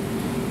bekunene.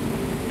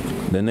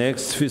 The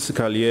next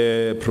fiscal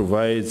year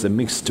provides a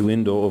mixed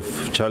window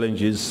of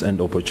challenges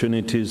and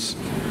opportunities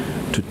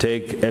to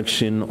take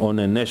action on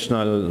a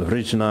national,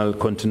 regional,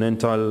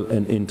 continental,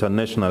 and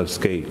international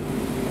scale.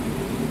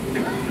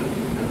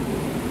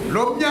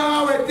 Lo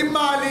mnyaka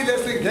wetimali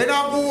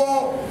lesingena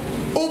kuwo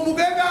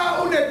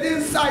ubukeka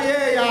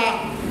unetinsayeya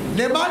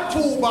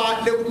nemathuba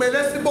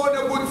lekumele sibone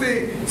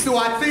ukuthi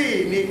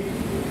siwathini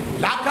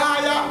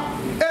lakhaya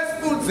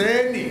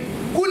esifundzeni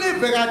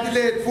kulivekati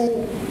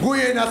lethu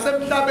kuye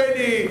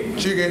nasemhlabeni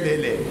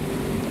jikelele.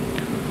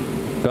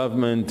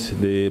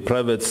 Government, the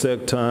private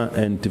sector,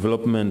 and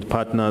development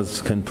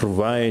partners can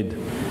provide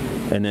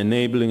an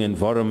enabling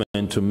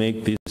environment to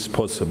make this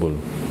possible.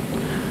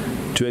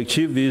 To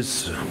achieve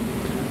this,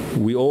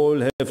 we all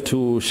have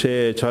to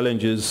share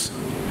challenges,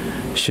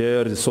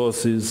 share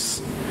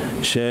resources,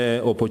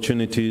 share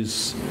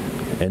opportunities,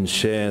 and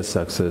share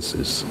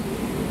successes.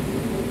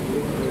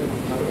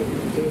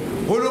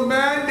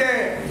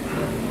 Hulumende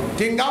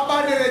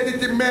tingabalele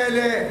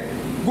titimele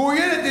kuye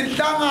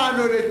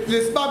letinhlangano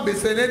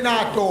lesibambisene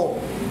nato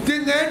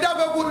tingenda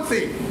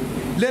ukuthi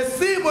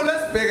lesimo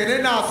lesibhekene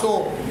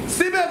naso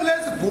sibe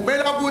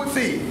kulesivumela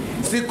ukuthi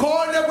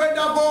sikhone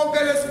kwenda konke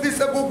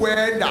lesifise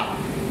kukwenda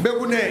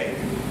bekunene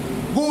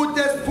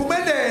kude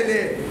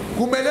siphumelele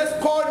kumele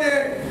sikhone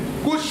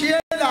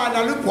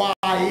kushiyelana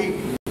ligwayi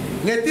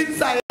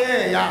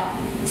ngetinsayeya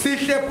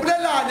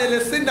sihlephulelane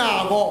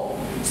lesinako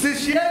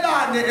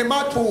sishiyelane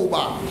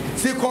emathuba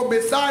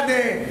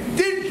sikhombisane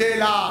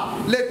tindlela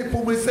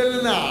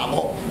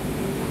letiphumiselenako.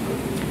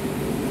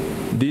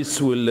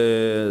 This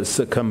will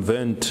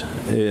circumvent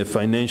a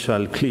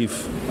financial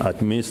cliff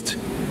amidst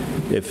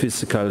a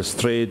fiscal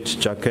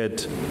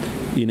straitjacket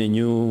in a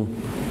new,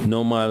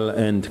 normal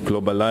and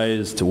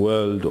globalized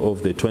world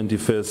of the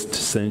 21st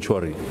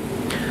century,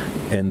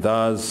 and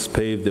thus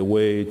pave the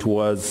way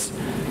towards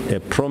a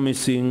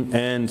promising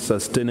and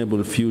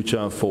sustainable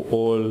future for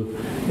all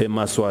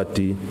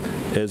Mswati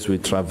as we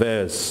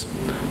traverse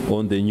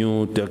on the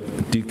new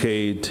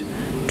decade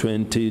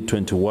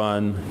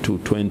 2021 to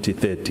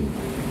 2030.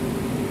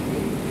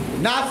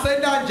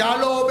 Nasenda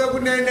njalo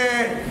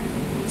bekunene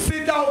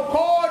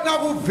sitawukhona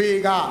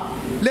kuvika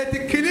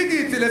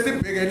letikhilikithi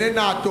lesibhekene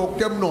nato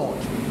kutemnotho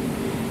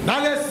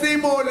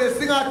nalesimo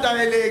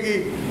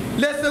lesingadayeleki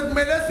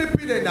lesekumele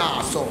siphile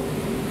naso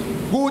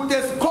kude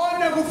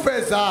sikhone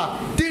kufeza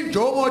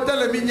tinjongo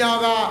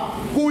teleminyaka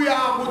kuya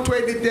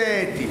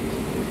ku-2030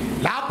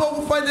 lapho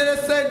kufanele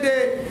sende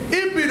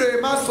impilo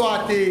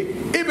yeMswati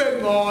ibe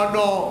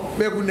ngcono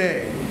bekune.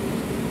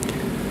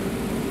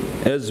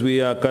 As we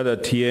are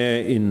gathered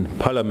here in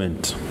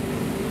Parliament,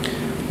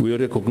 we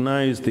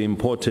recognize the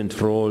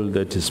important role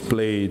that is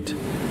played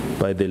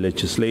by the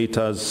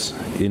legislators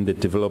in the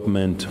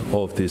development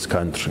of this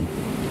country.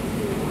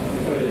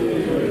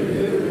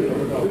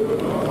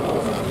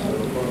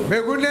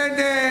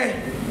 Bekunene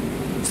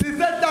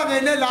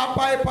sisehlangene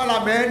lapha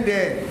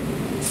eParliamente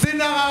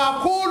sina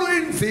kakhulu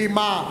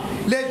inzima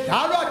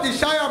ledlalwa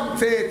dishaya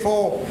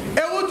mthetho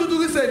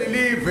ekuthuthukiseni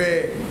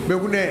live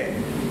bekune.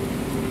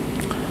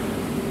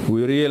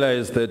 We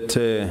realize that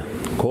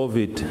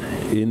COVID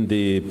in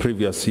the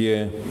previous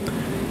year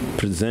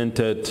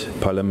presented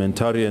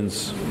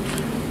parliamentarians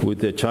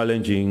with a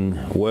challenging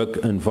work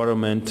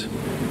environment,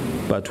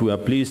 but we are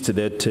pleased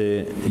that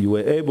you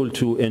were able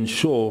to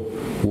ensure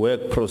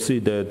work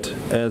proceeded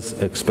as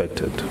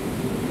expected.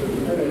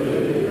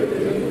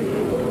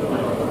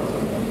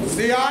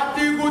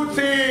 Siyati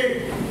ukuthi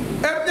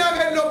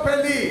eminyakeni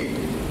lopheli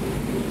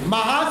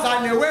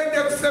mahazane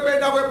wende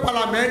kusebenza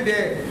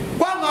kweParliamente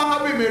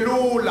kwangabi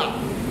melula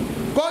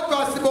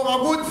kodwa sibonga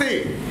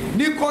ukuthi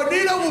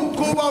nikhonile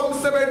ukuqhuba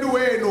umsebenzi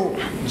wenu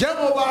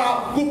njengoba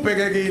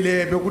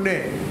kubhekekile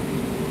bekune.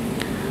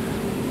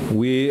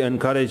 We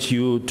encourage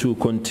you to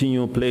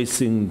continue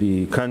placing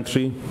the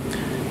country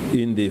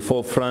in the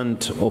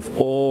forefront of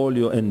all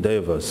your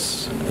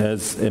endeavors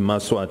as a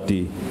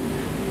Mswati,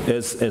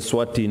 as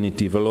Eswatini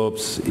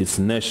develops its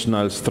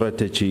national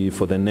strategy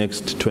for the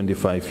next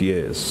 25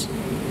 years.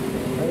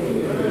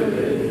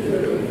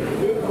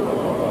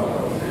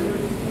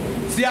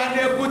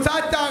 Siyane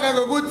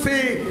kuthatha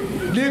ukuthi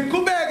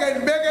liqhubeke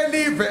libeke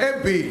live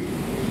empini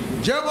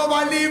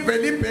njengoba live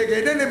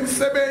libhekene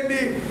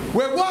nemsebenzi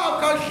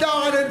wekwakha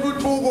hlaka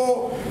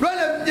lentuthuko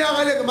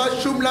lwaleminyaka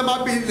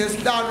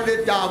lengama-25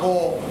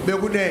 ledako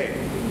bekune.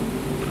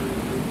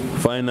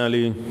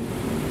 Finally,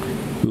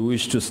 we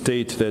wish to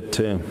state that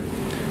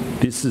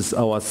this is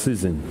our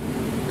season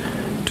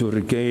to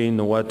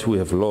regain what we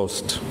have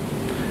lost,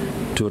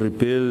 to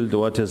rebuild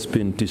what has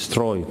been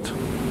destroyed,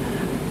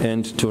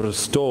 and to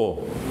restore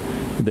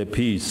the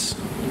peace.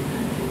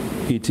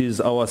 It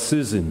is our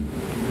season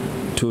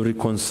to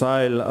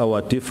reconcile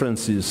our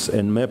differences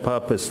and map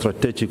up a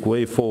strategic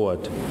way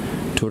forward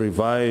to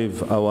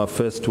revive our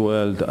first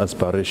world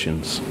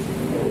aspirations.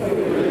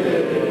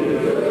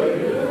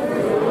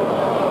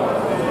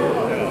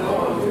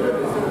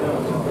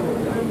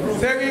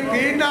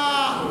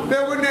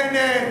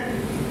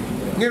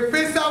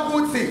 Ngifisa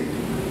ukuthi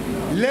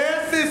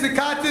lesi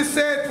sikhathi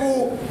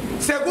sethu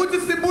sekuthi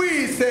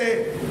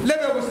sibuyise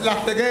lebe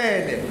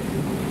kusilahlekele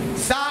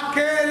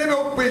sakhe lebe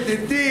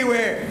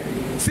kubhidlitiwe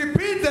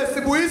siphinde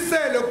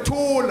sibuyisele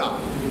ukuthula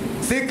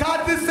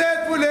sikhathi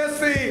sethu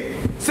lesi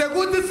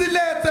sekuthi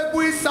silethe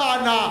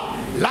kuyisana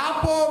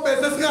lapho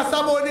bese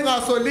singasaboni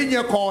ngaso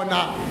linye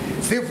khona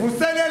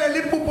sivuselele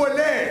liphupho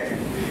lethu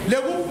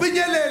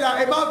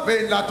lekufinyelela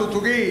emaveni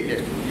lathuthukile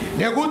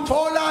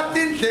nekuthola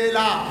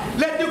tindlela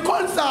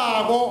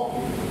letikhonsako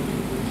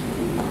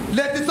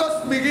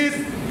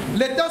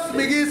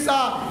letisosimikisa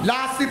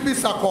la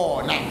sifisa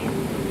khona.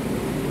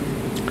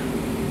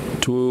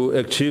 To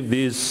achieve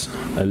this,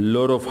 a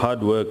lot of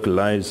hard work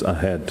lies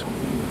ahead.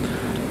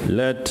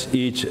 Let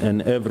each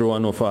and every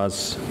one of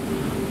us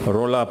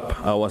roll up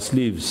our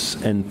sleeves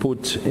and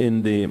put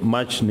in the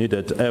much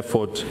needed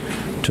effort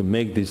to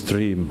make this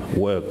dream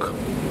work.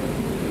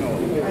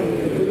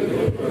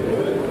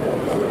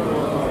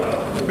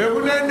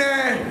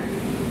 Bekunene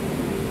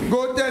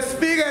ngote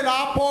speaker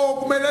lapho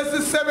kumele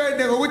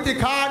sisebenze ngokuthi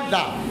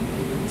khandla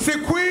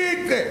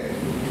sikhwithe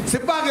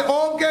sipake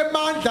onke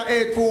amandla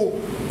ethu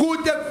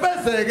kude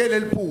kufezeke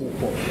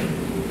leliphupho.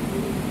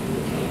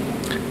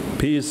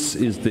 Peace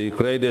is the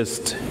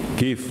greatest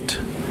gift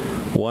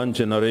one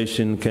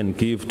generation can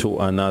give to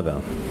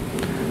another.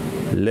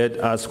 Let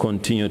us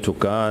continue to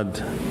guard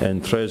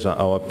and treasure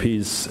our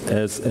peace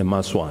as a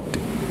Mswati.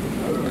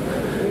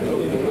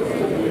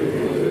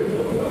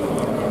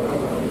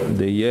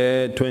 The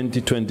year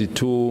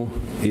 2022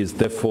 is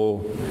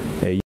therefore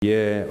a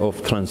year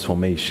of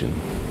transformation.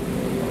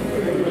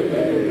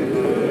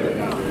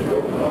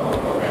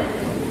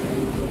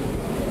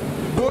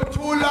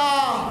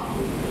 Bothula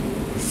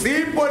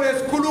sipho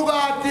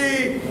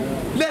lesikhulukati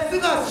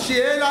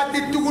lesingasishiyela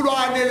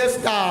titukulwane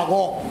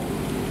lesitako.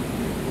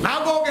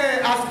 Ngakho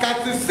ke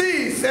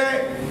asikhathisise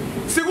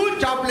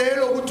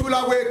sikujabulela ukuthula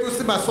kwethu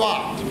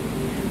siMswati.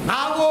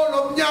 Ngakho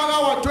lo mnyaka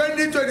wa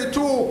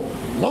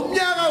 2022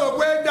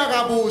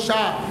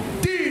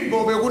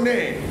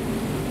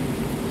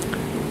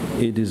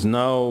 It is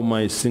now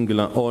my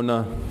singular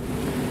honor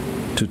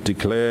to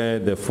declare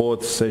the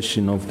fourth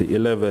session of the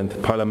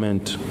 11th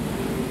Parliament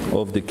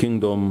of the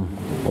Kingdom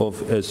of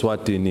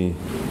Eswatini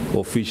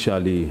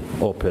officially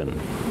open.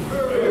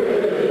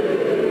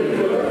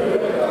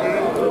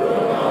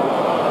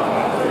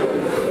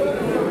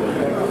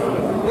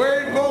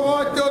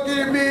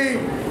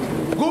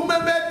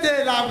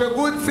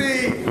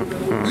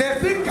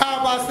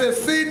 Lesigaba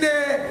sesine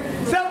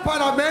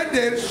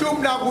lephalamende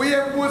lishumi nakuye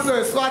embuso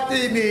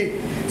weSwatini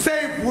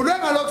seyivulwe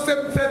ngalokho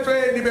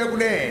semthethweni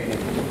bekunene.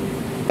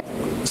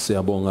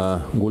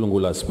 Siyabonga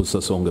uNkulunkulu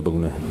asibusisa sonke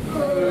bekunene.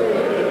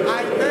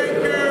 I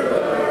thank you.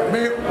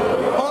 May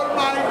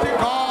Almighty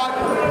God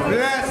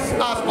bless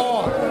us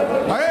all.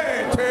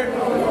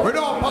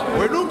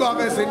 Wena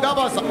ungake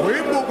izindaba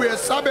uyibubu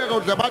yesabeko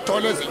nje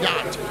bathole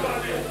izinyathi.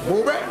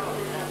 Bube